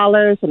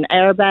 $1,000. An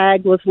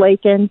airbag was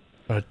leaking.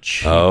 A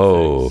cheap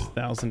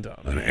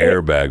 $1,000. An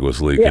airbag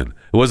was leaking. Yeah.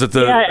 Was it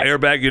the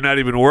airbag you're not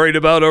even worried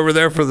about over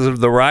there for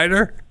the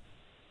rider?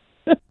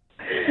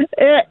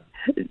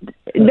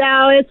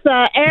 No, it's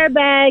an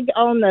airbag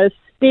on the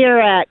steer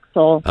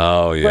axle.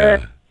 Oh, yeah.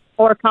 For a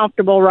more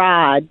comfortable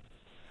ride.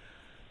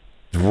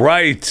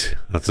 Right.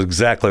 That's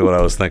exactly what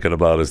I was thinking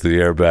about, is the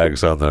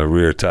airbags on the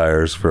rear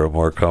tires for a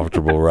more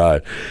comfortable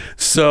ride.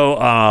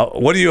 So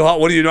what do you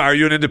haul? Are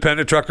you an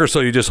independent trucker,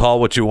 so you just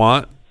haul what you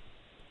want?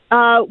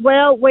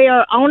 Well, we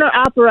are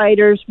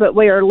owner-operators, but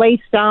we are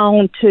leased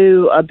on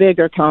to a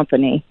bigger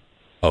company.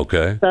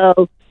 Okay.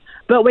 So,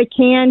 but we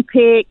can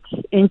pick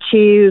and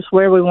choose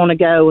where we want to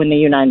go in the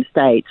United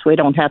States. We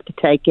don't have to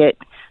take it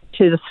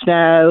to the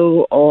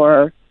snow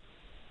or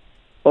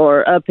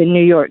up in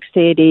New York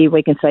City.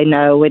 We can say,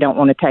 no, we don't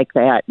want to take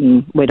that,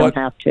 and we don't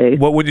have to.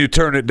 Well, when you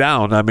turn it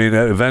down, I mean,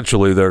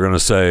 eventually they're going to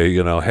say,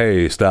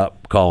 hey,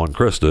 stop calling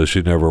Krista.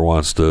 She never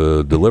wants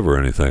to deliver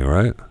anything,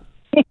 right?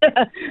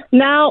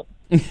 No,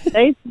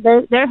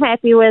 they're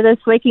happy with us.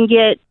 We can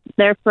get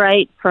their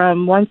freight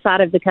from one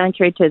side of the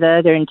country to the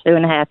other in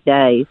 2.5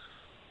 days.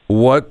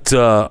 What?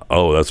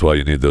 That's why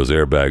you need those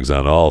airbags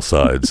on all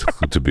sides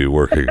to be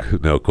working.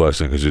 No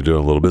question, because you're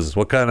doing a little business.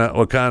 What kind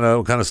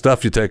of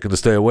stuff you taking to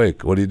stay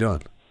awake? What are you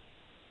doing?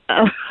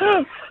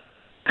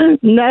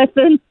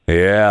 Nothing.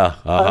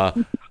 Yeah.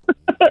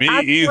 Me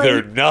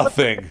either.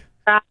 Nothing.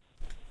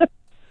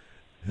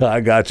 I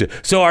got you.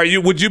 So,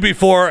 would you be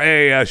for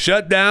a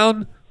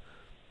shutdown?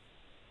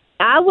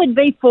 I would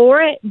be for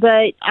it,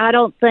 but I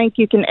don't think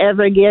you can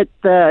ever get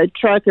the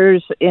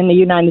truckers in the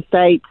United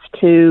States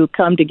to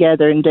come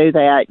together and do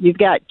that. You've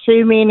got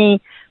too many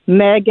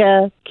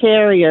mega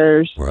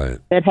carriers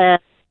that have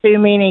too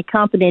many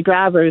company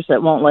drivers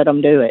that won't let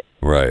them do it.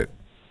 Right.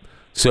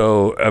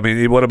 So, I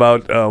mean, what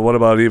about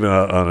even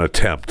an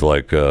attempt,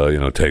 like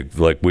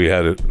we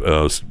had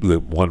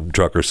one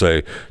trucker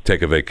say,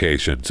 take a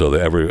vacation, so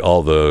that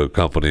all the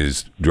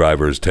companies'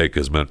 drivers take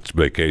as much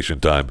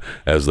vacation time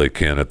as they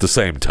can at the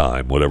same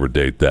time, whatever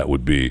date that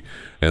would be,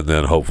 and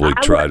then hopefully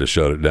try to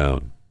shut it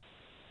down.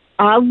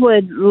 I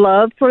would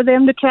love for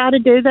them to try to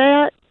do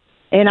that,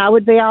 and I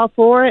would be all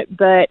for it,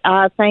 but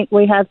I think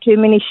we have too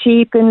many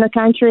sheep in the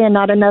country and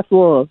not enough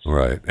wolves.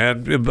 Right,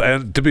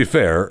 and to be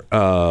fair,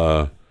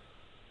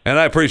 and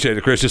I appreciate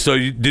it, Christian. So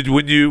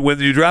when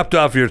you dropped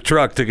off your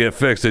truck to get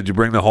fixed, did you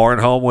bring the horn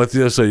home with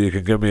you so you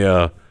can give me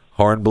a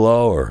horn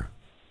blow? Or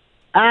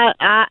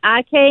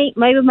I can't.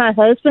 Maybe my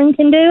husband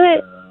can do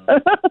it.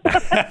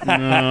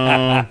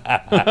 No.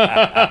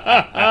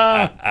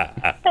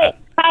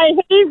 Hey,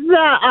 he's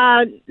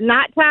a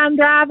nighttime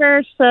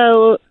driver,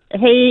 so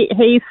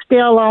he's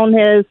still on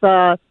his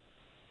schedule.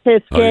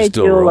 He's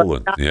still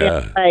rolling.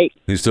 Yeah,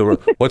 he's still.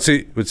 What's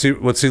he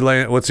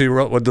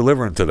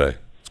delivering today?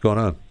 What's going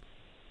on?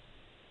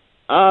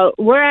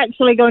 We're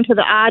actually going to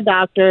the eye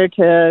doctor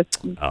to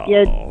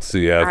get.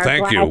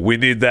 Thank you. We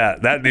need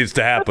that. That needs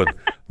to happen.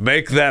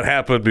 Make that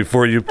happen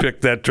before you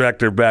pick that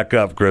tractor back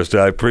up, Krista.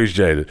 I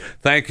appreciate it.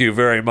 Thank you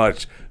very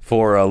much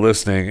for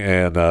listening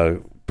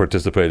and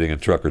participating in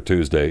Trucker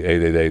Tuesday.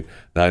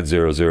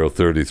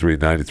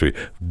 888-900-3393.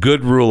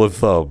 Good rule of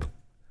thumb: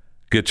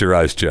 get your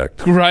eyes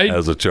checked. Right.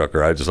 As a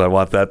trucker, I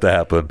want that to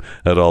happen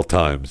at all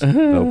times.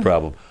 No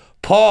problem.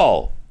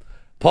 Paul,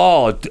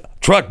 a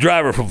truck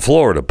driver from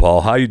Florida.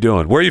 Paul, how you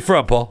doing? Where are you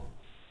from, Paul?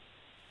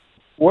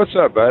 What's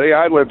up, buddy?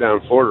 I live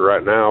down in Florida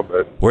right now,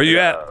 but where you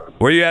at?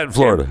 Where you at in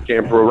Florida?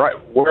 Tampa. Right.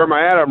 Where am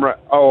I at? I'm right.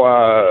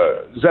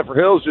 Zephyr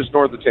Hills, just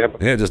north of Tampa.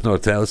 Yeah, just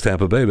north of Tampa. It's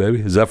Tampa Bay,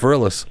 baby.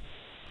 Zephyrillis.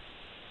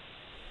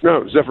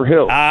 No, Zephyr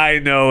Hills. I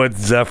know it's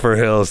Zephyr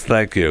Hills.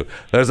 Thank you.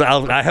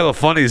 I have a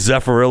funny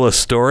Zephyrilla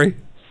story.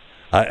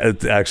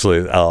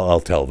 I'll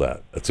tell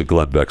that. It's a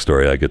Glenn Beck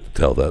story. I get to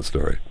tell that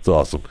story. It's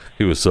awesome.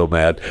 He was so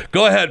mad.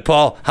 Go ahead,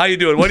 Paul. How you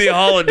doing? What are you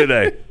hauling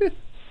today?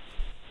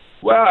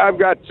 Well, I've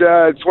got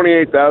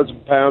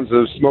 28,000 pounds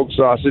of smoked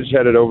sausage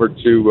headed over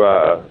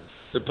to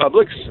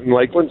Publix in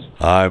Lakeland.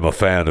 I'm a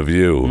fan of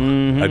you.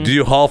 Mm-hmm. Do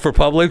you haul for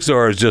Publix,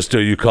 or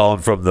are you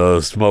calling from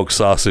the smoked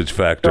sausage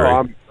factory?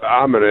 No,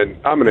 I'm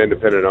an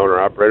independent owner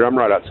operator. I'm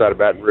right outside of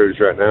Baton Rouge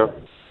right now.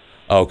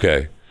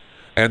 Okay.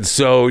 And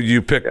so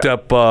you picked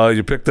up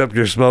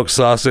your smoked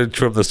sausage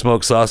from the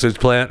smoked sausage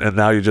plant, and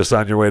now you're just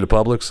on your way to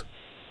Publix?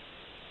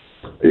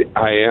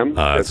 I am.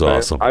 That's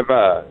awesome.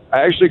 I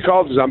actually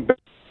called because I'm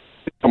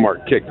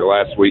Walmart kicked the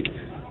last week.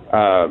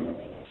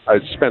 I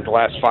spent the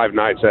last 5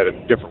 nights at a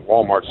different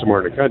Walmart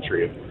somewhere in the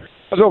country.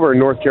 I was over in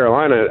North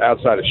Carolina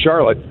outside of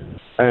Charlotte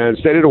and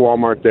stayed at a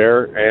Walmart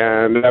there,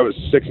 and that was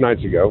 6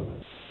 nights ago.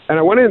 And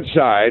I went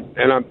inside,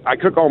 and I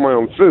cook all my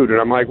own food, and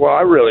I'm like, well,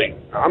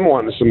 I'm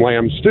wanting some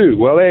lamb stew.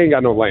 Well, they ain't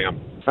got no lamb.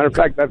 Matter of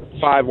fact, that's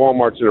 5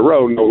 Walmarts in a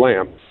row, no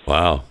lamb.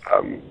 Wow.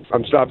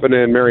 I'm stopping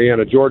in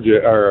Marietta,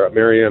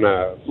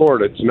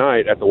 Florida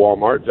tonight at the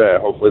Walmart.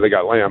 Hopefully they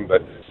got lamb.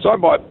 So I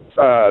bought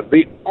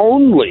the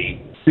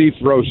only beef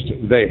roast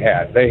they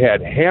had. They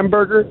had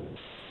hamburger,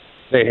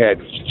 they had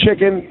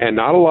chicken, and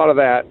not a lot of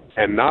that,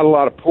 and not a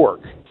lot of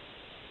pork.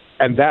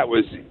 And that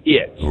was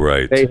it.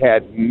 Right. They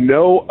had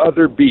no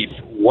other beef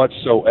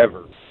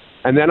whatsoever.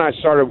 And then I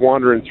started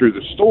wandering through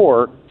the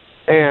store,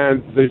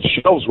 and the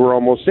shelves were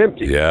almost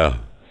empty. Yeah.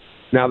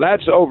 Now,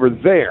 that's over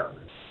there.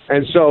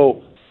 And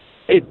so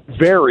it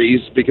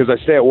varies, because I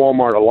stay at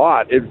Walmart a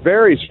lot. It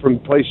varies from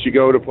place you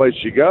go to place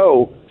you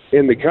go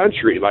in the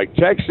country. Like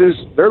Texas,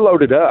 they're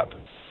loaded up.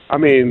 I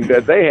mean,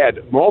 they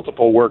had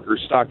multiple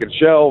workers stocking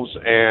shelves,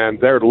 and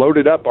they're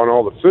loaded up on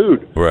all the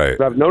food. Right.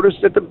 But I've noticed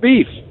that the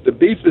beef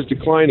is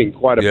declining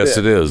quite a bit. Yes,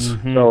 it is.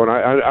 Mm-hmm. So, and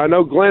I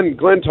know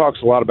Glenn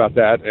talks a lot about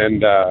that,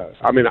 and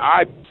I mean,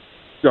 I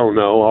don't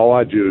know. All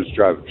I do is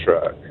drive a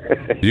truck.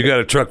 You got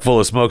a truck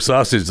full of smoked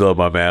sausage, though,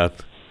 my man.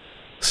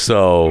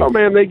 So. Oh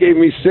man, they gave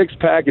me 6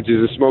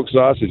 packages of smoked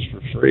sausage for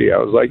free. I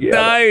was like, yeah.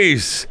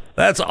 Nice.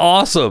 That's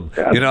awesome.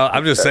 Yeah.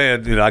 I'm just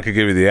saying, I could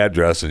give you the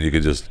address, and you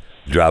could just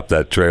drop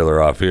that trailer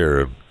off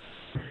here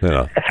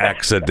and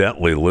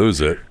accidentally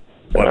lose it.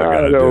 What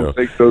I don't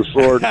think those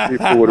Florida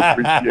people would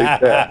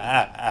appreciate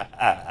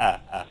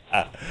that.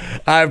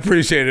 I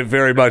appreciate it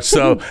very much.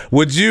 So,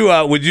 would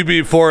you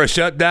be for a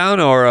shutdown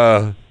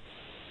or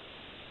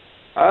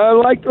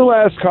like the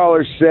last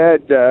caller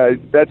said,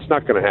 that's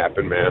not going to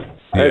happen, man.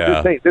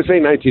 Yeah. This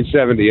ain't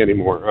 1970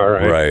 anymore. All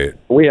right. Right.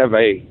 We have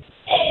a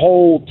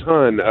whole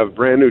ton of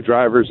brand new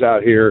drivers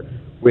out here.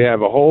 We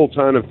have a whole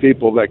ton of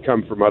people that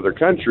come from other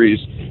countries.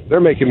 They're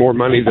making more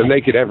money than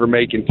they could ever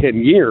make in 10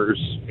 years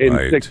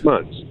in 6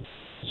 months.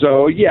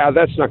 So, yeah,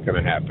 that's not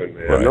going to happen,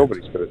 man. Right.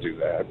 Nobody's going to do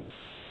that.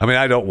 I mean,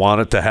 I don't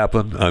want it to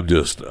happen. I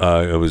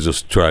was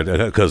just trying to,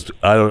 because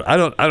I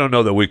don't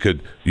know that we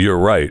could. You're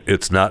right.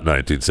 It's not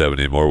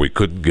 1970 anymore. We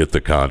couldn't get the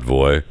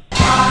convoy.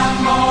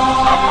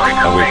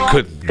 And we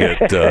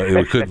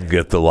couldn't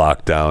get the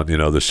lockdown,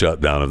 the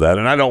shutdown of that,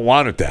 and I don't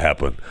want it to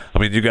happen. I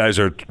mean, you guys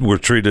were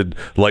treated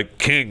like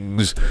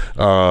kings, in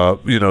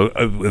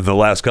the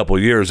last couple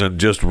of years, and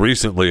just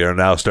recently are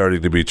now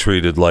starting to be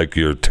treated like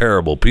you're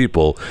terrible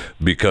people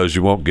because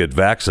you won't get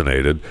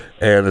vaccinated.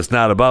 And it's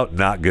not about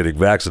not getting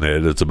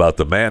vaccinated; it's about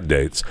the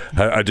mandates.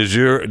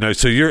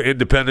 So you're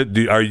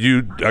independent. Are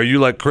you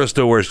like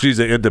Krista, where she's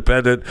an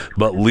independent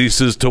but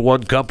leases to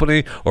one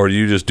company, or do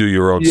you just do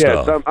your own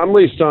stuff? Yes, I'm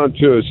leased on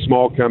to a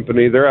small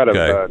company. They're out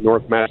of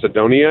North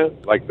Macedonia,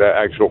 like the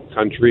actual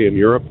country in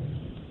Europe.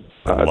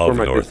 I love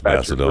North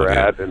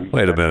Macedonia.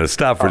 Wait a minute.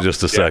 Stop for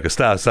just a second.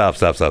 Stop.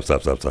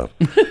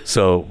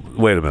 So,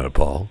 wait a minute,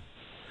 Paul.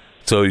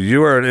 So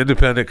you are an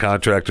independent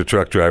contractor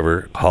truck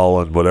driver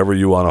hauling whatever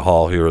you want to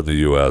haul here in the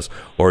U.S.,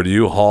 or do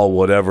you haul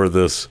whatever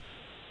this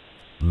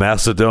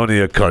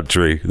Macedonia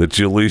country that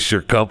you lease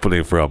your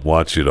company from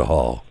wants you to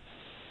haul?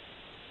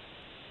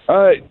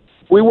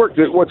 We worked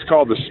at what's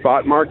called the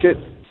spot market.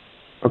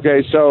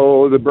 Okay,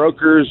 so the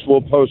brokers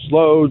will post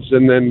loads,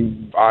 and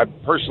then I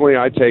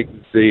take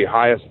the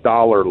highest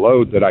dollar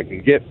load that I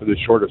can get for the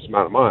shortest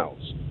amount of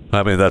miles.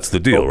 I mean, that's the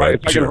deal, right?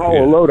 If I can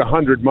haul a load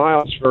 100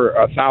 miles for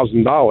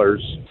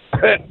 $1,000,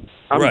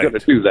 I'm going to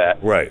do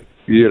that. Right.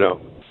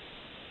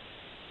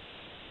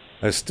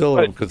 I still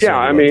am concerned. Yeah,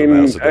 I mean,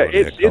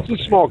 it's a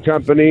small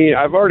company.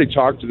 I've already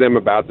talked to them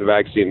about the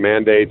vaccine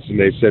mandates, and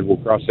they said we'll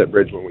cross that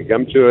bridge when we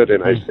come to it.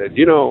 And I said,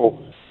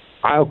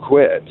 I'll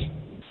quit.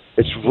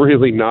 It's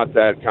really not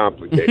that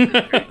complicated.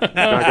 I'm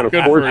not going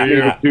to force me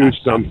to do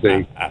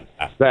something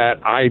that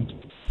I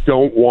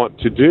don't want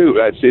to do.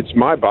 It's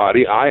my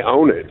body. I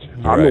own it.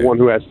 Right. I'm the one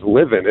who has to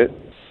live in it.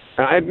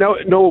 And I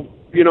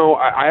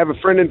I have a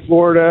friend in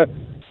Florida.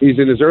 He's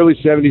in his early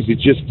 70s. He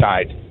just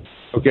died.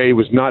 Okay, he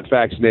was not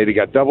vaccinated.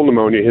 Got double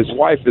pneumonia. His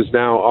wife is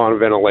now on a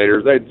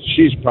ventilator.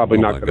 She's probably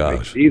not going to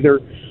make it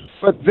either.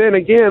 But then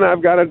again,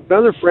 I've got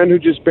another friend who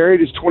just buried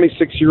his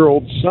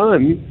 26-year-old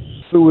son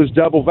who was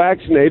double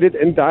vaccinated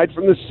and died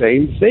from the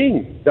same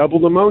thing, double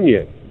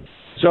pneumonia.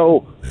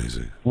 So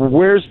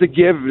where's the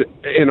give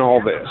in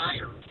all this?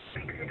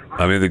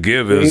 I mean, the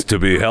give is to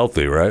be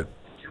healthy, right?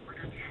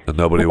 And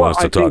nobody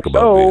wants to talk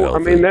about being healthy. I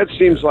mean, that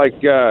seems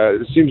like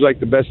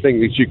the best thing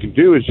that you can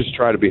do is just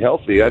try to be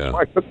healthy. That's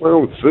why I cook my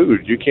own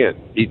food. You can't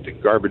eat the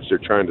garbage they're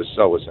trying to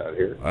sell us out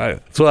here. Right.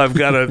 That's why I've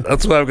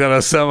got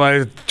a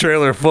semi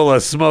trailer full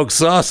of smoked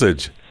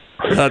sausage.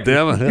 God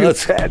damn it!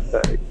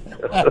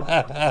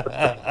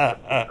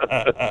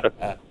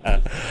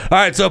 All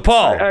right, so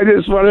Paul,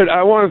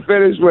 I want to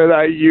finish with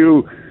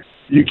you.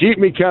 You keep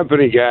me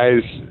company,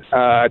 guys.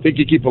 I think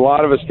you keep a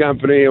lot of us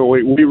company, and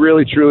we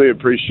really, truly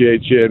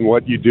appreciate you and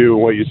what you do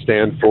and what you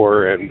stand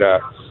for. And,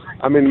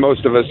 I mean,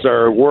 most of us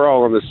we're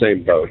all in the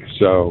same boat.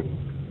 So,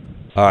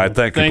 all right,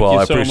 thank you, Paul.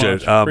 I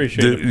appreciate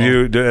it.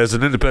 You, as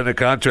an independent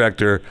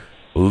contractor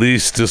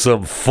leased to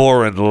some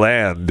foreign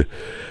land,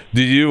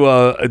 do you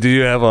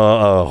have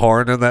a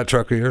horn in that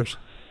truck of yours?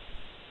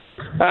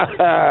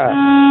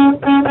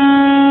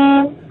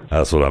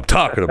 That's what I'm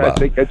talking about. I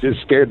think I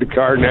just scared the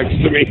car next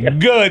to me.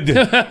 Good.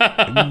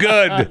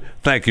 Good.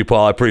 Thank you,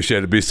 Paul. I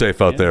appreciate it. Be safe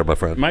out there, my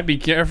friend. Might be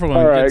careful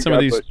and get some of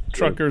these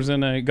truckers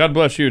in a... God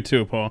bless you,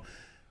 too, Paul.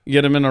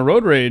 Get him in a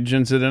road rage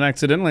incident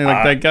accidentally,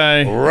 like that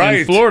guy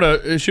in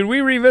Florida. Should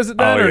we revisit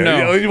that or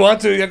no? You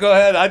want to? Yeah, go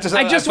ahead. I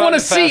just want to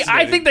see.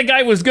 I think the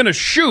guy was going to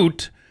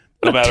shoot.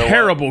 What a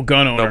terrible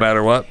gun owner. No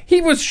matter what?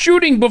 He was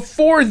shooting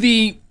before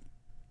the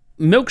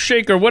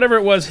milkshake or whatever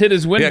it was hit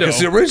his window. Yeah,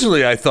 because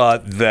originally I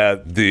thought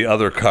that the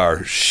other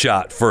car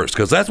shot first,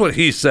 because that's what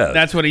he said.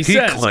 That's what he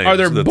says. Claims Are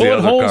there that bullet the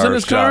other holes car in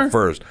his shot car?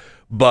 First.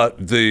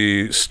 But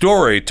the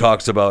story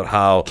talks about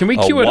how Can we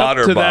cue a it up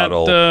water to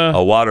bottle, that,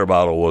 a water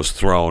bottle was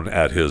thrown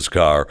at his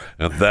car,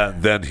 and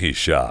then he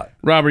shot.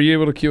 Rob, are you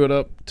able to cue it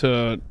up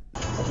to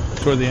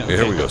toward the end? Okay,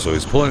 here we go. So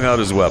he's pulling out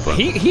his weapon.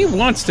 He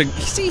wants to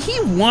see.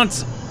 He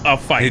wants a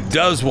fight. He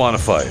does want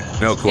to fight,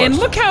 no question. And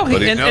look how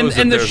he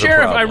and the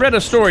sheriff. I read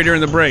a story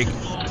during the break.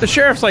 The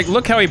sheriff's like,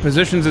 look how he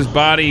positions his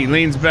body. He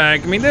leans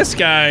back. I mean, this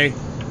guy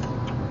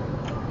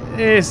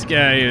is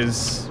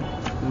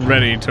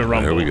ready to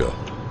rumble. Here we go.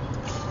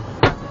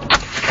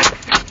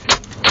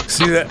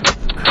 See that?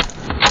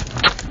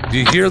 Do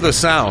you hear the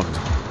sound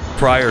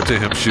prior to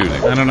him shooting?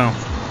 I don't know.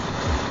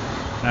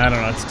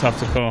 It's tough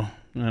to call.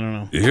 I don't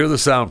know. You hear the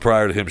sound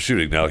prior to him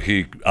shooting. Now,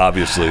 he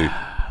obviously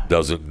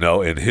doesn't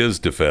know. In his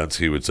defense,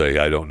 he would say,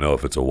 I don't know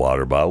if it's a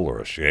water bottle or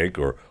a shake,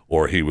 or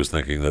he was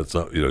thinking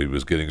that he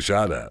was getting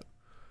shot at.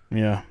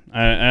 Yeah.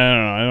 I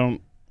don't know.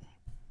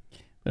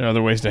 There are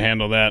other ways to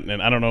handle that.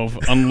 And I don't know if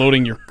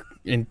unloading your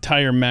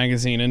entire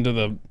magazine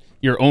into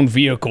your own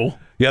vehicle.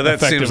 Yeah, that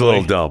seems a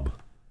little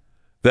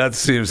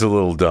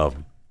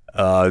dumb.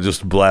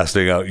 Just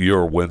blasting out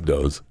your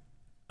windows.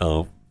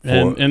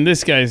 And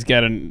this guy's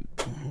got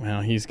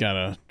he's got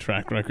a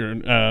track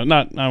record. I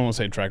won't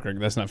say track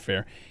record. That's not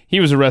fair. He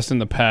was arrested in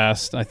the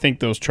past. I think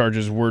those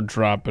charges were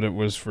dropped, but it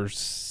was for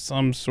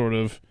some sort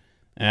of.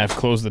 I've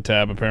closed the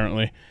tab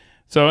apparently.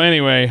 So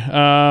anyway,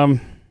 there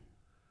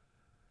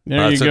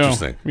you go.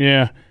 Interesting.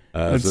 Yeah.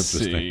 That's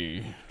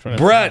interesting.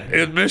 Brett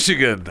in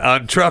Michigan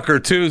on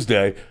Trucker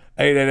Tuesday.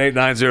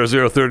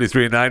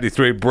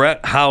 888-900-3393.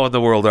 Brett, how in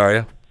the world are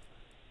you?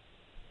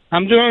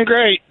 I'm doing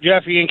great,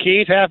 Jeffy and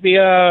Keith. Happy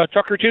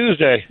Trucker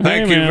Tuesday.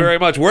 Thank you very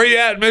much. Where are you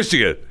at in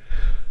Michigan?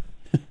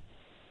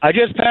 I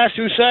just passed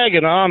through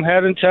Saginaw. I'm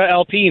heading to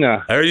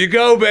Alpena. There you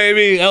go,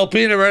 baby.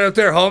 Alpena right up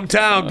there.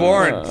 Hometown,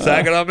 born.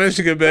 Saginaw,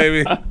 Michigan,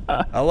 baby.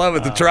 I love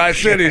it. The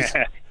Tri-Cities.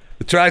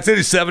 The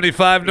Tri-Cities,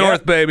 75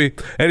 North, baby.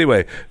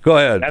 Anyway, go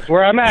ahead. That's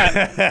where I'm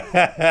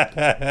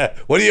at.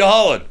 What are you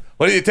hauling?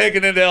 What are you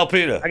taking into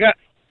Alpena?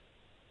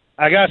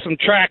 I got some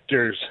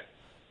tractors.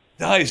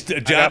 Nice.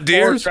 John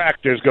Deere's? 4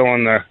 tractors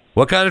going there.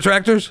 What kind of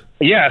tractors?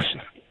 Yes.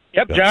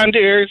 Yep, John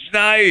Deere's.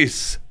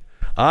 Nice.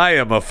 I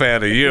am a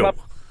fan of you.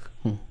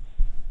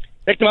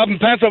 Picked them up in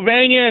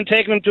Pennsylvania and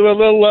taken them to a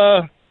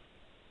little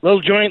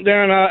joint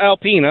there in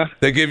Alpena.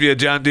 They give you a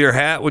John Deere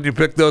hat when you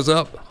pick those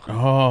up?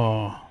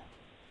 Oh.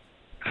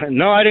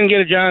 No, I didn't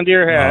get a John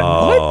Deere hat.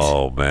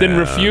 Oh, what? Man. Then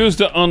refuse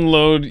to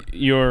unload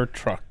your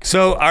truck.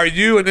 So are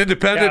you an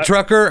independent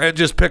trucker and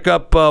just pick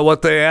up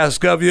what they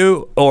ask of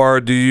you? Or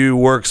do you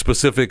work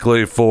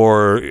specifically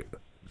for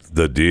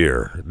the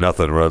Deere?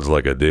 Nothing runs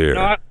like a Deere.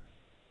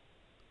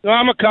 No,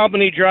 I'm a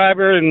company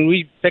driver, and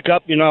we pick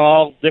up,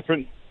 all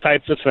different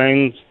types of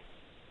things.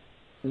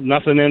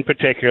 Nothing in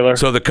particular.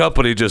 So the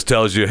company just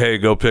tells you, hey,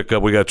 go pick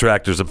up. We got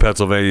tractors in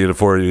Pennsylvania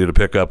for you to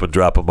pick up and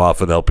drop them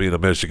off in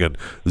Alpena, Michigan.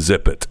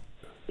 Zip it.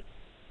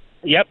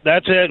 Yep,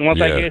 that's it. And once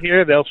I get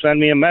here, they'll send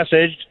me a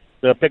message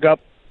to pick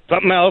up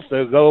something else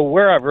to go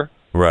wherever.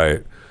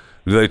 Right.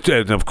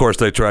 And, of course,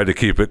 they try to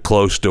keep it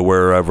close to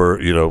wherever,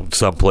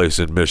 someplace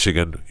in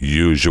Michigan,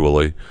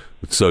 usually,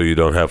 so you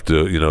don't have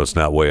to, it's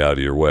not way out of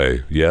your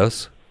way.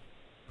 Yes?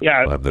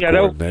 Yeah,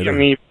 they'll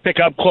pick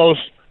up close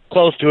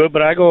to it,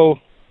 but I go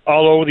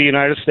all over the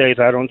United States.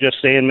 I don't just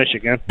stay in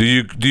Michigan. Do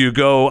you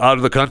go out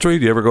of the country?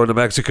 Do you ever go to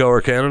Mexico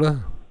or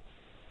Canada?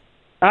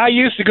 I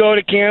used to go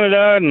to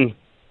Canada and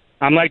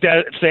I'm like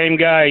that same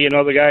guy,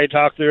 the guy I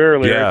talked to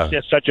earlier. Yeah. It's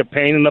just such a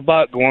pain in the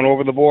butt going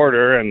over the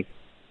border. And,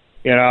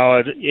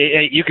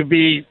 you could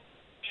be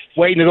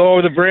waiting to go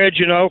over the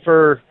bridge,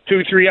 for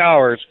 2-3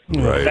 hours.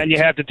 Right. Then you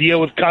have to deal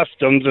with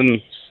customs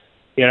and,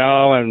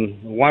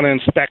 and want to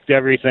inspect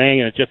everything.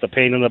 And it's just a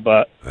pain in the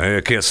butt. Hey,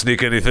 I can't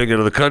sneak anything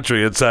into the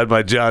country inside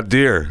my John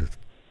Deere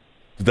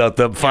without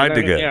them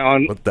finding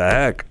it. What the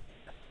heck?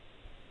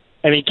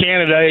 And in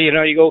Canada,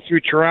 you go through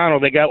Toronto,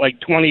 they got like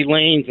 20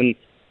 lanes, and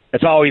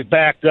it's always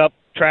backed up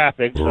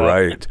traffic. So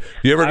Right.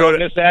 You ever I go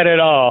don't miss that at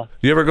all.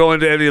 You ever go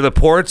into any of the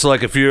ports?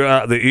 Like if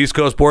you're the East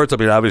Coast ports? I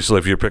mean, obviously,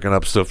 if you're picking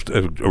up stuff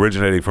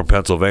originating from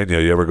Pennsylvania,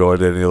 you ever go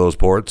into any of those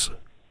ports?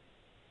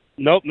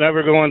 Nope,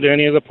 never go into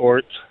any of the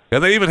ports.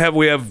 And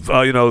we have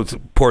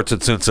ports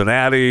at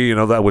Cincinnati,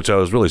 that which I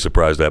was really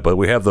surprised at. But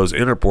we have those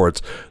inner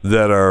ports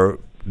that are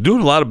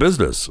doing a lot of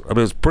business. I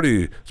mean, it's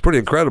pretty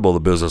incredible the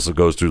business that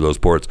goes through those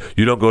ports.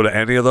 You don't go to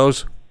any of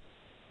those?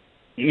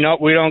 No,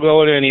 we don't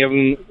go to any of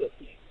them.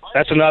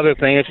 That's another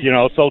thing. It's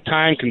so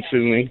time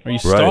consuming. Are you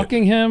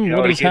stalking him?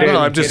 What is happening? No,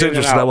 I'm just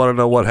interested. I want to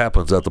know what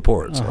happens at the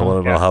ports. I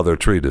want to know how they're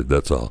treated.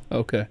 That's all.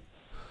 Okay.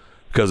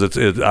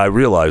 Because I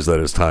realize that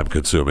it's time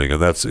consuming,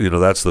 and that's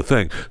the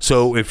thing.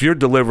 So if you're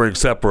delivering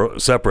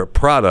separate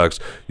products,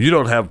 you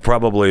don't have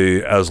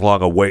probably as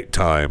long a wait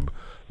time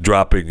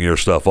dropping your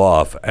stuff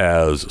off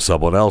as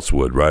someone else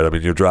would, right? I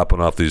mean, you're dropping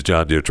off these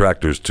John Deere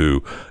tractors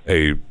to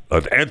an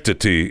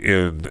entity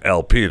in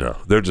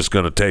Alpena. They're just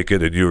going to take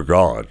it, and you're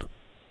gone.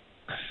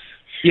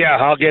 Yeah,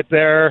 I'll get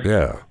there.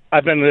 Yeah.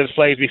 I've been to this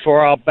place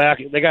before.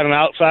 They got an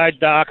outside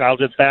dock. I'll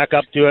just back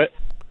up to it,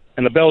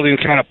 and the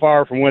building's kind of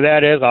far from where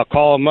that is. I'll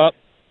call them up.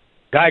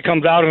 Guy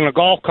comes out in a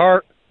golf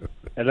cart,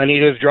 and then he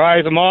just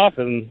drives them off,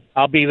 and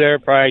I'll be there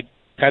probably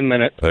 10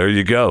 minutes. There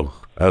you go.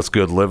 That's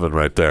good living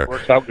right there.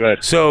 Works out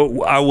good.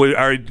 So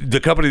are the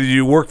company that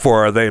you work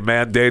for, are they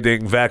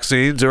mandating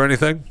vaccines or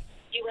anything?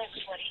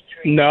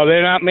 No,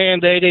 they're not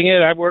mandating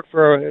it. I work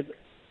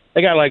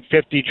they got like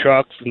 50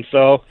 trucks, and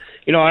so,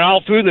 and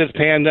all through this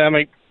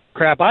pandemic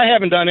crap, I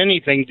haven't done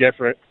anything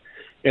different.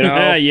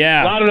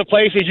 Yeah. A lot of the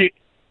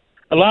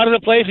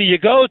places you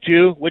go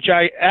to, which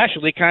I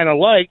actually kind of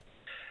like,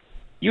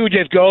 you would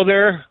just go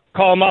there,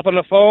 call them up on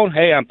the phone.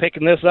 Hey, I'm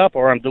picking this up,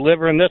 or I'm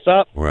delivering this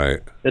up. Right.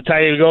 They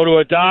tell you to go to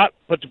a dock,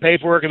 put the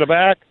paperwork in the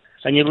back,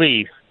 and you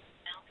leave.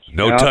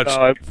 No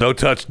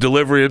touch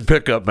delivery and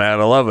pickup, man.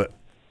 I love it.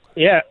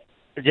 Yeah,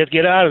 just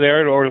get out of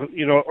there,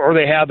 or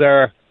they have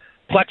their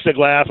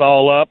plexiglass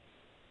all up,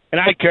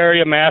 and I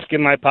carry a mask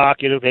in my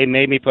pocket. If they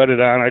made me put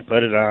it on, I'd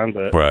put it on.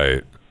 But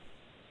right.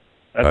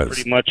 That's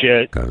pretty much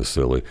it. Kind of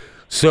silly.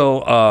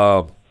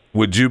 So,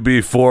 would you be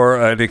for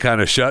any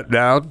kind of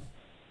shutdown?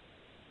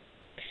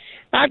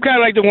 I'm kind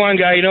of like the one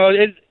guy,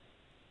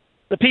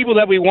 the people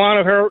that we want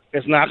to hurt,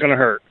 it's not going to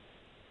hurt.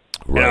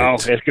 Right.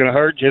 It's going to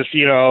hurt just,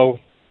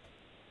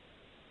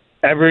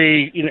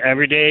 every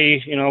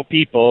day,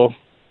 people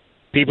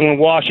in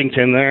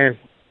Washington,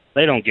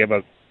 they don't give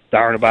a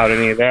darn about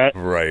any of that.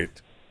 Right.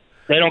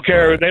 They don't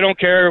care. Right. They don't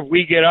care if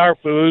we get our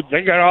food.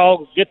 They got to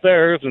all get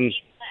theirs. And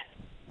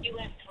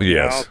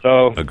yes,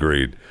 so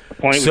agreed. The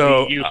point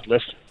would be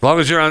useless. As long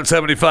as you're on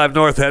 75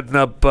 North heading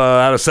up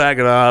out of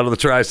Saginaw, out of the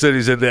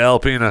Tri-Cities into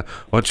Alpena,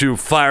 why don't you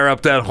fire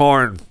up that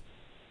horn?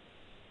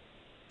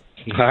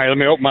 All right, let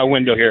me open my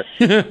window here.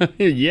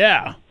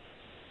 Yeah.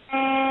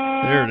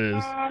 There it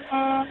is.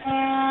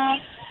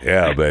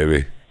 Yeah,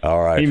 baby.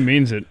 All right. He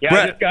means it.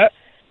 Yeah,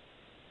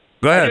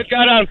 Go ahead. I just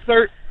got on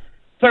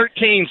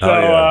 13,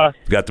 so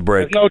got the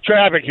break. There's no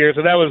traffic here,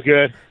 so that was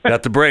good.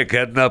 Got the break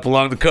heading up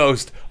along the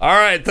coast. All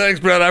right, thanks,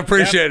 Brett. I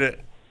appreciate it.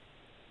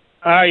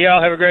 All right,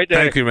 y'all have a great day.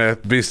 Thank you, man.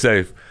 Be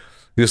safe.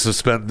 Used to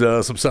spend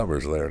some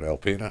summers there in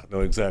Alpena.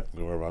 Know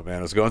exactly where my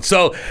man is going.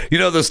 So,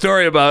 the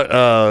story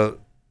about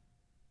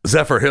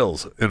Zephyr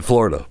Hills in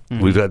Florida.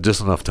 Mm-hmm. We've had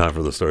just enough time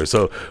for the story.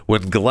 So,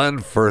 when Glenn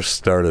first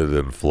started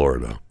in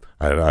Florida,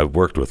 I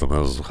worked with him. That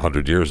was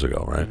 100 years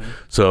ago, right? Mm-hmm.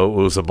 So, it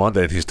was a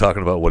Monday, and he's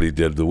talking about what he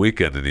did the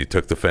weekend, and he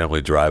took the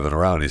family driving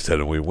around. He said,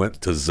 and we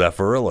went to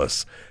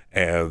Zephyrhills,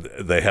 and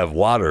they have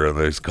water, and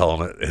they're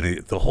calling it.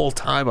 And the whole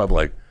time, I'm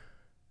like,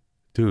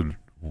 dude,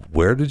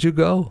 where did you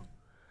go?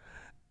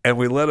 And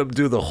we let him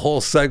do the whole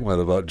segment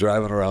about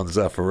driving around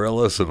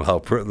Zephyrhills and how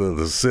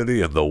the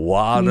city and the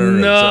water.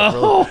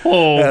 No.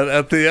 And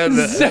at the end,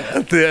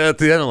 at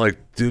the end, I'm like,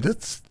 dude,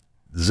 it's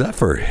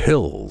Zephyr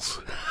Hills.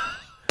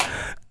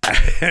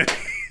 I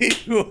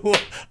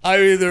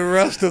mean, the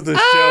rest of the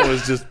show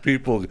is just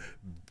people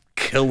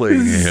killing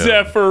him.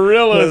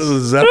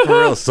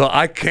 Zephyrhills. So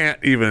I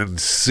can't even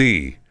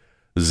see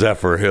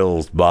Zephyr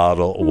Hills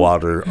bottle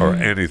water or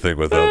anything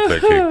without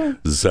thinking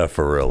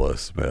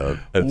Zephyrhills, man.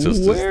 It's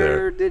just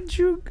Where did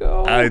you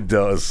go? I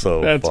know, it's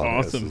so That's funny.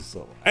 awesome.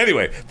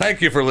 Anyway,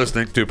 thank you for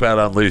listening to Pat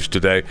Unleashed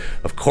today.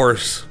 Of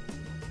course,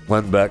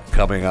 Glenn Beck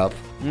coming up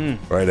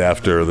right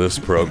after this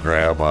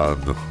program on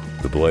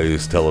the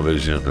Blaze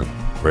Television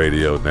and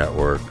Radio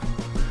Network.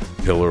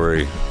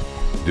 Hillary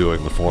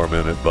doing the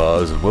 4-minute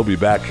buzz, and we'll be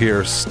back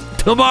here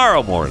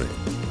tomorrow morning.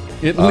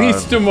 At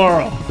least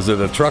tomorrow. Is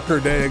it a trucker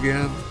day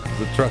again?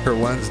 Is it Trucker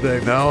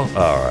Wednesday? No?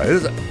 All right.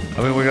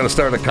 We're going to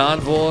start a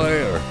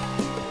convoy or?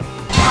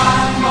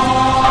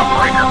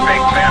 Breaker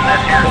Big Ben,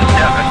 this here's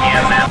Jeff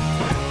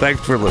again.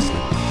 Thanks for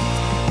listening.